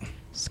it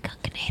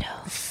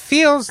Skunknado.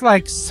 feels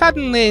like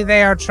suddenly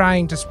they are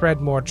trying to spread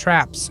more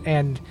traps,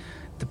 and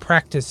the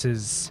practice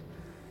is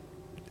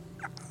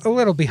a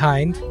little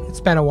behind. It's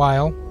been a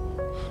while.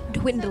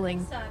 Dwindling.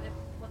 What's at the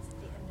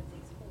end of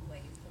these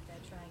hallways that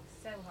they're trying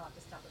so hard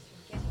to stop us from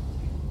getting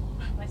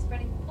to by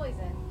spreading the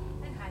poison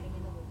and hiding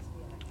in the woods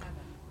near the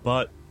cavern.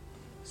 But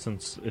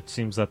since it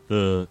seems that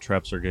the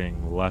traps are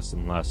getting less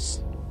and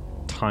less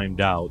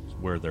timed out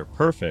where they're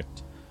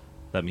perfect,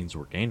 that means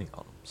we're gaining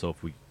on them. So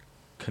if we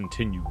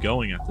continue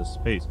going at this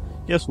pace,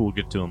 yes, we'll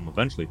get to them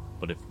eventually,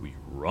 but if we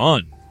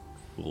run,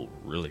 we'll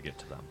really get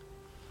to them.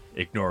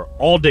 Ignore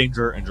all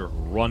danger and just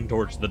run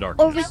towards the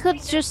darkness. Or we could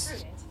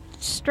just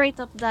straight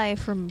up die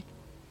from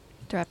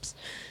traps.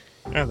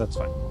 Yeah, that's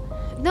fine.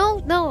 No,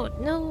 it's not.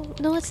 Alright,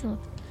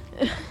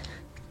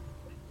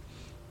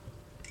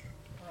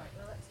 well,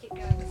 let's keep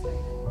going this way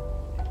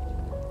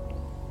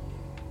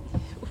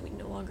then. We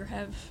no longer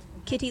have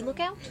Kitty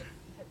lookout.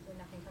 Hopefully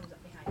nothing comes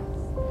up behind us.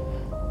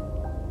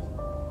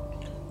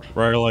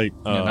 Briarlight,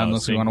 Yeah, not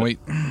unless we seeing wanna wait.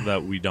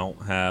 that we don't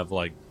have,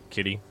 like,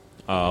 Kitty,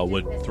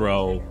 would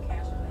throw...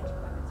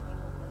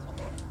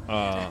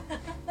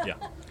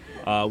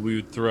 we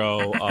would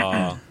throw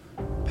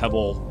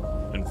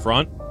Pebble in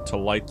front to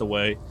light the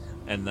way,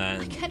 and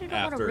then kinda don't wanna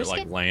after it risk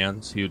like it.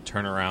 lands, he would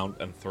turn around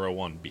and throw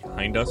one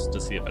behind us to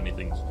see if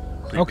anything's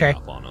creeping Okay.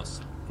 up on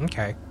us.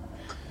 Okay.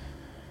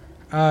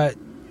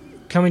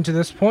 Coming to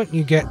this point,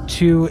 you get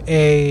to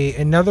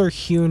another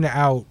hewn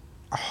out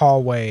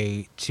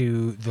hallway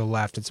to the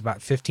left. It's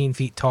about 15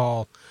 feet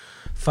tall,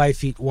 5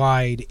 feet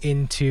wide,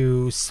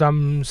 into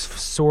some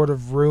sort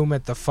of room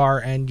at the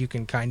far end you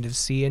can kind of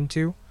see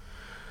into.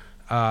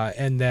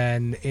 And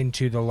then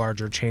into the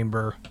larger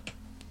chamber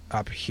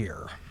up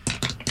here.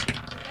 Every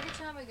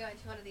time we go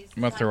into one of these,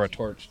 I'm gonna throw a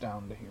torch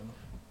down to here.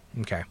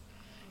 Okay.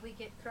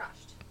 we get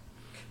crushed.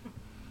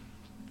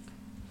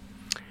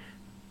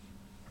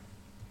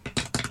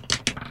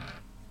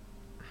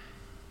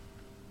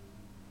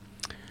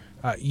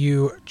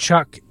 You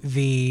chuck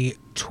the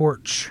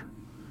torch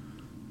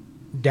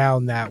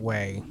down that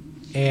way,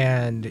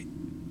 and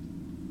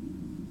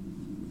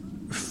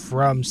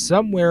from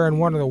somewhere in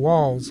one of the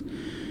walls,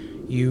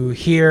 you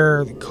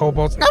hear the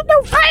kobolds, no,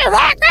 fire!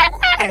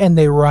 And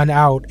they run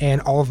out,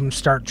 and all of them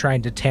start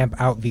trying to tamp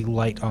out the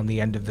light on the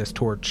end of this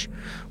torch.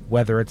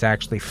 Whether it's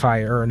actually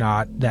fire or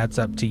not, that's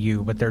up to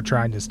you, but they're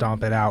trying to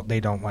stomp it out. They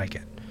don't like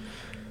it.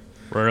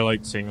 Rare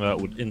Light, seeing that,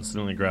 would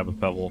instantly grab a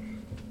pebble,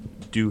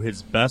 do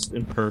his best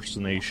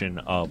impersonation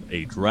of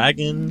a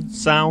dragon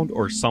sound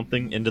or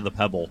something into the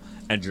pebble,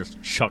 and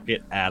just chuck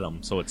it at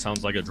them so it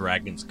sounds like a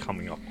dragon's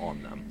coming up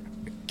on them.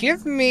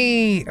 Give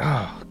me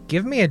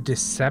a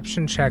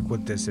deception check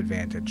with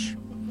disadvantage.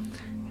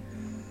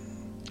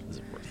 Is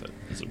it worth it?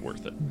 Is it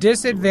worth it?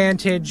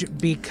 Disadvantage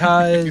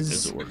because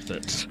Is it worth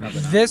it?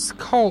 this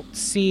cult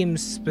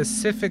seems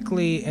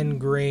specifically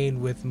ingrained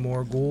with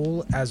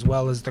Morguul, as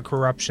well as the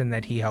corruption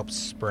that he helps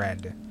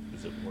spread.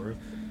 Is it worth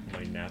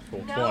my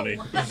natural No. 20?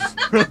 No.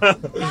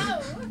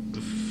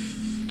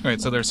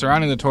 Alright, so they're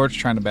surrounding the torch,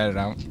 trying to bat it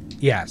out.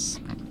 Yes.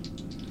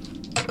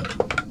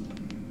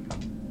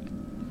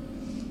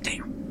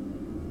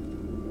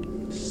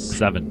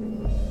 7.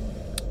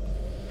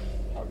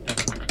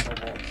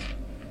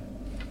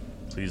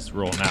 Please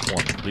roll that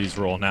one. Please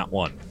roll that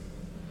one.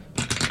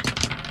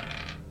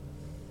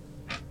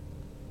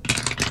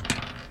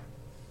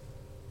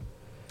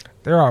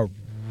 They're all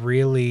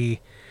really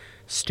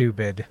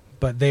stupid,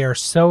 but they are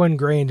so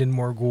ingrained in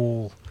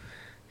Morguul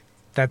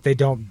that they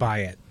don't buy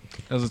it.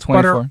 That was a But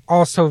 24. are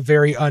also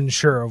very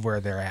unsure of where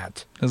they're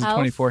at. Does a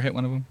 24 hit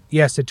one of them?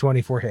 Yes, a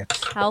 24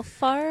 hits. How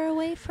far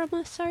away from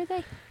us are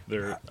they?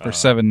 They're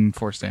 7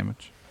 force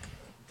damage.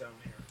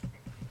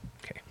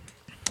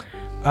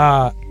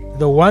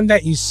 The one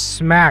that you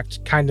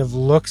smacked kind of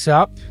looks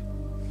up,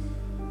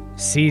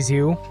 sees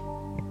you,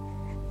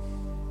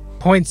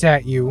 points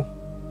at you,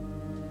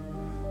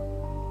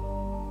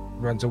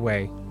 runs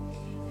away.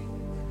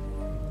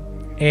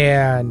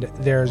 And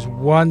there's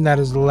one that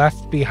is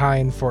left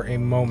behind for a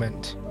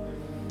moment,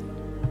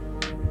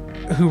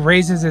 who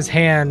raises his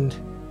hand,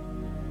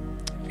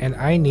 and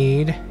I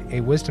need a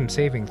wisdom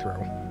saving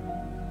throw.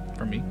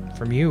 From me?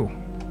 From you.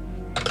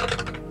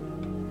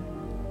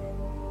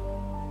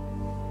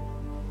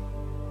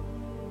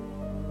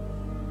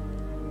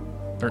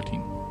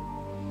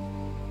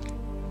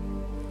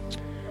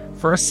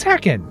 For a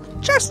second,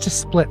 just a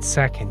split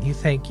second, you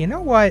think, you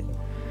know what?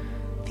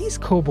 These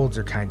kobolds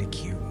are kind of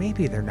cute.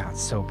 Maybe they're not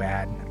so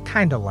bad. I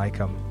kind of like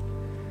them.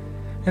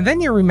 And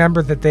then you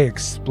remember that they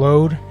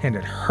explode, and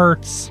it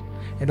hurts,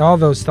 and all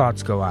those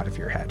thoughts go out of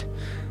your head.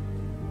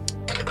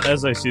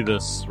 As I see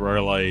this,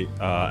 Rare Light,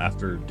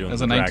 after doing Does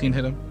the a 19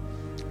 dragon,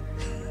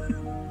 hit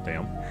him?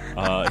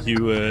 Damn.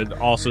 He would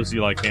also see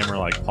like Hammer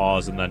like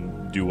pause and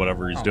then do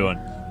whatever he's doing.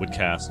 Would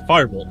cast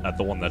Firebolt at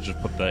the one that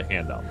just put the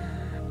hand out.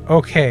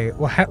 Okay,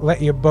 we'll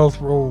let you both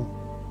roll.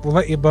 We'll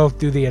let you both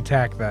do the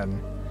attack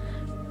then.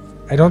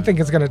 I don't think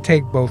it's going to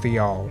take both of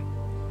y'all.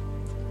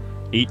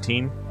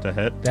 18 to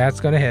hit. That's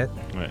going to hit.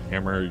 All right,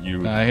 Hammer,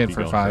 you. I hit be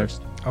for going 5.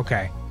 first.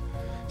 Okay.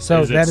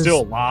 So Is it that is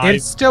still alive?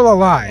 It's still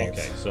alive.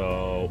 Okay,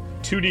 so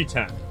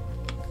 2d10.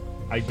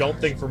 I don't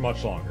think for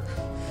much longer.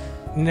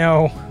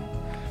 No.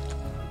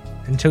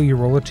 Until you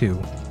roll a 2.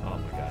 Oh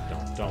my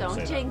god! Don't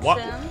say jinx that.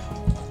 him.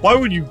 Why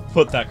would you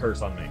put that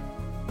curse on me?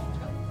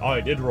 Oh,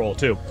 I did roll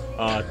 2.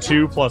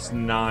 2 plus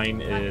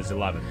 9 is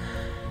 11.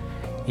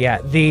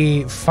 Yeah,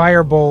 the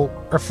firebolt,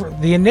 or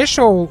the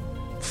initial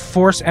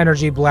force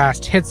energy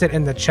blast hits it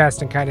in the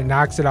chest and kind of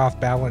knocks it off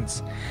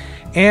balance.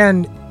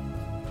 And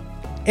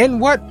in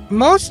what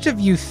most of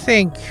you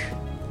think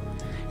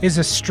is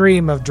a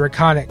stream of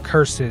draconic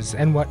curses,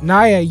 and what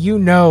Naya, you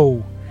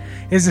know,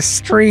 is a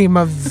stream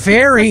of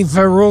very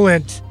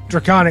virulent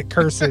draconic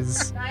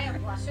curses. Naya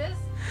blushes.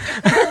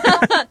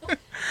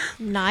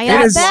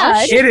 Naya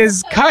bad. It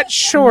is cut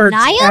short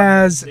Naya?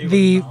 as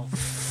the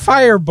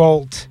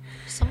firebolt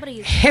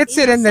Somebody hits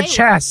it in the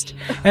chest,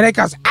 and it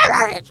goes.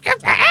 I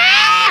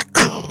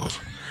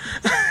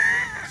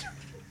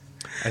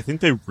think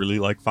they really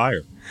like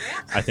fire.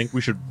 I think we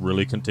should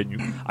really continue.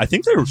 I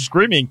think they were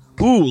screaming,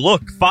 "Ooh,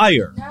 look,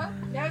 fire!" No,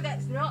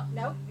 that's not.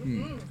 No.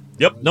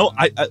 Yep. No.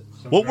 I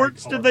what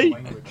words did they?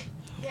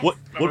 What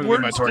gonna get my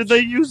words torch. did they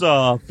use?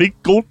 Big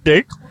gold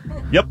dick.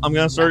 Yep. I'm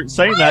gonna start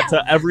saying that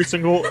to every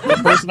single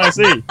person I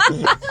see.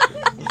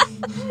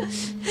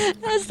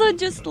 Asla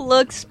just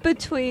looks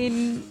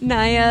between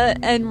Naya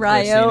and Do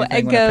I see Ryo anything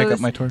and when I pick goes, up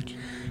my torch?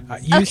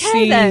 You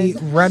see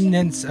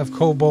remnants of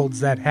kobolds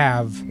that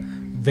have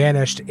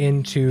vanished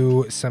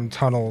into some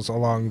tunnels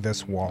along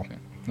this wall. Okay.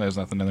 There's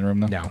nothing in the room,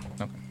 though? No.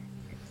 Okay.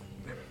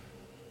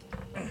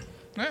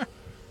 Yeah.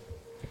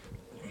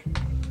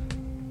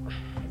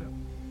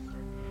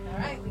 All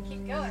right, we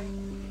keep going.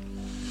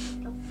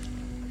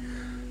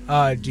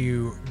 Do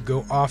you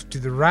go off to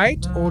the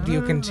right, or do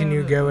you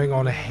continue going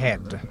on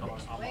ahead?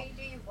 Way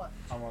do you want?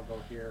 I'm gonna go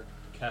here,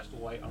 cast a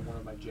light on one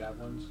of my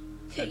javelins,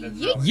 and then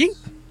Yeet. throw it.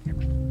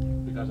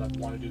 Yeet. Because I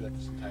want to do that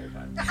this entire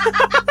time.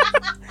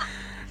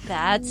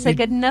 That's a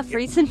good enough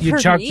reason for You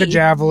chuck me. the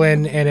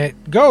javelin, and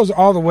it goes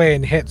all the way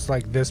and hits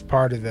like this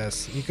part of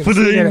this. You can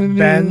see that it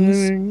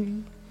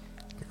bends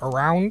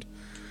around,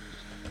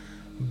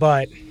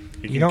 but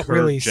you don't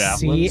really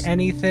see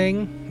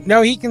anything.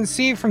 No, he can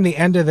see from the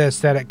end of this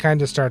that it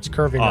kind of starts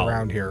curving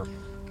around here.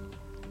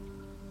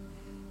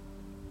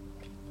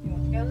 You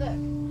want to go look?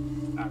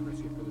 I'm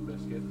risking for the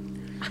biscuit.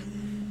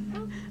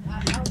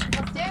 I'll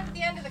stand at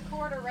the end of the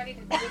corridor ready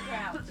to dig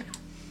out.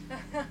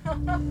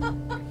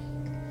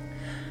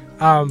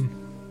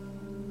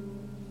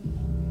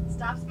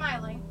 Stop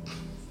smiling.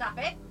 Stop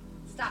it.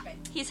 Stop it.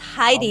 He's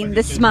hiding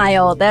the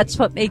smile. That's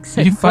what makes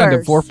it You find a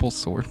worse. Vorpal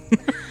sword.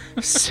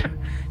 So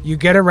you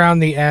get around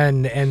the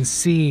end and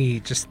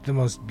see just the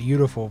most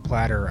beautiful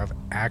platter of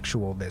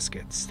actual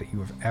biscuits that you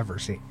have ever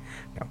seen.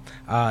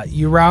 No.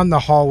 You round the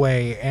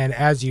hallway, and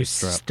as you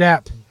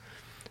step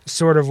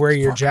sort of where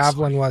your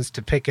javelin was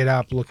to pick it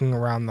up, looking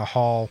around the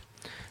hall,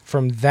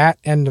 from that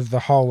end of the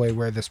hallway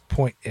where this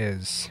point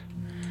is,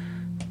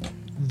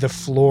 the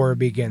floor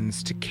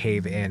begins to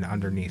cave in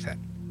underneath it.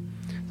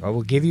 So I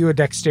will give you a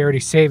dexterity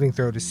saving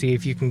throw to see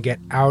if you can get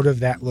out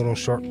of that little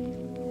short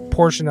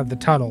portion of the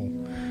tunnel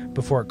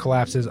before it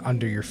collapses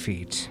under your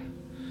feet.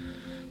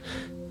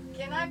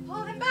 Can I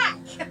pull him back?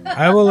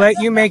 I will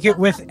let you make it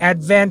with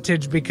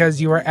advantage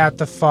because you are at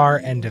the far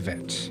end of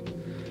it.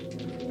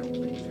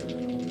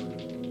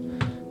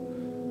 I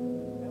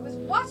was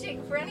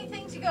watching for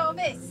anything to go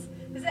amiss.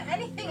 Is there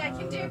anything I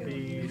can do?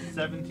 Be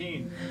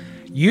 17.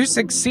 You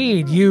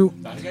succeed. You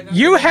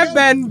have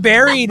been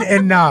buried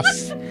enough.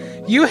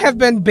 You have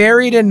been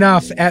buried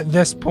enough at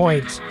this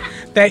point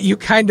that you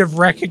kind of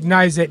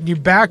recognize it, and you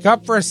back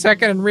up for a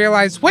second and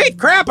realize, wait,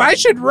 crap, I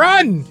should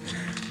run.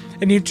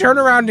 And you turn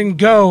around and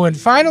go, and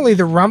finally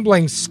the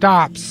rumbling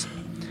stops.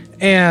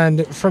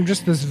 And from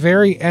just this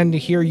very end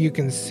here, you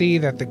can see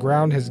that the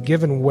ground has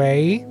given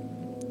way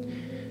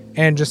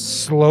and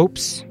just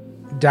slopes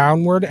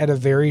downward at a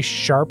very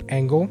sharp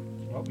angle.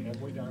 Well, we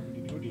have way down.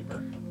 We need to go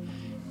deeper.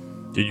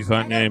 Did you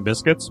find any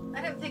biscuits?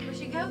 I don't think we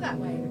should go that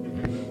way.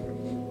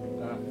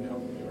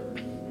 No,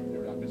 they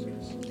were not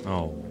biscuits.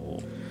 Oh,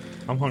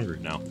 I'm hungry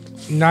now.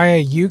 Naya,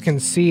 you can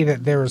see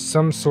that there is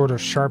some sort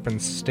of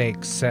sharpened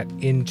stake set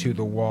into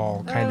the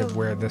wall, kind of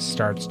where this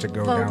starts to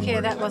go downward. Okay,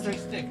 that wasn't.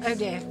 Oh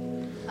dear.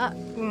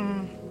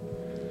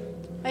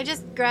 I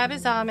just grab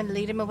his arm and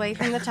lead him away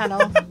from the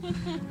tunnel.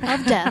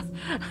 Of death.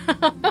 I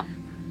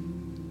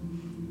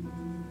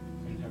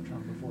didn't have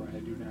charm before. I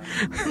do now.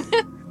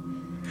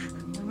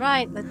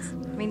 Right,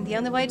 the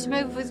only way to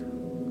move was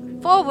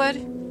forward.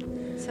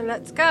 So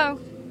let's go.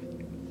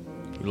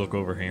 We look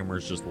over,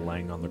 Hammer's just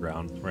laying on the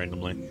ground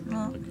randomly.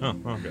 Like,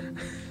 oh, good.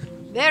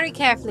 Very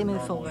carefully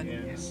move forward.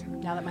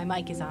 Now that my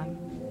mic is on.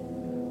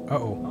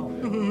 Uh-oh.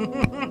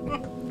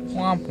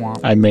 Womp womp.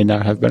 I may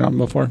not have been on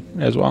before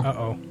as well.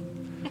 Uh-oh.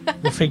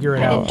 We'll figure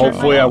it out.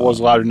 Hopefully I was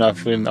loud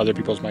enough in other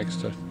people's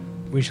mics to...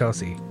 We shall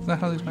see. Is that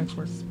how these mics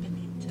work?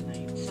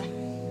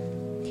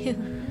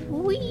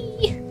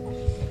 Wee.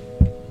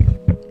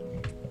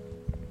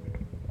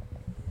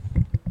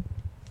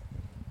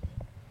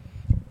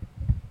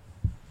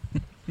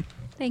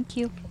 Thank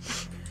you.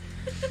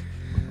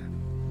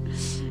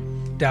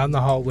 Down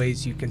the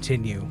hallways you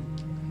continue.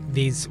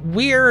 These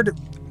weird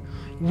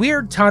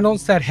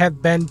tunnels that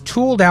have been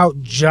tooled out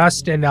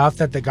just enough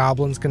that the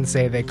goblins can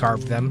say they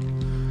carved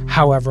them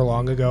however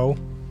long ago.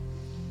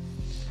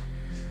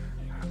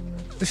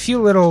 A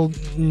few little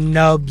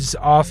nubs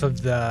off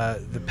of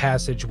the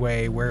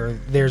passageway where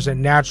there's a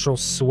natural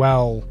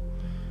swell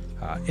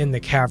in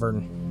the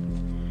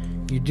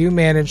cavern. You do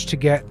manage to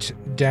get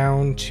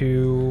down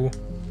to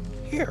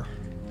here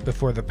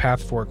before the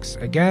path forks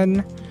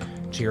again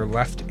to your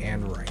left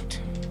and right.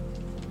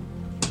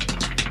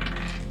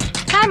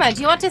 Hammer,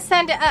 do you want to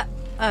send it up?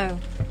 Oh.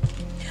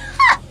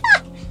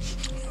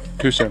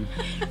 Too soon.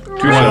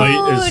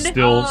 Twilight is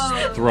still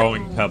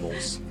throwing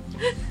pebbles.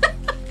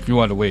 If you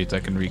want to wait, I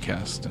can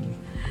recast and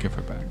give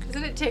her back.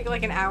 Doesn't it take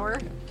like an hour?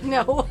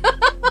 No.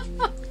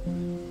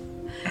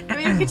 I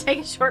mean, you could take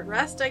a short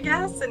rest, I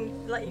guess,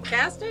 and let you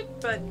cast it,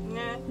 but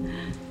nah.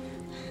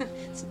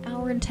 It's an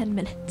hour and 10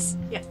 minutes.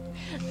 Yeah.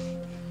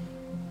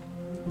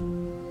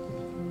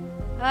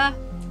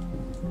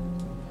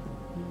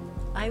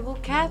 I will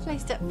carefully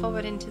step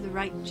forward into the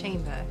right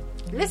chamber,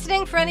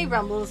 listening for any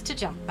rumbles to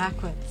jump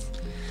backwards.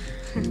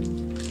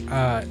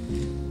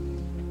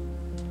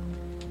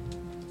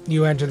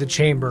 You enter the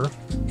chamber,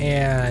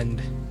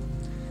 and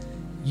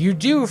you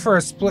do for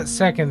a split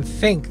second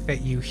think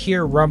that you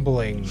hear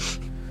rumbling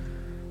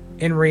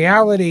In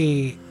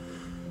reality,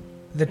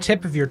 the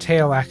tip of your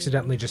tail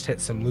accidentally just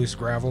hit some loose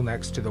gravel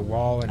next to the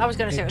wall, and I was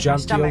gonna say it it was my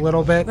jumped you a stomach.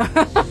 little bit.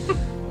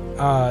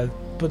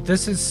 But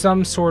this is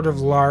some sort of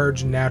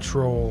large,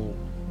 natural,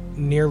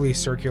 nearly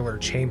circular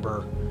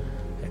chamber.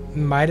 It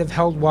might have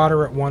held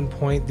water at one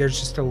point. There's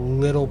just a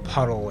little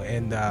puddle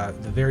in the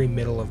very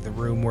middle of the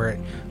room where it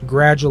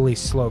gradually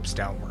slopes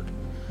downward.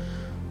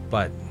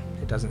 But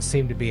it doesn't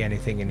seem to be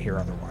anything in here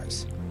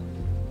otherwise.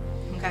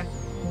 Okay.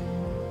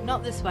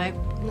 Not this way.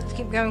 Let's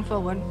keep going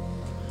forward.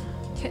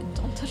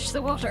 Don't touch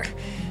the water.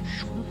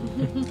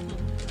 Do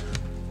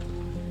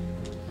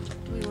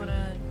we want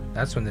to?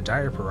 That's when the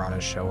dire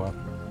piranhas show up.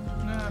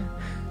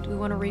 Do we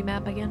want to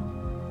remap again?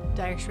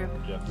 Dire shrimp.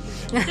 I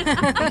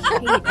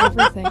hate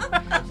everything.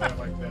 Sound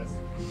like this.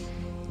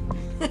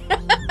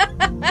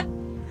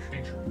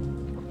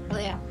 Oh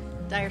yeah,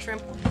 dire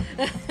shrimp.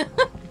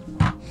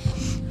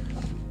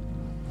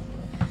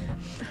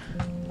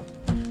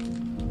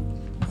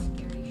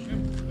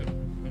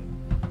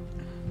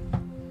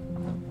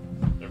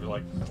 There's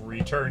like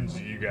 3 turns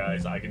to you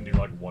guys. I can do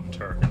like 1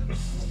 turn.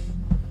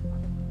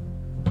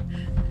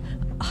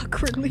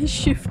 Awkwardly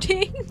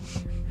shifting.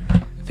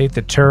 I think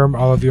the term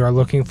all of you are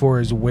looking for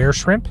is were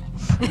shrimp.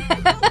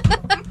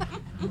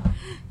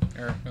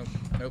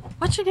 Nope.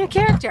 What's your new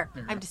character?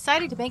 I've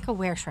decided to make a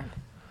were shrimp.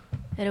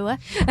 Hello, what?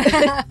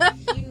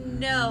 You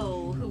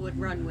know who would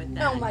run with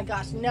that. Oh my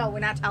gosh, no, we're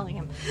not telling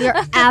him. We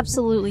are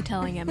absolutely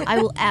telling him. I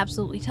will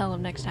absolutely tell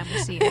him next time we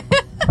see him.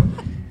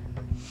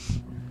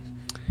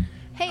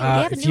 Hey, we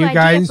have a if new you idea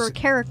guys- for a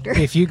character.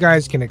 If you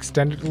guys can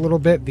extend it a little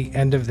bit, the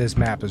end of this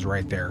map is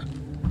right there.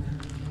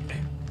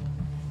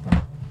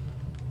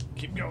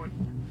 Keep going.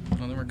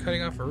 Well, then we're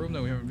cutting off a room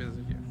that we haven't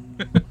visited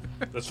yet.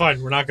 That's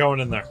fine. We're not going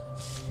in there.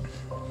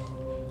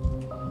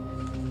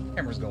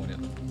 Hammer's going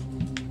in.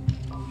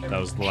 That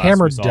was the last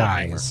Hammer we saw of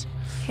Hammer. dies.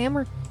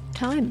 Hammer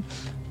time.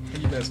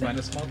 You best find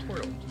a small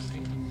turtle. Just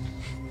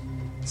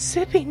see.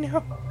 Sippy,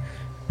 no.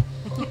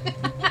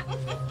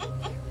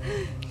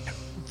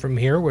 From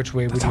here, which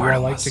way would you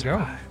all like to go?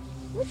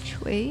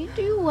 Which way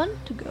do you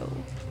want to go?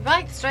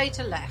 Right, straight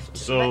to left.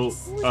 So,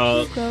 Let's-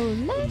 Go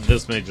left.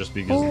 this may just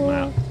be because of the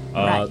map.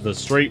 Right. The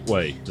straight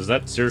way, does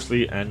that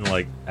seriously end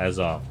like as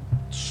a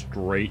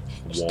straight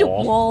Just a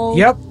wall? wall.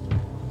 Yep.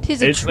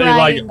 Tis a It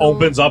like triangle.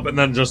 opens up and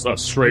then just a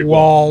straight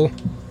wall. Wall.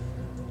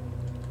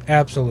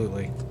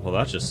 Absolutely. Well,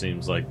 that just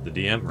seems like the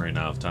DM ran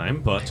out of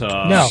time, but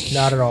No,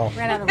 not at all.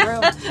 Ran out of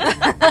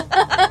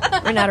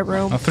room. Ran out of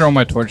room. I'll throw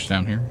my torch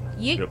down here.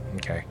 Yep.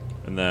 Okay.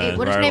 And then Hey,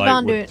 what does Riley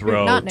Navon would do?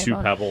 throw Not 2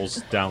 Navon.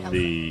 pebbles down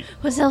the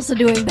What's Elsa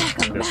doing back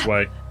on the this map?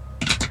 way,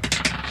 the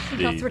Health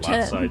left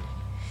return. side.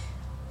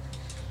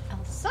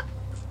 Elsa,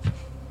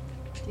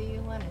 do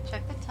you want to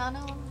check the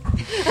tunnel?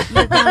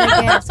 You're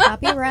gonna get us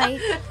copyright.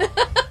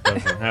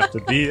 Doesn't have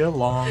to be a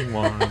long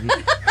one.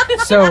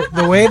 So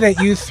the way that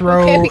you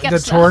throw Okay, we got the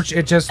stuff. torch,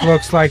 it just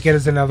looks like it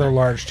is another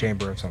large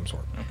chamber of some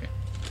sort. Okay.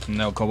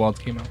 No kobolds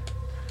came out.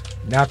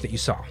 Not that you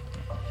saw.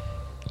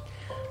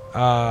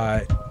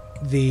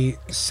 The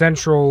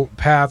central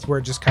path where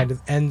it just kind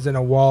of ends in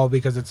a wall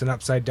because it's an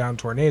upside down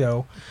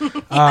tornado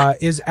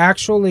is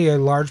actually a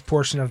large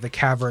portion of the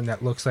cavern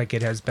that looks like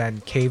it has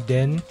been caved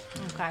in.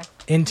 Okay.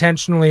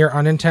 Intentionally or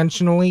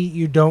unintentionally,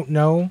 you don't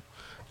know,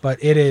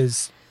 but it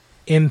is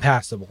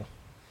impassable.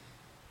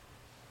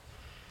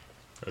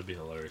 That'd be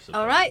hilarious.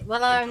 All right.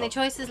 Well, our only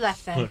choices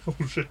left then. Oh,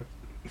 shit.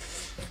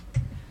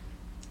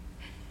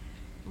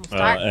 We'll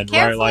start And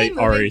carefully Riley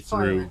moving already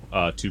forward.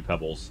 threw 2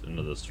 pebbles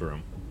into this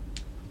room.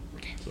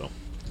 So,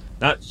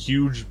 not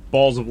huge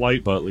balls of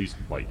light, but at least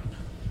light.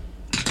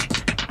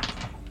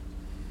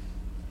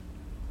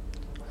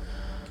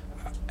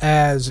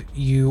 As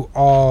you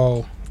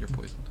all You're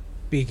poisoned.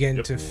 begin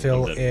Yep, to I'm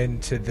fill dead.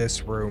 into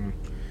this room,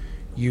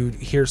 you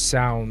hear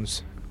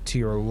sounds to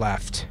your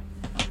left,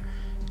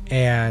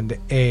 and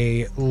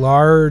a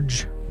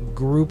large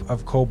group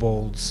of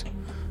kobolds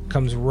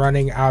comes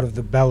running out of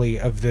the belly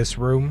of this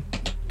room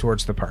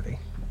towards the party.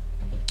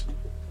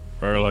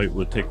 Riley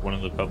would take one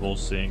of the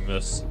pebbles, seeing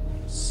this,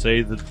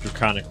 say the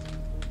draconic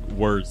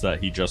words that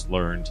he just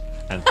learned,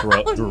 and throw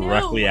it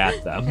directly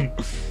at them.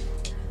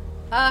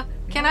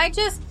 Can I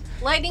just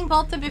lightning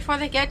bolt them before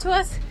they get to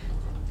us?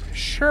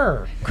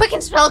 Sure.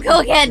 Quicken spell, go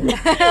again.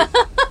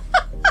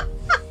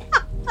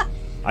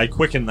 I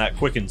quicken that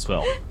quicken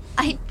spell.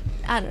 I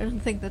don't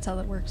think that's how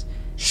that works.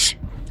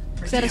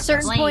 Because at a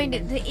certain Flame point,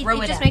 and it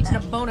throw it just at makes it a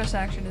them. bonus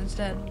action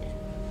instead.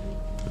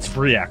 It's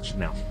free action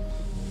now.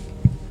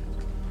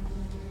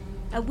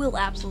 I will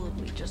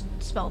absolutely just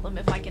spell them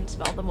if I can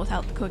spell them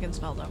without the quicken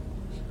spell,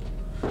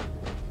 though.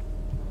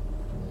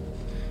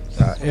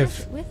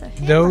 If With a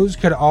hammer. those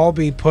could all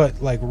be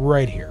put like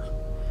right here.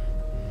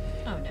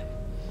 Oh no.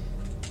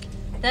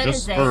 That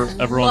Just is for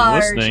a everyone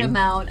large listening,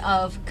 amount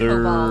of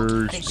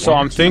kobold. There's So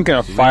I'm thinking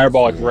a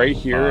fireball like right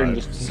here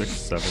and 5, just 6,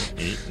 7,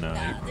 8,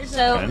 9.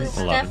 So 10, 11,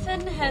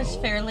 Stefan has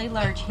 12. fairly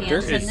large hands, There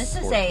and is this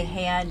is 14. a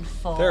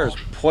handful. there's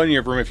plenty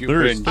of room if you There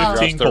put it is in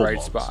 15 just the right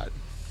kobolds. spot.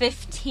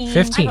 15.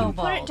 15. I can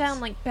kobolds. put it down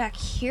like back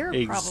here,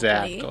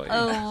 Exactly. probably.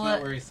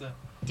 Oh Where he said.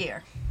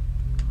 dear.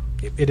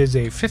 It is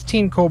a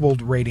 15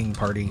 kobold raiding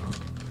party.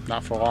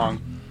 Not for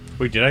long.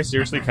 Wait, did I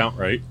seriously count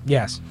right?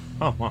 Yes.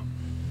 Oh, wow.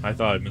 I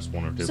thought I missed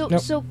one or two.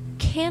 So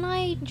can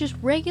I just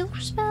regular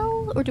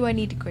spell, or do I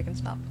need to quicken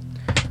spell?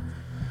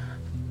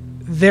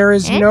 There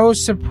is no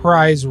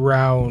surprise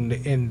round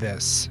in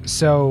this.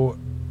 So,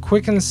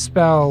 quicken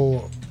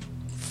spell,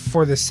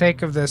 for the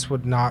sake of this,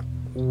 would not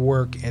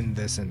work in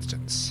this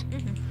instance.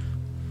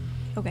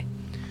 Okay.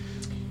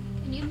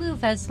 Can you move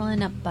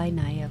Eslin up by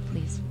Naya,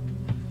 please?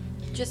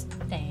 Just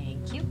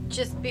Thank you.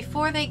 Just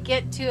before they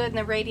get to in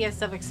the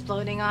radius of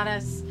exploding on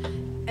us,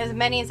 as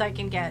many as I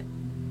can get.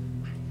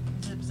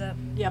 Zip zap.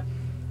 Yep.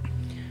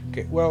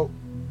 Okay, well,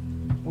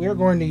 we are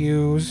going to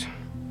use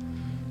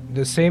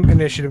the same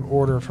initiative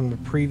order from the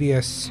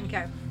previous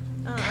Okay.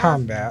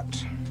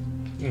 combat.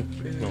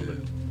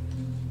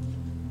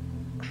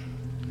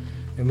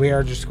 And we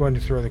are just going to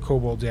throw the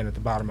kobolds in at the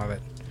bottom of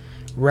it,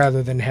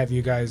 rather than have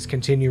you guys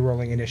continue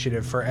rolling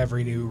initiative for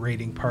every new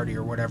raiding party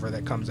or whatever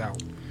that comes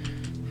out.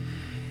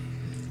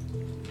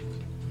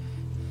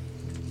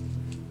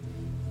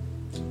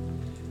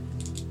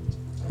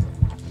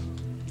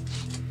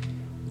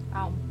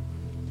 Ow.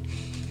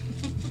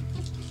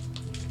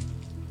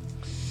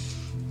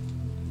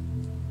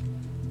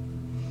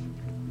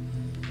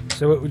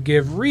 So it would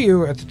give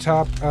Ryu at the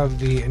top of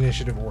the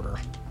initiative order.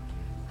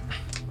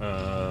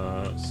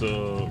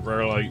 So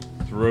Rarelight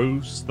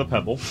throws the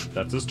pebble.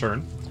 That's his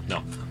turn. No.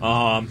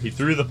 He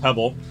threw the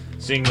pebble.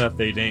 Seeing that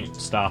they didn't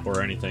stop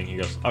or anything, he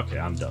goes, okay,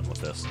 I'm done with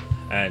this.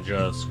 And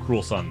just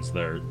Cruel Sun's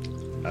their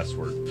S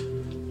word.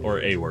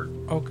 Or A word.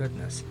 Oh,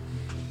 goodness.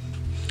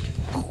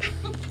 I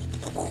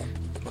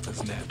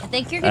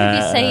think you're going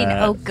to be saying,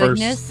 oh,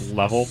 goodness, first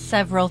level.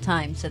 several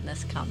times in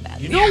this combat.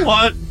 You know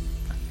what?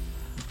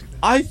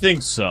 I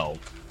think so.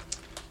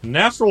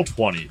 Natural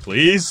 20,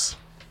 please.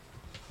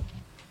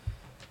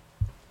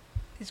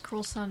 Is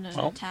Cruel Sun an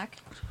Well, attack?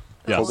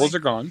 Yes. Kobolds are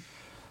gone.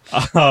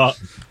 I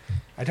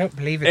don't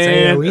believe it's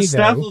And AoE,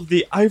 Staff though. of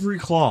the Ivory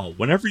Claw.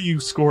 Whenever you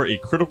score a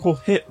critical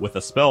hit with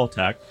a spell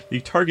attack,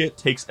 the target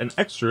takes an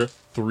extra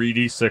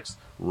 3d6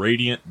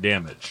 radiant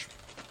damage.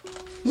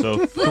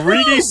 So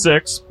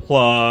 3d6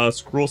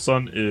 plus Cruel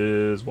Sun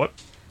is what?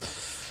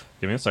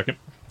 Give me a second.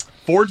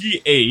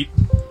 4d8.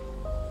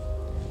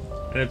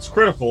 And it's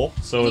critical,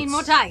 so Need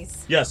more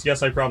dice.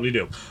 Yes, I probably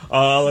do.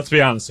 Let's be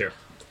honest here.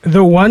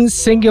 The one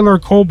singular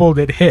kobold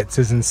it hits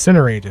is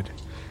incinerated.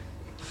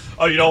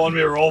 Oh, you don't want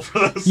me to roll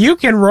for this? You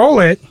can roll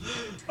it.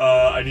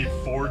 I need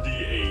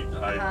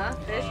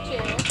 4d8.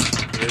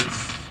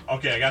 There's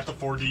Okay, I got the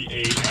 4d8. I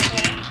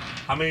need,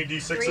 how many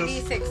d6s?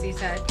 3d6, you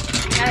said. You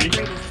had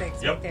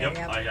 3d6 Yep, right there, yep,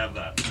 yep. I have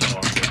that. So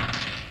I'm good.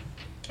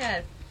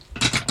 Okay.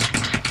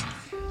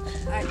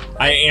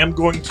 I am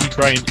going to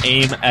try and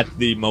aim at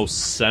the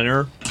most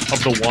center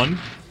of the one.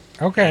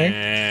 Okay.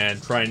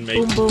 And try and make...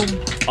 Boom, boom.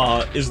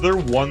 Is there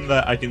one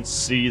that I can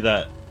see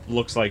that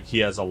looks like he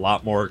has a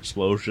lot more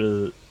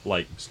explosions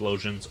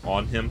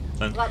on him?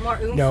 Than... A lot more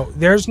oomph. No,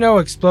 there's no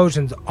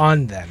explosions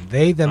on them.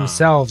 They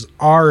themselves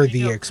are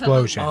the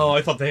explosion. Oh,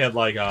 I thought they had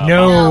like a...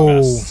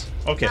 No. vest.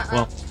 Okay,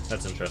 well,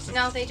 that's interesting.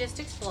 No, they just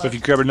explode. So if you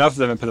grab enough of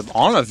them and put them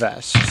on a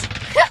vest.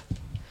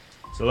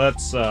 So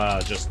let's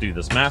just do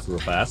this math real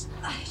fast.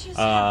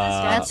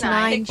 That's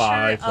 9.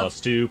 5 plus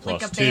 2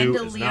 plus like a 2 is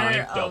bandolier 9.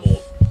 of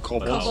Double.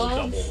 Kobolds.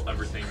 Double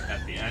everything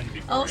at the end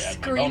before Oh, we add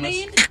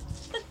screaming?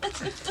 my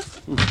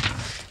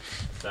bonus.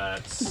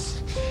 That's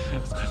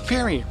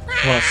Very.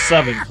 plus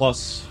 7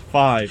 plus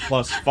 5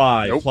 plus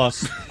 5 Nope.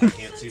 plus... I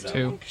can't see that.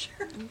 2.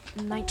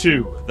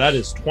 2. That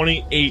is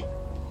 28.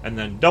 And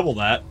then double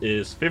that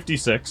is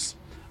 56.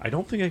 I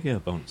don't think I get a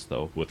bonus,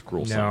 though, with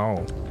Cruel Sun.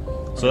 No.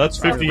 So that's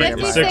 56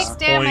 56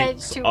 damage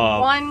points to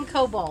of... one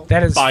kobold.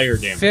 That is Fire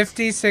damage.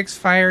 56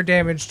 fire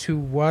damage to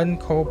one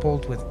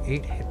kobold with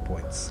 8 hit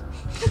points.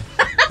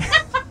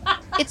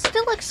 It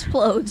still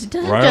explodes.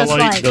 Doesn't Rarelight just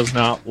like... does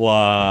not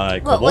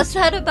like... What was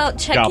that about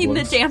checking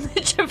Goblins. the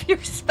damage of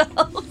your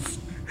spells?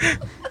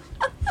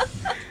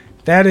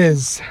 That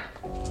is...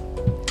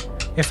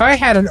 If I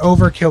had an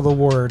overkill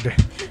award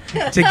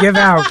to give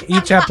out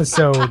each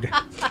episode...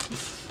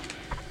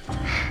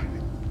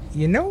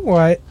 You know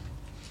what?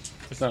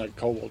 It's not a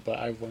kobold, but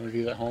I want to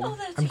do that home.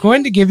 I'm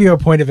going to give you a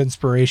point of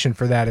inspiration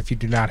for that if you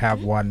do not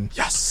have one.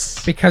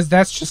 Yes! Because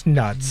that's just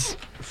nuts.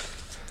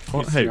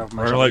 Well, hey,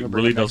 Rarelight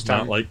really does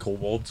not like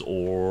kobolds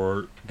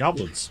or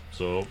goblins,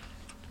 so...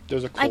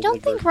 There's a I kobold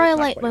don't think version, but it's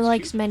not Rylite quite as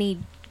likes cute. many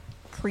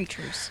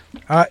creatures.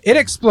 It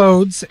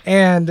explodes,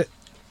 and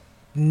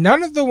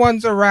none of the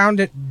ones around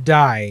it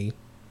die.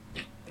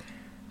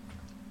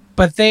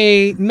 But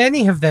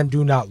many of them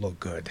do not look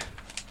good.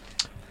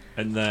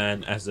 And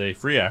then, as a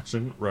free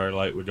action,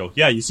 Rarelight would go,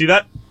 yeah, you see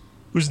that?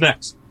 Who's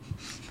next?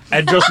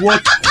 And just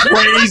look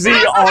crazy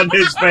on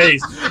his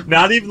face.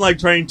 Not even, like,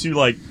 trying to,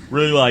 like,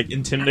 really, like,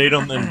 intimidate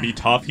him and be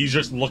tough. He's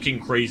just looking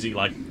crazy,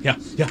 like, yeah,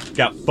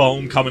 got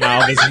foam coming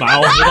out of his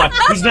mouth. Like,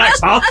 who's next,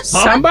 huh?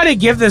 Somebody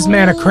give this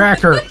man a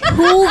cracker.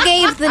 Who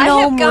gave the I have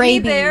gnome gummy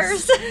rabies?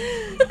 bears.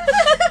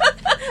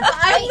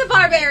 I'm the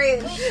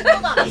barbarian.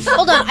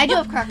 Hold on, I do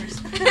have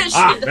crackers.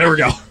 Ah, there we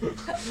go.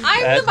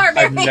 I'm the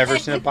barbarian. I've never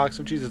seen a box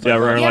of cheeses. Yeah,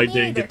 like we're that. like,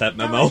 didn't get that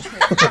memo.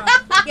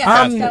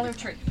 Yes, Dollar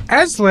Tree.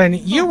 Eslin,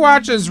 you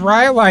watch as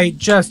Rhyolite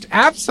just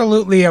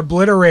absolutely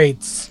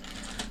obliterates,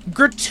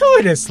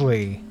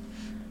 gratuitously,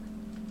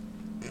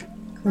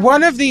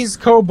 one of these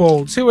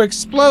kobolds who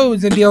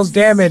explodes and deals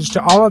damage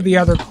to all of the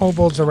other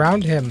kobolds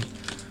around him.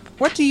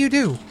 What do you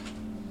do?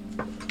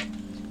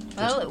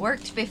 Well, it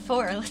worked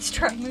before. Let's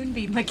try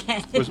Moonbeam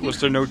again. Was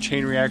there no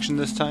chain reaction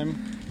this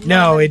time?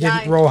 No, it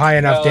didn't roll high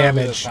enough This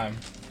damage. time.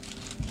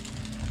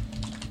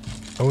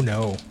 Oh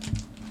no.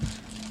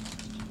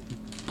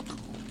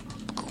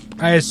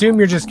 I assume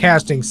you're just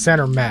casting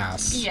center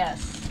mass.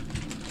 Yes.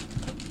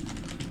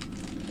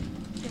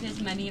 Get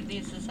as many of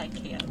these as I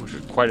can. Which are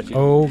quite a few.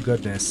 Oh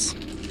goodness.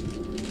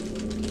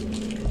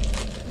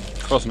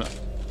 Close enough.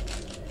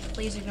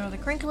 Please ignore the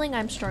crinkling.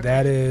 I'm struggling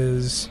That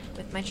is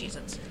with my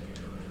Cheez-Its.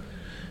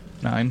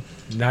 9.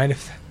 9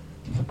 of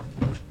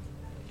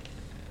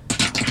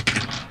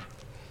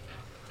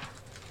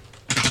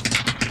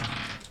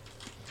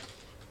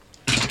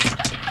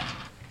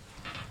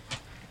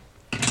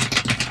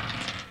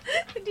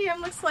The DM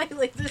looks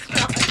slightly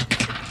distraught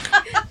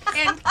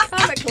and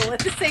comical at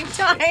the same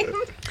time.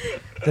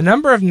 the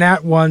number of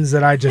nat ones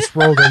that I just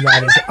rolled in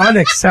that is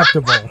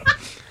unacceptable.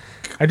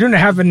 I do not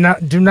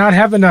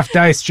have enough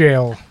dice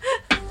jail.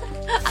 I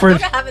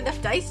don't have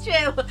enough dice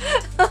jail.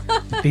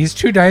 These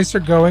 2 dice are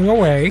going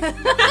away.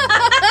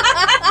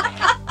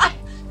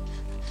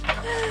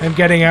 I'm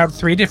getting out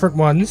 3 different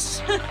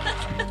ones.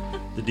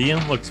 The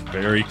DM looks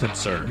very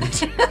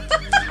concerned.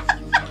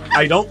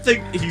 I don't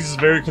think he's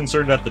very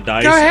concerned at the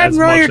dice. Go ahead as and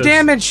roll much your as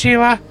damage,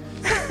 Sheila.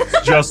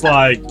 Just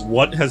like,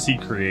 what has he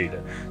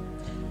created?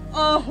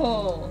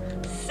 Oh,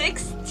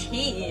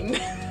 16.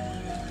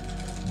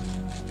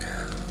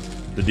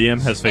 The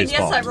DM has And face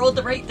yes, I palm. rolled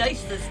the right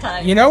dice this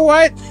time. You know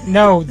what?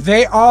 No,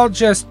 they all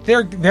just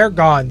they're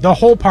gone. The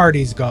whole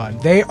party's gone.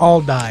 They all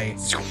die.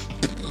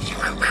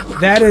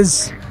 That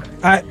is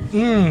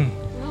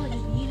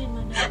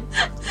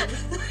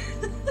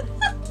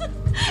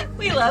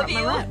We love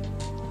you.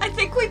 I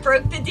think we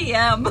broke the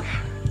DM.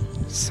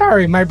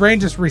 Sorry, my brain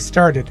just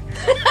restarted.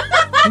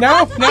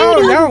 No.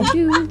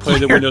 Play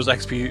the Windows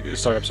XP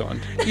startup song.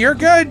 You're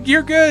good.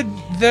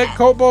 The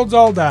kobolds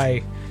all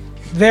die.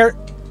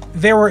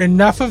 There were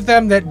enough of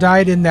them that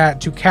died in that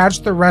to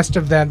catch the rest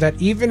of them that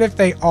even if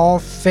they all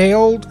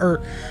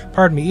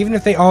even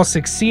if they all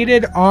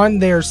succeeded on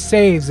their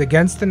saves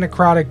against the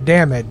necrotic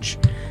damage,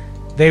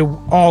 they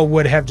all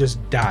would have just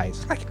died.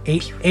 Like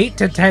 8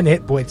 to 10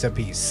 hit points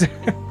apiece.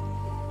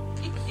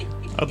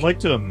 I'd like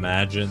to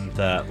imagine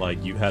that,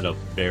 like, you had a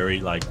very,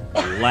 like,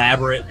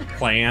 elaborate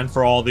plan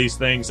for all these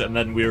things, and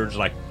then we were just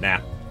like, nah,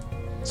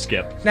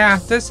 skip. Nah,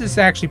 this is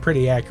actually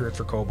pretty accurate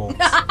for kobolds.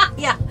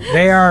 Yeah.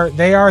 They are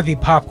the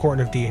popcorn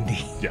of D&D.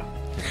 Yeah.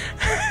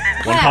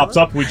 One pops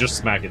up, we just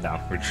smack it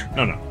down.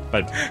 No.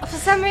 But For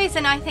some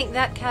reason, I think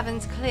that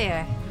cavern's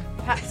clear.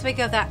 Perhaps we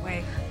go that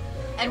way.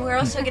 And we're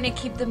also going to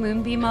keep the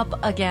moonbeam up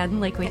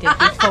again like we did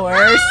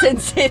before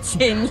since it's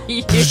in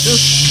you.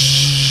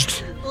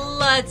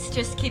 Let's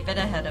just keep it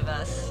ahead of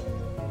us.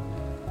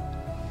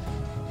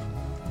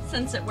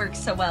 Since it worked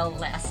so well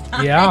last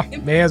time. Yeah,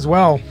 may as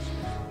well.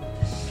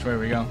 Which way are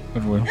we going?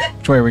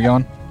 Which way are we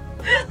going?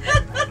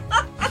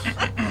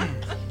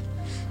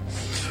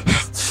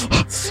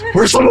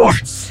 where's the more?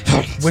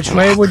 Which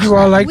way would you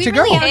all like to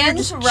go?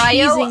 Hands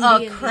Ryo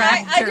a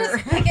cracker. I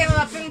just pick him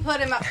up and put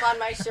him up on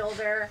my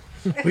shoulder.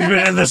 We've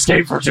been in this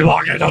game for too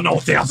long. I don't know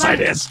what the outside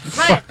is.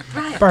 Right.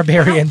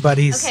 Barbarian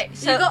buddies. Okay, You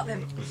so got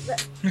them.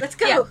 Let's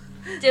go. Yeah.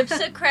 Dips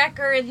a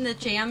cracker in the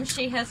jam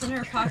she has in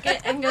her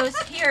pocket and goes,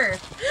 here.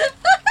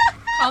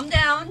 Calm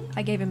down.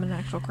 I gave him an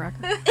actual cracker.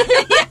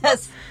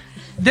 Yes.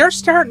 They're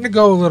starting to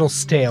go a little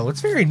stale.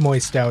 It's very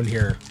moist down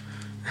here.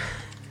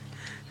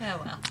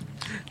 Oh well.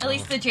 At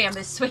least the jam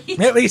is sweet.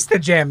 At least the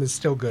jam is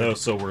still That good.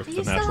 was so worth You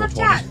the still natural have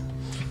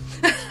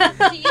 20.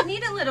 Jack. Do you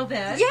need a little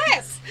bit?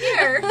 Yes.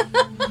 Here.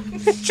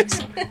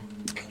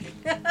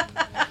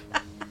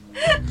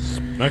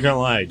 Not gonna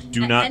lie,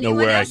 do not know Anyone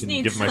where I else can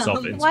need give myself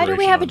some? inspiration. Why do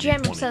we have a on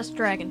jam D20. obsessed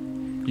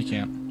dragon? You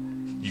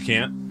can't. You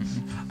can't?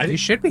 You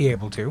should be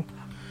able to.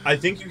 I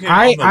think you can.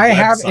 I on the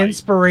have website.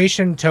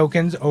 inspiration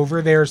tokens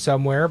over there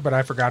somewhere, but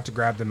I forgot to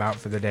grab them out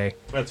for the day.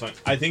 That's fine.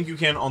 I think you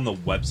can on the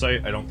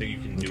website. I don't think you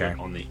can do Okay. it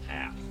on the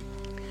app.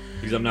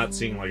 Because I'm not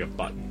seeing like a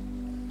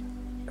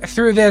button.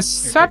 Through this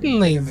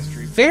suddenly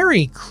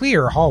very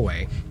clear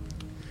hallway,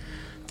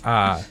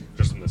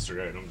 Just in this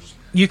straight. I'm just.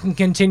 you can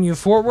continue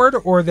forward,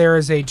 or there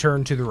is a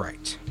turn to the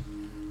right.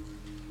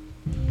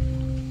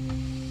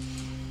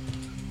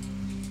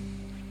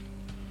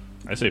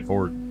 I say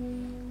forward.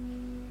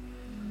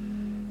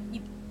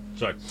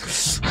 Sorry.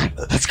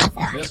 Let's go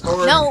forward. This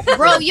forward. No,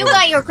 bro, you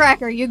got your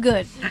cracker. You're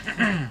good.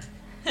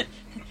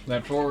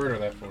 That forward or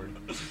that forward?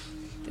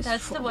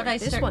 That's the one I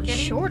This start one's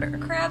getting shorter.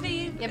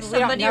 crabby. Yeah, If but we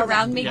don't somebody know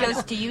around that. me Yeah.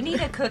 goes, do you need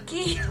a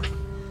cookie?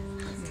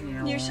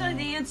 Usually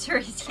the answer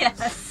is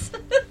yes.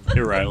 Hey,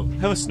 Ryle.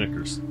 Have a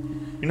Snickers.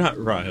 You're not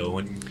Ryle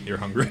when you're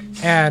hungry.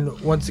 And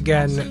once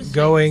again,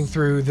 going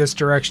through this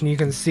direction, you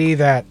can see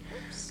that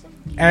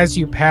as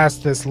you pass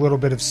this little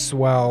bit of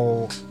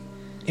swell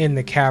in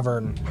the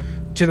cavern,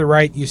 to the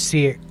right you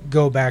see it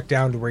go back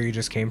down to where you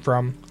just came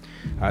from.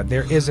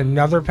 There is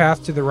another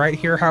path to the right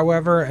here,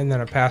 however, and then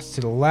a path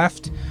to the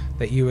left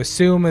that you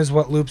assume is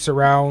what loops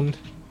around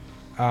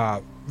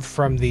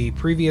from the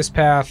previous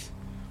path,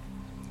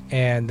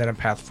 and then a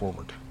path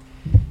forward.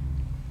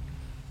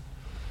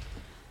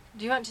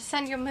 Do you want to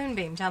send your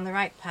moonbeam down the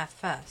right path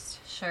first?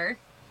 Sure.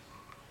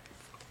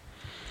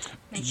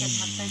 Make it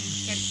happen.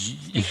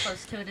 Get as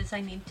close to it as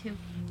I need to.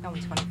 Only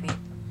 20 feet.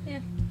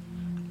 Yeah.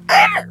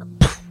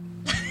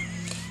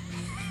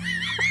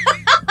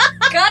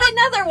 Got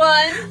another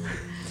one!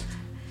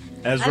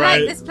 As I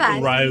like this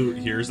plan. Ryu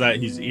hears that,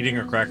 he's eating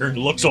a cracker and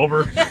looks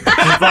over.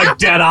 He's like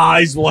dead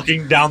eyes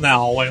looking down that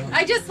hallway.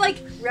 I just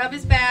rub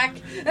his back.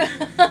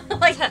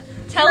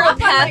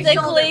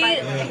 Telepathically,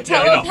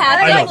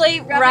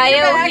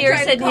 Ryo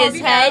hears in his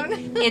head,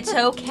 "It's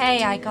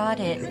okay, I got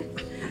it."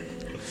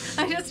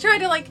 I just try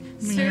to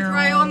soothe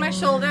Ryo on my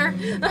shoulder.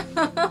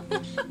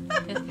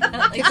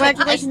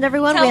 Congratulations,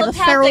 everyone! We have a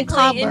feral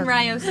Telepathically in cobbler.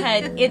 Ryo's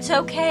head, "It's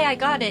okay, I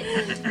got it."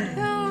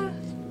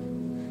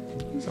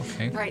 It's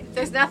okay. Right,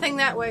 there's nothing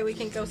that way. We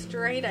can go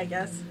straight, I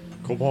guess.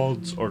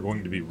 Kobolds are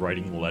going to be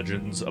writing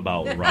legends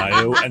about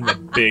Ryu and the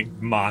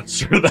big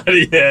monster that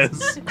he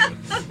is.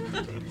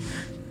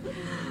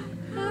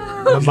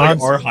 He's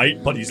like our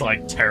height, but he's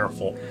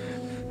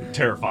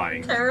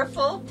terrifying.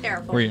 Terrible.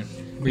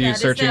 Were you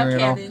searching at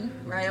all?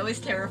 Ryo is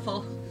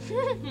terrible.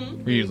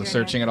 Were you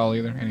searching at all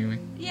either? Anyway.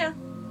 Yeah.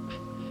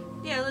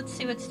 Yeah. Let's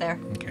see what's there.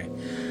 Okay.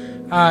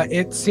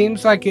 It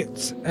seems like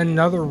it's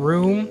another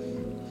room.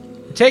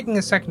 Taking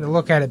a second to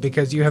look at it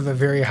because you have a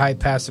very high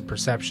passive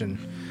perception,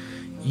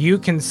 you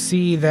can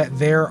see that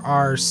there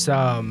are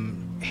some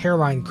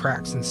hairline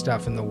cracks and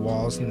stuff in the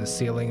walls and the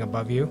ceiling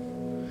above you.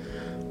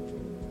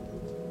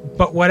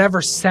 But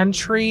whatever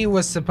sentry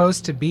was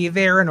supposed to be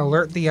there and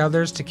alert the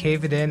others to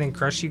cave it in and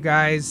crush you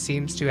guys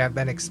seems to have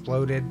been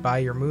exploded by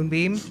your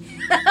moonbeam.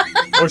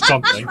 Or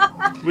something.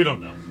 We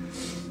don't know.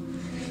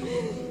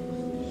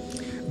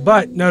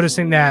 But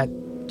noticing that,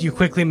 you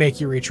quickly make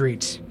your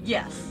retreat.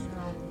 Yes.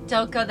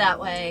 Don't go that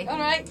way. All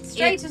right,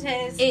 straight it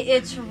is.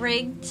 It's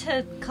rigged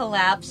to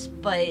collapse,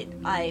 but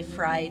I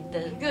fried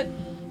the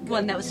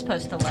one that was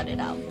supposed to let it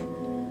out.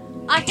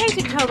 I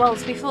hated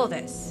kobolds before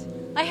this.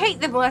 I hate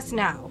them less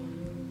now.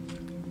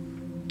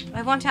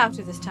 I want out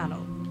of this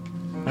tunnel.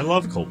 I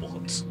love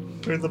kobolds.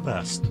 They're the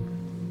best.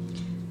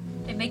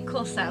 They make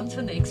cool sounds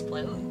when they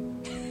explode.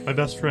 My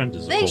best friend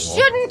is a They kobold.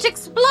 shouldn't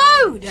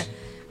explode!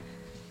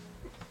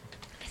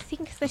 I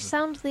think the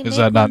sound they Is make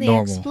that when not they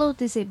normal?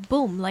 explode is a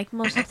boom, like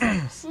most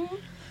things.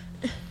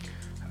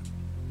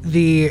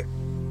 You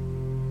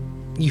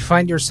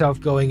find yourself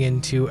going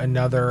into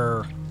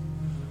another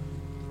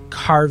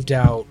carved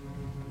out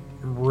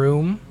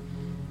room.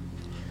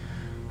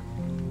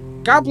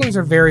 Goblins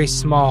are very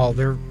small.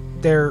 They're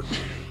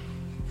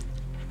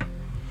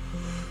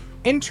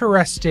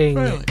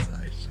interesting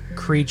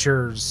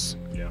creatures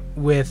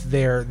with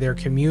their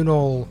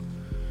communal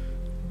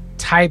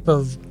type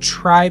of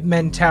tribe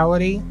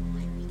mentality.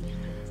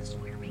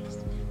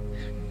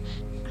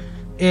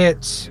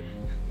 It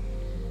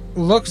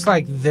looks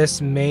like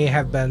this may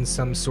have been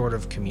some sort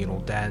of communal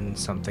den,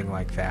 something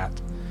like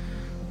that.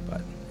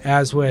 But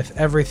as with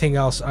everything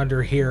else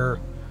under here,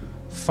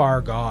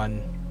 far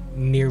gone,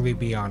 nearly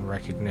beyond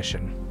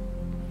recognition.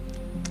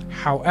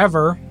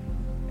 However,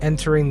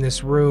 entering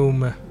this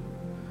room,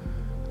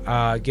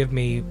 give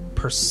me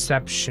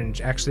perception.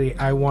 Actually,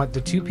 I want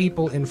the two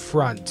people in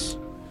front,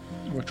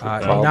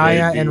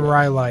 Naya and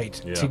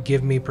Rylite, to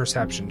give me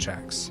perception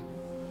checks.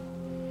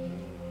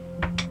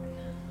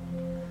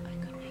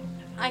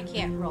 I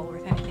can't roll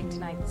with anything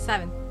tonight.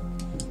 7.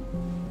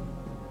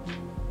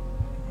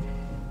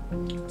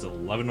 It's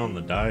 11 on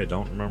the die. I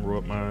don't remember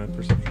what my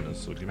perception is.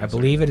 So give me I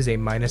believe it is a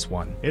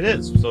 -1. It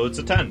is, so it's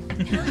a 10.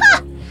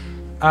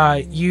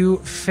 You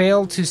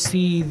fail to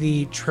see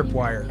the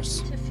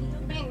tripwires. I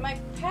mean, my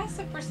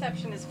passive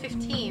perception is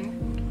 15.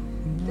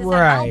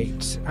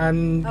 Right.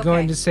 I'm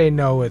going to say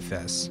no with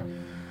this.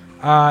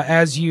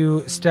 As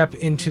you step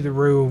into the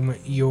room,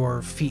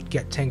 your feet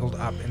get tangled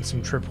up in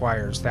some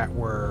tripwires that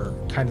were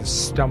kind of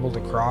stumbled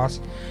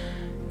across.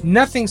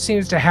 Nothing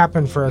seems to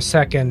happen for a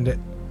second,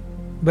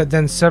 but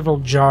then several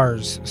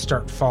jars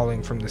start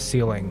falling from the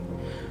ceiling.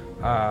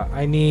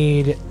 I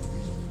need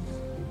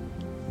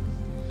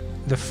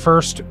the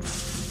first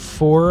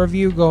 4 of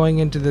you going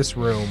into this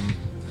room.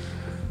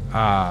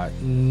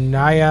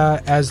 Naya,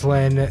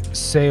 Eslin,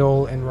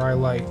 Seol, and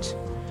Rylite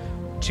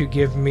to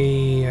give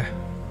me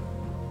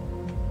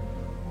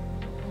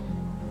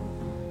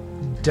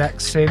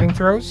Dex saving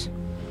throws.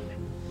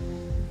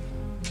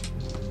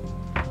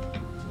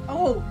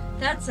 Oh,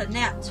 that's a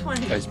nat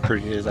 20. As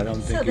pretty as I don't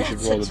think So you should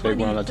that's roll a the big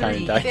one on the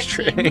tiny 23. dice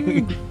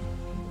tray.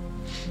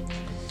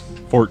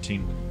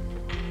 14.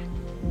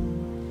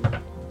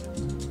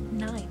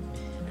 9.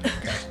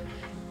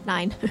 9.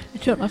 I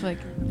don't know if I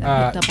picked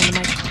up on the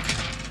mic.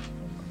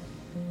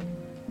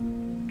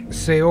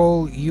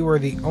 Seol, you are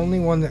the only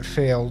one that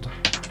failed,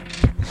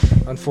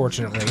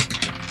 unfortunately.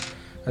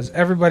 As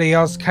everybody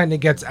else kind of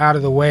gets out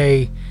of the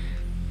way,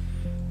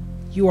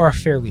 you are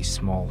fairly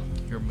small.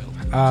 You're milk.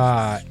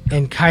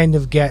 And kind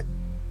of get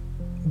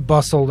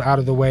bustled out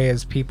of the way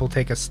as people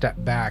take a step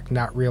back,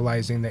 not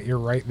realizing that you're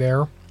right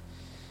there.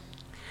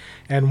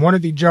 And one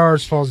of the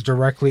jars falls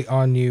directly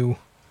on you,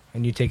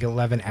 and you take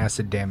 11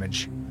 acid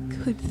damage.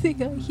 Good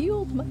thing I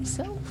healed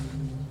myself.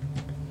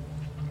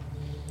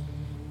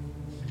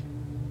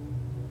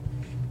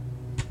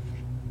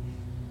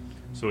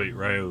 So wait,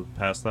 Ryo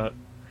passed that?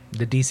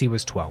 The DC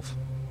was 12.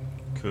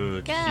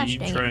 Could Gosh, he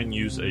dang try it. and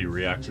use a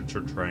reaction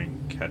to try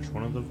and catch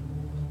one of the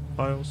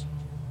vials?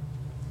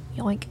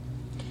 Yoink.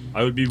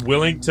 I would be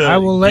willing to. I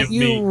will let give you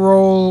me-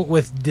 roll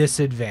with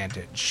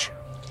disadvantage.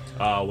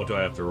 What do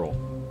I have to roll?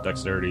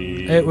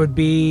 Dexterity. It would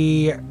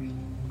be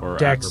or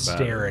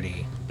dexterity.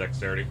 acrobatic?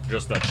 Dexterity.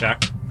 Just a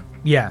check.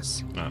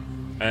 Yes. No.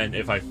 And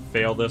if I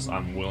fail this,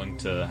 I'm willing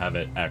to have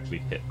it actually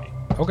hit me.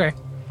 Okay.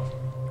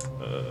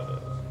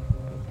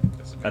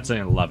 That's an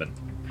 11.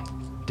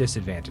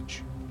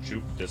 Disadvantage.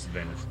 Shoot,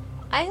 disadvantage.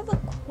 I have a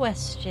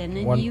question,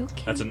 and One- you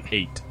can. That's an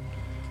 8.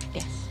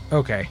 Yes.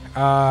 Okay.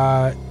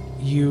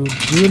 You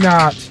do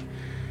not.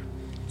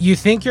 You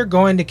think you're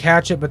going to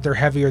catch it, but they're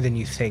heavier than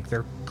you think.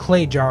 They're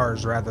clay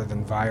jars rather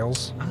than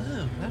vials.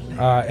 Oh, lovely.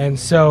 And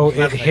so it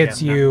Lovely,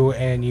 hits yeah. you,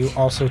 and you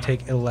also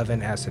take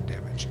 11 acid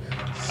damage.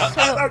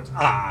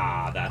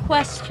 That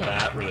Question,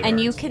 That really and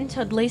you hurts. can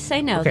totally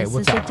say no. Okay, This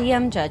what's is a up?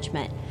 DM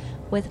judgment.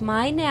 With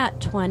my nat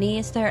 20,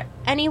 is there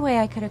any way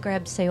I could have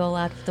grabbed Seol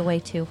out of the way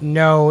too?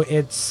 No,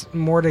 it's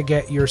more to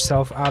get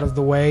yourself out of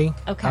the way.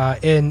 Okay.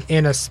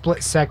 In a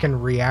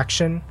split-second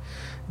reaction.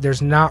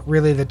 There's not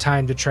really the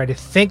time to try to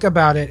think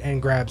about it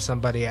and grab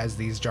somebody as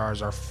these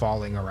jars are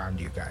falling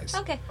around you guys.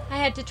 Okay, I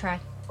had to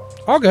try.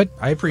 All good.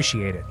 I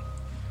appreciate it.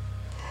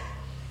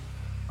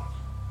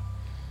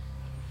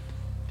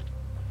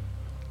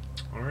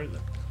 Alright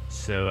then.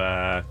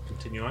 So,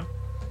 continue on.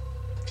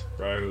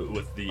 Right,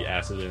 with the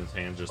acid in his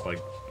hand, just like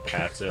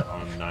pats it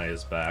on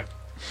Naya's back.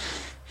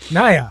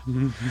 Naya.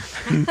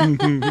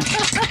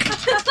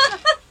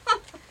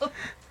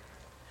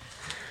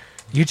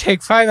 You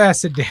take 5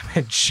 acid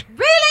damage.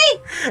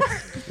 Really?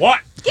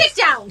 What? Get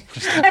down!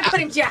 I put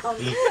him down.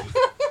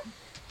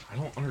 I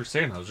don't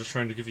understand. I was just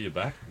trying to give you a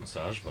back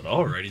massage, but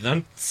alrighty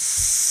then.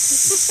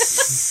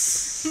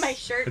 My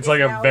shirt. It's is like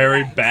a now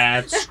very wet.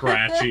 bad,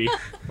 scratchy,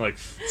 like,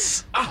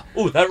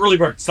 oh, that really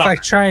burns. It's Stop.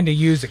 like trying to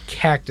use a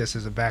cactus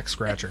as a back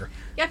scratcher.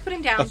 Yeah, put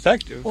him down.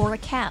 Effective. Or a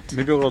cat.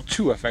 Maybe a little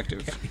too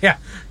effective. Yeah.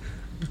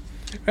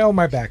 Well,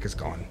 my back is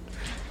gone.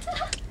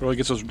 Really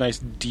gets those nice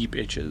deep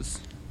itches.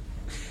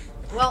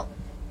 Well,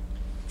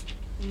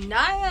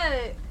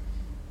 Naya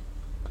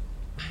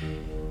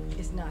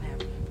is not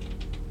happy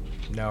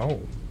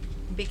No.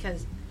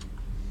 because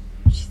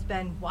she's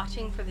been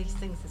watching for these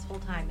things this whole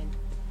time and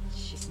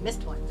she's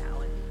missed one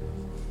now. And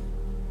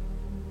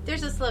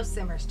there's a slow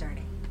simmer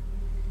starting.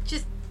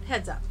 Just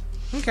heads up.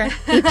 Okay.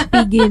 It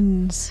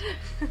begins.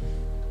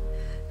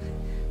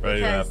 Right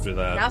Because after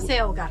that, now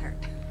Sail got hurt.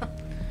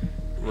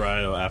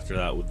 right after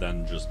that would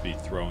then just be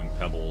throwing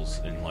pebbles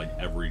in like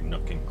every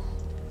nook and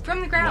From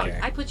the ground. Okay.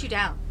 I put you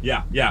down.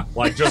 yeah,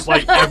 like just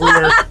like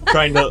everywhere,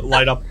 trying to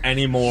light up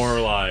any more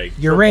like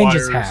Your range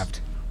is tripwires. halved.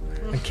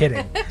 I'm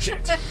kidding.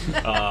 Shit.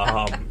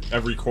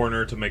 Every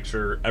corner to make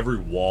sure, every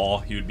wall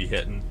he would be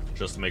hitting,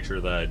 just to make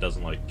sure that it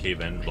doesn't like cave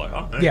in. Like,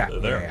 oh, hey, Yeah, they're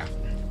there. yeah.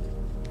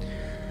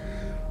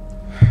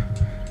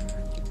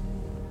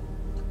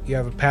 You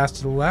have a path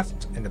to the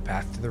left and a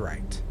path to the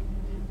right.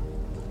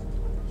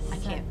 I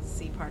can't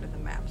see part of the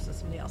map, so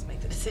somebody else make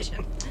the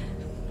decision.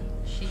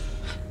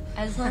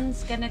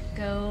 Aslan's gonna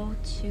go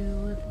to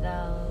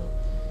the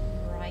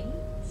right.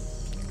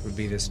 Would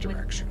be this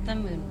direction. With the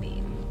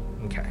moonbeam.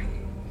 Okay.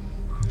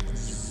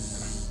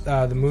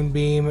 The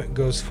moonbeam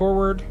goes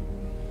forward.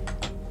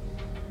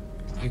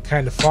 You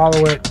kind of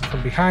follow it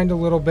from behind a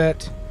little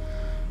bit.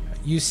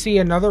 You see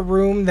another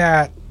room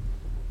that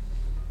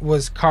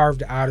was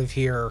carved out of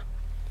here.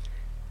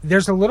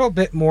 There's a little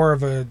bit more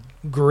of a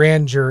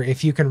grandeur,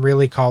 if you can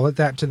really call it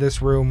that, to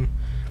this room.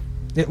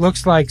 It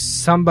looks like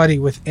somebody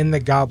within the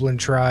goblin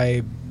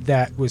tribe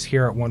that was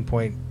here at one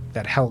point,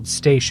 that held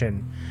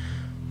station,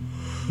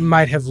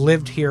 might have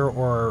lived here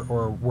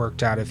or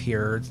worked out of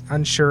here. It's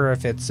unsure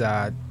if it's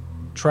a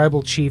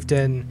tribal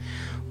chieftain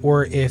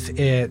or if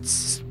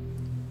it's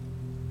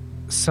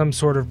some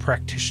sort of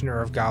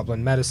practitioner of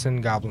goblin medicine,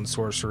 goblin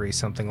sorcery,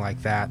 something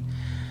like that.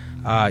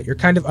 You're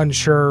kind of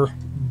unsure,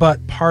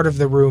 but part of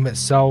the room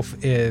itself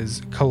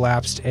is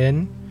collapsed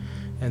in,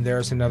 and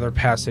there's another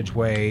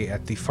passageway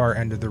at the far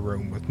end of the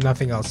room with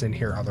nothing else in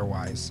here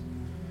otherwise.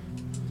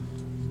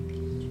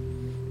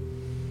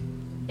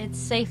 It's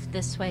safe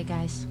this way,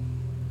 guys.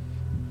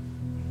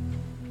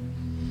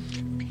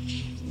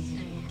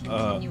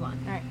 Continue on.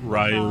 All right.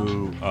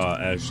 Ryu,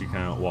 as she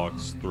kind of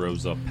walks,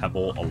 throws a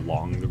pebble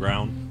along the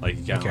ground, like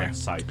he kind of Okay. like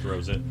side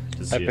throws it.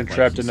 To see I've if, been like,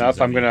 trapped he enough.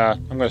 sees I'm any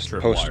gonna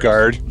trip post wires.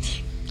 guard.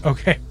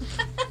 Okay.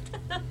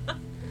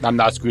 I'm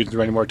not squeezing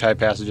through any more tight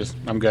passages.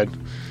 I'm good.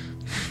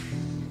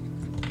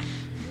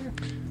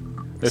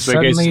 This way,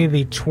 Suddenly,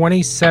 the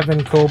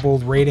 27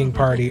 kobold raiding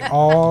party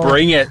all...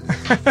 Bring it.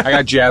 I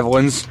got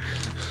javelins.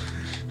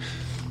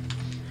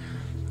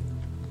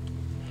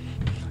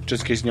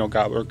 Just in case,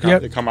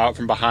 they come out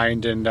from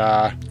behind and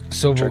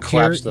So try we'll to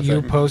collapse clear the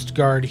you thing. post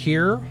guard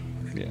here.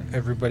 Yeah.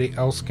 Everybody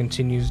else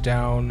continues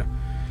down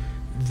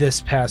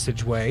this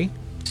passageway.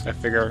 I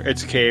figure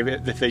it's a cave.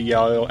 If they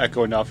yell, it'll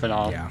echo enough and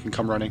I can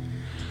come running.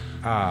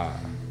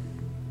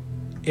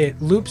 It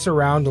loops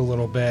around a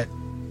little bit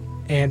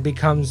and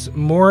becomes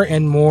more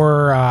and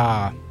more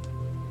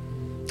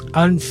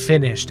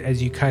unfinished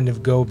as you kind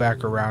of go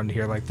back around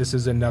here. Like this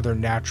is another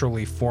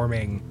naturally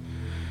forming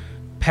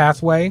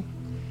pathway.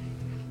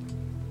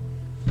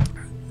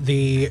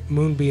 The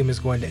moonbeam is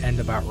going to end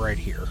about right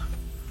here,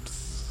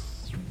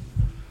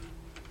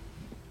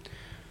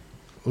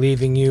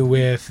 leaving you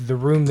with the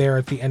room there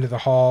at the end of the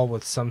hall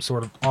with some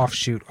sort of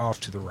offshoot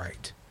off to the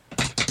right.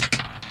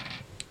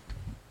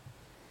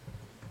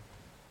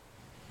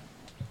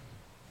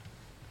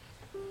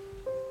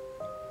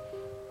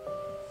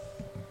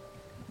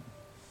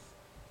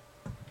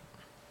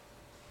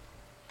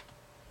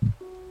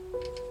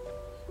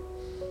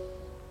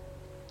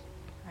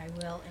 I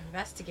will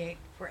investigate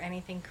for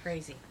anything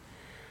crazy.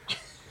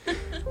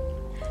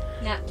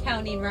 Not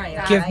counting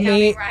Ryo.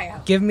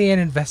 Give me an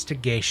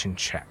investigation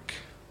check.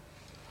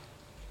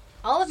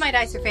 All of my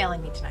dice are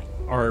failing me tonight.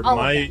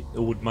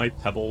 Would my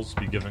pebbles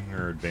be giving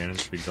her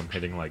advantage because I'm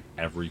hitting like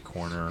every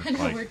corner? I know,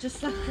 Like, we're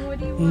just like, what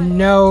do you want?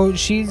 No,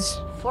 she's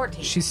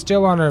 14. She's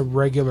still on a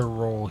regular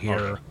roll here.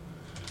 Okay.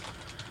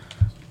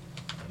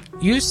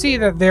 You see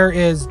that there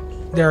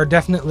are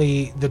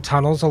definitely the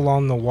tunnels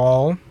along the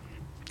wall,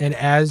 and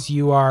as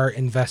you are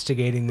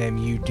investigating them,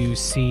 you do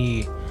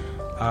see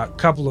a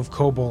couple of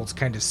kobolds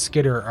kind of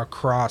skitter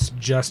across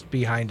just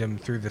behind him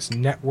through this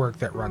network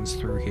that runs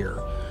through here.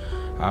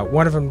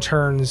 One of them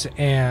turns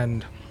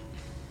and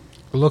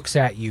looks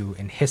at you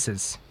and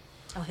hisses.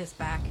 I'll hiss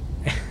back.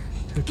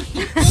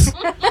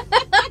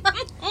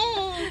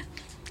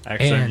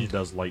 actually, he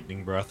does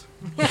lightning breath.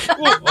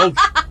 Oh.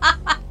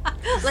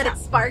 Let it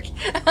spark.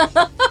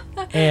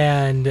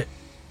 And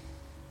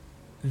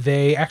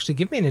they actually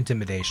give me an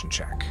intimidation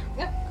check.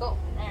 Yep, cool.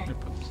 All right.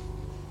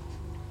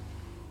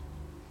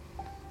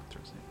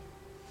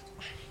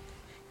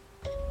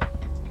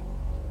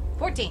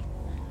 14.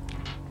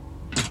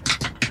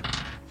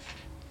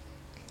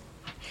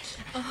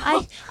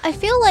 I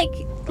feel like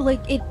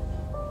it.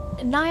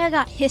 Naya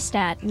got hissed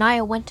at.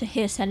 Naya went to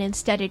hiss, and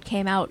instead it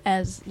came out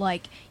as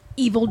like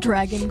evil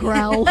dragon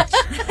growl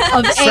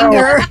of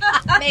anger.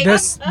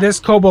 This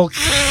kobold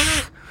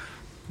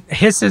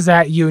hisses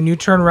at you, and you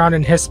turn around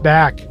and hiss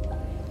back,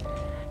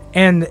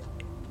 and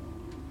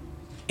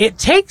it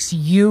takes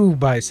you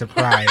by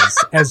surprise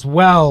as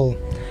well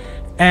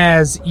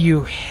as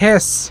you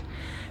hiss.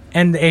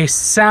 And a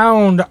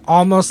sound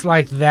almost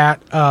like that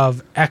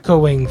of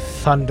echoing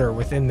thunder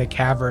within the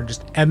cavern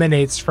just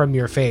emanates from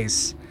your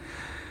face.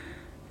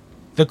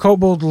 The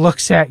kobold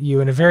looks at you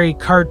in a very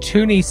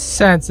cartoony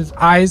sense. Its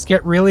eyes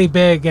get really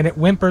big and it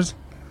whimpers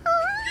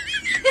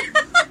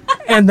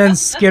and then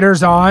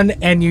skitters on,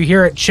 and you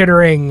hear it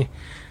chittering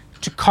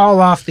to call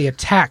off the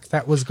attack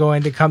that was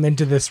going to come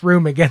into this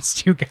room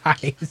against you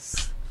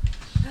guys.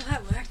 Well,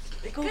 that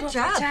worked. Good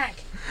job. Attack.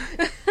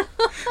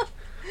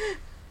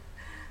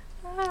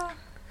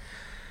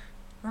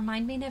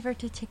 Remind me never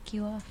to tick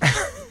you off.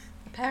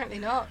 Apparently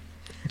not.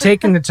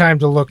 Taking the time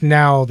to look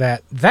now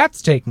that that's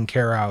taken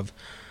care of,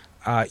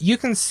 you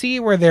can see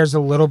where there's a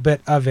little bit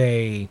of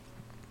a,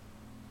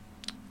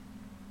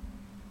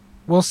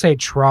 we'll say,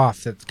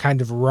 trough that's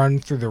kind of run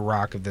through the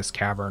rock of this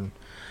cavern.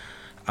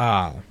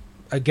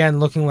 Again,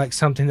 looking like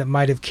something that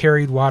might have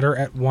carried water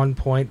at one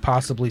point,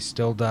 possibly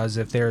still does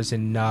if there's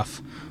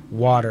enough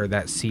water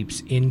that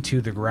seeps into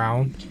the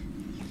ground.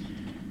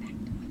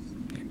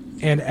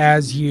 And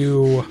as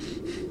you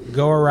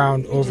go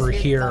around over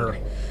here,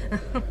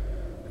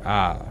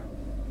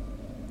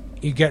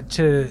 you get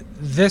to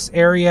this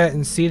area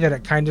and see that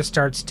it kind of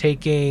starts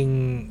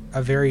taking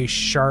a very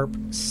sharp,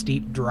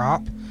 steep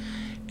drop,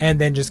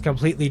 and then just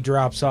completely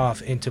drops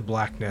off into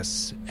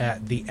blackness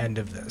at the end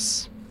of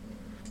this.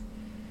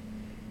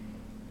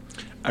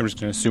 I'm just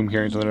going to assume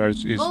hearing something.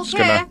 He's just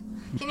Okay. going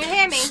Can you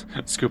hear me?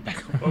 to scoop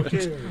back.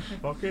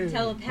 Okay.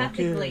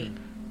 Telepathically,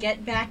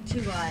 get back to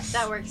us.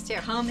 That works too.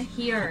 Come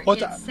here.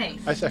 What it's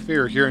safe. I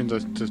figure hearing the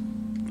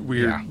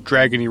weird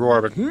dragony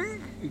roar, but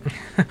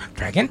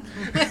Dragon?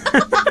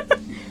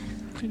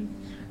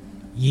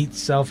 Yeet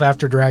self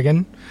after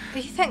dragon. Do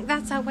you think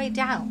that's our way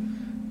down?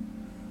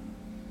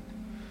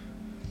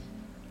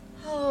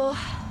 Oh.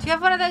 Do you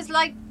have one of those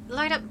light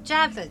up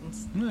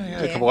javelins?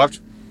 yeah, a couple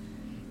left.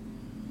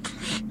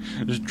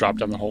 Just drop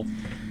down the hole.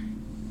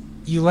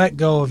 You let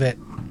go of it,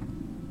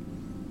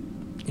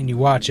 and you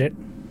watch it,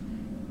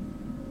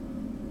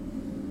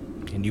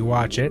 and you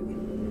watch it,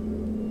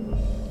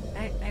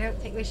 I don't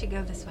think we should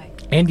go this way.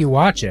 and you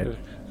watch it,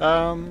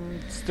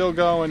 Still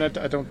going. I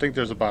don't think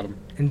there's a bottom.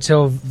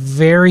 until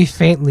very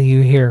faintly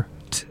you hear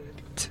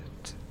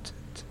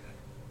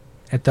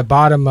at the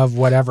bottom of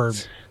whatever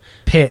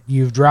pit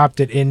you've dropped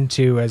it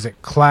into as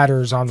it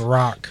clatters on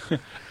rock.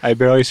 I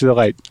barely see the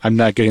light. I'm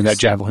not getting that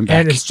javelin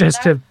back. And it's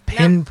just a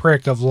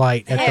pinprick of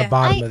light at the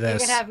bottom of You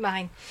this. can have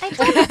mine.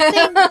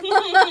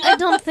 I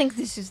don't think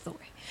this is the way.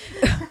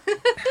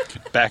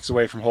 Backs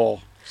away from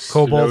hole.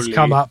 Kobolds slowly.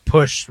 come up,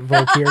 push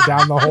Volkir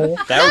down the hole.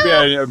 That would be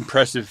an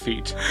impressive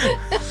feat.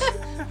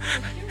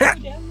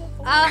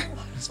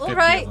 All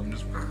right.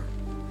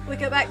 We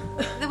go back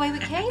the way we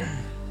came?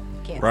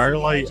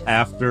 Briarlight,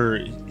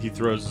 after he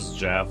throws his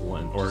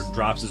javelin, or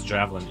drops his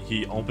javelin,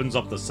 he opens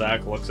up the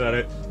sack, looks at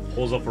it,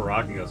 pulls up a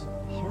rock, and goes,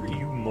 "How are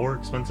you more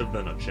expensive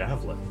than a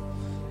javelin?"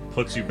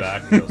 Puts you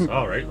back and goes,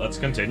 "All right, let's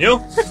continue."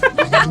 We're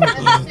going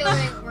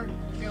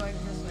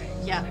this way.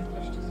 Yeah.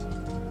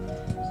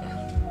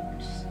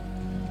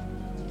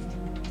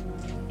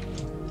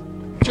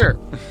 Sure.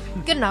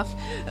 Good enough.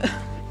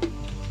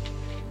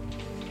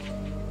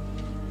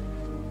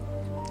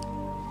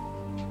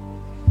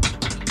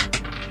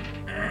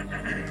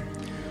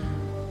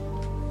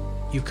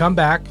 You come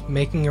back,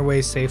 making your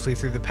way safely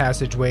through the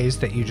passageways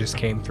that you just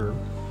came through,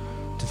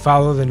 to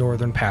follow the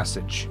northern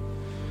passage.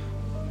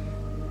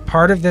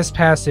 Part of this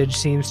passage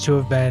seems to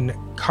have been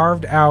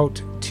carved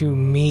out to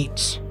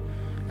meet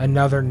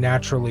another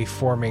naturally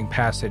forming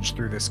passage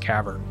through this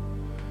cavern.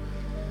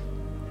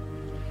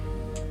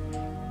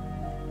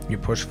 You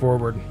push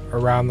forward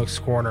around this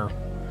corner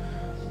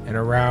and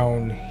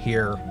around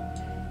here.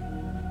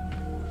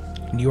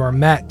 And you are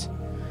met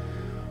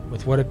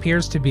with what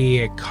appears to be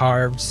a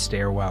carved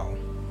stairwell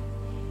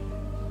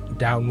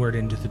downward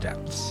into the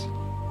depths.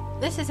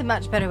 This is a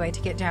much better way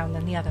to get down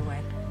than the other way.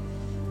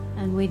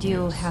 And we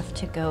do have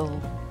to go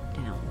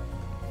down.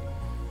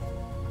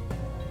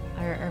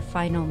 Our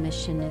final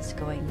mission is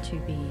going to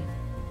be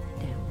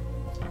down.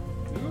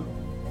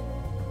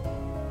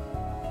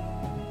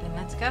 Then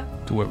let's go.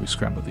 To where we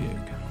scramble the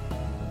egg.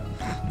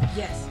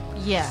 Yes.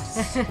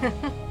 Yes.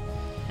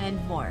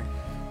 And more.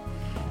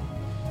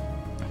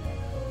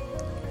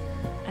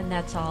 And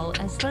that's all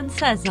Eslin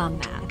says on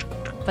that.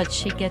 But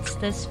she gets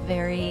this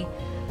very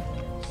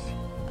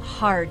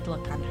hard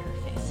look on her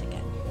face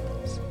again.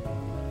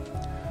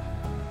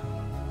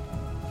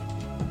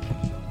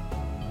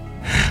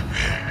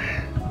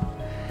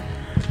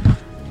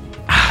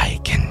 I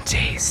can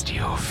taste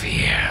your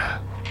fear.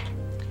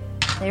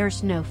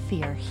 There's no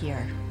fear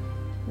here.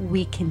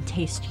 We can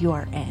taste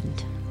your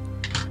end.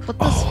 What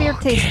does fear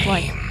taste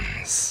like?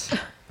 Games.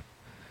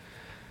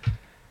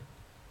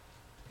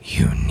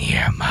 You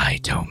near my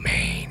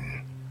domain.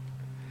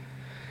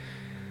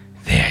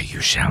 There you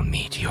shall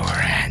meet your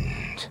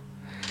end,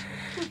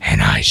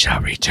 and I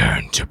shall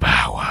return to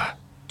power.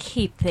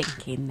 Keep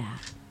thinking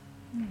that.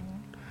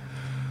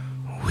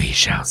 We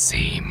shall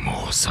see,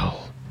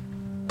 morsel.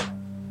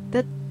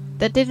 That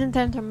didn't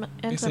answer You my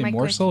say question.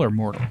 morsel or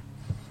mortal?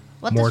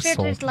 What does fear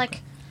Morsel. taste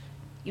like?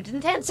 You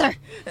didn't answer.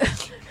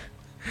 It's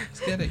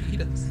gonna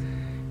eat us.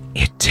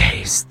 It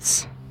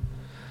tastes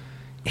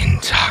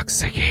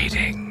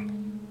intoxicating.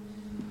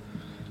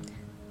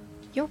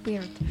 You're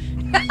weird.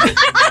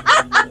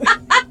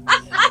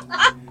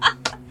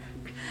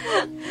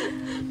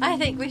 I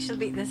think we shall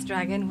beat this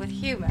dragon with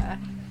humor.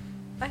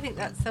 I think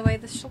that's the way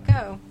this shall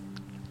go.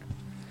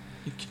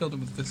 You killed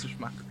him with this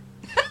schmucker.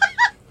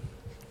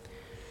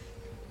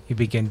 You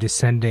begin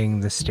descending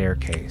the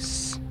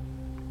staircase.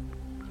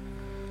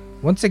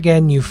 Once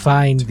again, you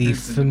find the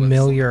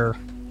familiar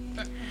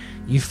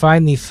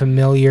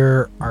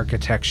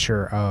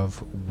architecture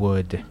of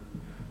wood,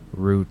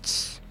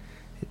 roots.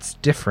 It's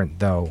different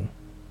though.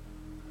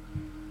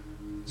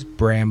 It's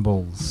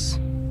brambles,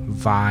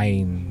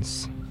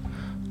 vines,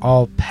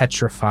 all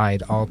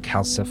petrified, all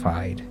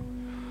calcified,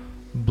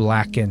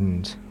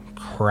 blackened,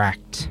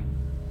 cracked.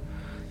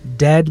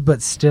 Dead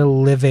but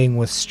still living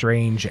with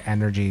strange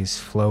energies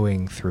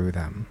flowing through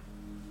them.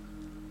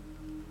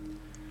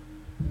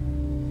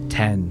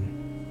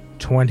 10,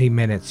 20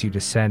 minutes you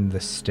descend the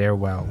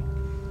stairwell.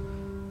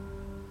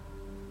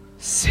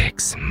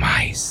 6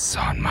 mice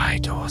on my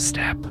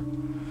doorstep.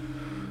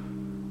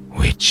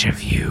 Which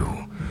of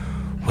you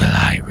will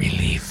I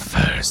relieve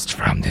first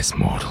from this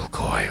mortal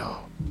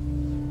coil?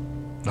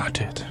 Not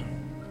it.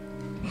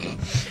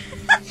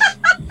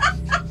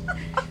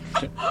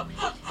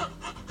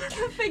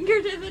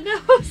 Finger to the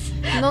nose.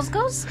 Nose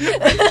goes?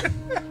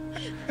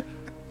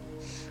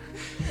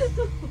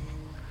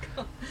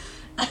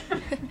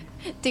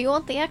 Do you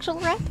want the actual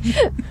rat?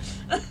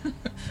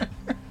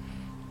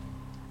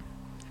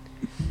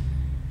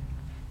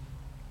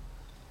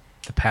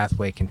 The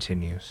pathway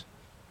continues.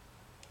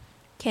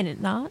 Can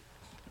it not?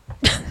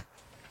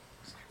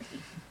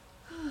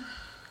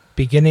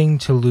 Beginning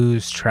to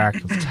lose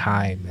track of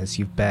time as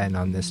you've been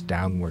on this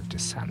downward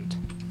descent.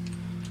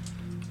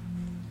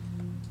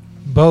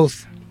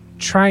 Both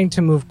trying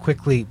to move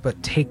quickly,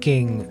 but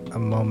taking a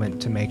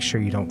moment to make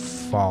sure you don't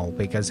fall,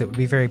 because it would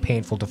be very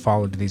painful to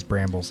fall into these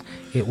brambles.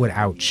 It would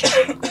ouch.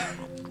 I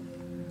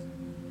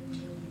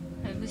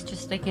was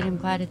just thinking I'm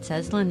glad it's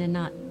Eslin and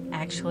not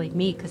actually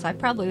me, because I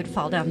probably would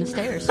fall down the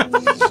stairs.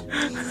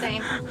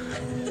 Same.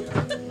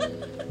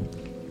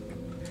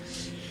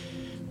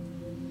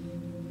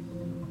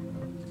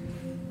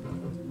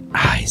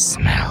 I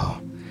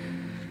smell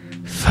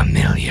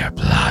familiar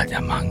blood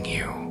among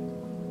you.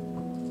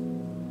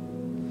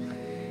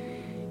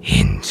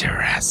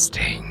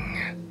 Interesting.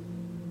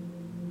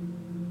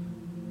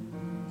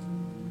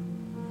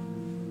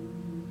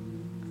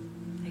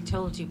 I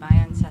told you my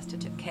ancestor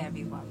took care of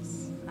you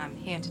once. I'm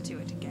here to do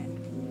it again.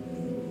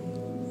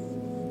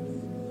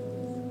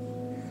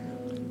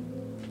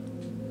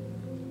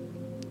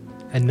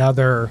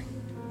 Another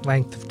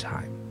length of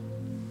time.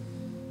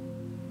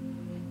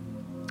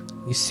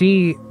 You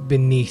see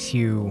beneath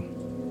you,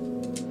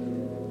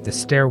 the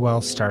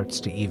stairwell starts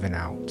to even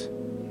out,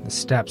 the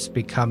steps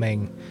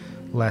becoming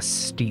less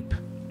steep,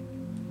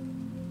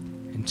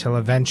 until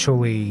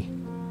eventually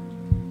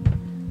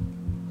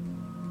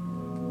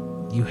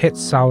you hit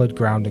solid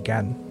ground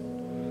again.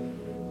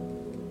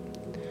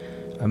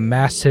 A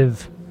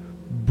massive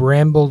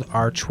brambled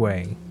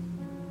archway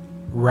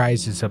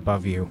rises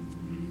above you.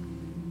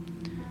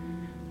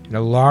 In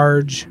a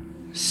large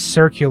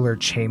circular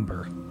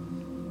chamber.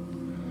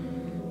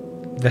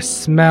 The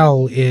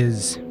smell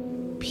is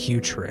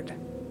putrid,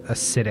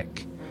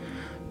 acidic.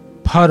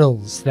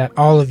 Puddles that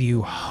all of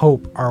you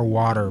hope are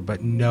water,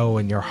 but know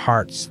in your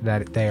hearts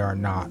that they are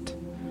not.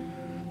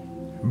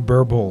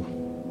 Burble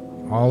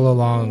all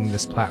along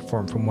this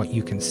platform from what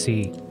you can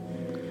see.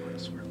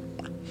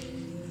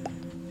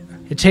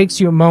 It takes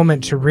you a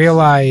moment to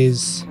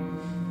realize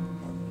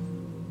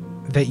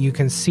that you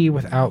can see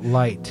without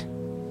light,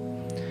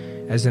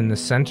 as in the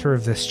center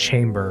of this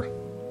chamber,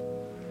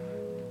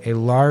 a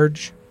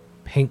large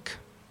pink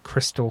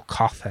crystal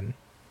coffin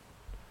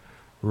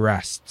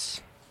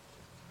rests,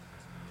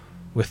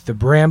 with the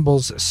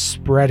brambles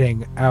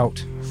spreading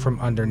out from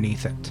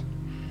underneath it.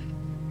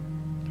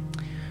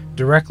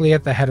 Directly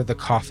at the head of the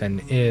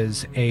coffin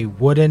is a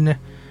wooden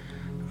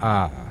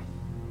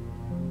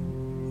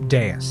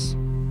dais,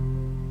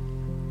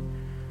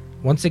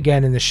 once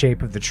again in the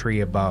shape of the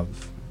tree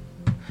above,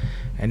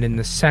 and in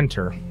the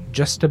center,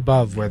 just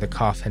above where the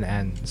coffin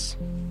ends,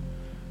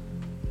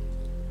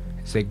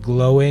 is a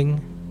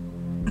glowing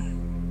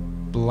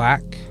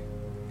black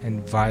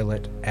and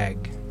violet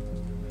egg,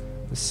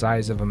 the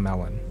size of a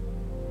melon.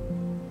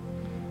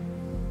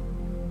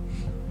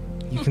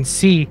 You can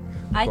see...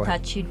 I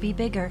thought you'd be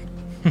bigger.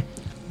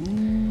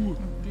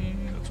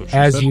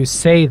 As you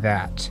say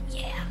that,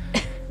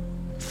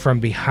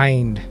 from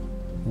behind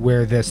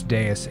where this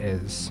dais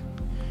is,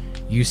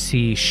 you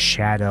see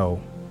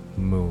shadow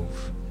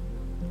move.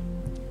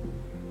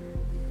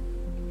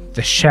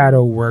 The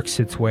shadow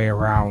works its way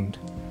around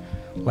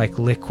like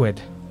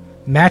liquid,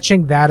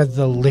 matching that of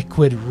the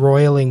liquid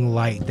roiling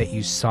light that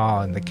you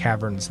saw in the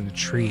caverns in the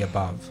tree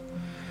above,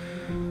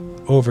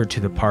 over to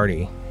the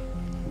party,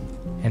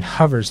 and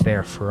hovers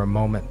there for a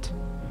moment,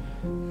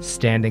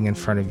 standing in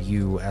front of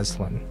you,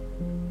 Eslin,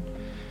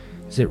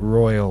 as it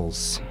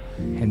roils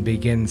and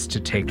begins to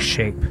take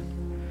shape.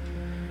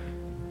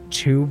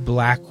 Two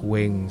black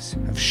wings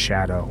of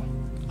shadow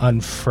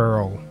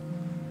unfurl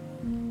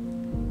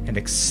and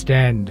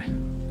extend,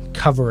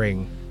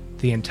 covering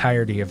the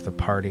entirety of the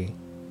party.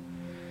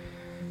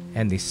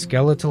 And the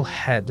skeletal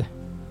head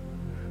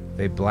of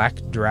a black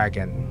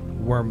dragon,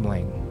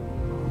 wormling,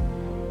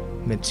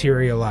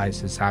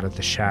 materializes out of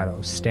the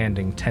shadows,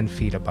 standing 10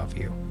 feet above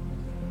you.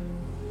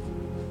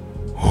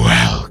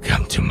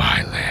 Welcome to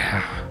my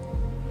lair.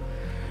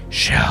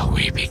 Shall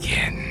we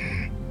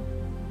begin?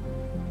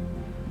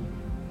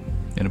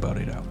 In about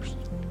 8 hours.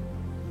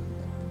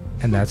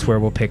 And that's where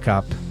we'll pick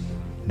up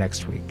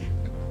next week.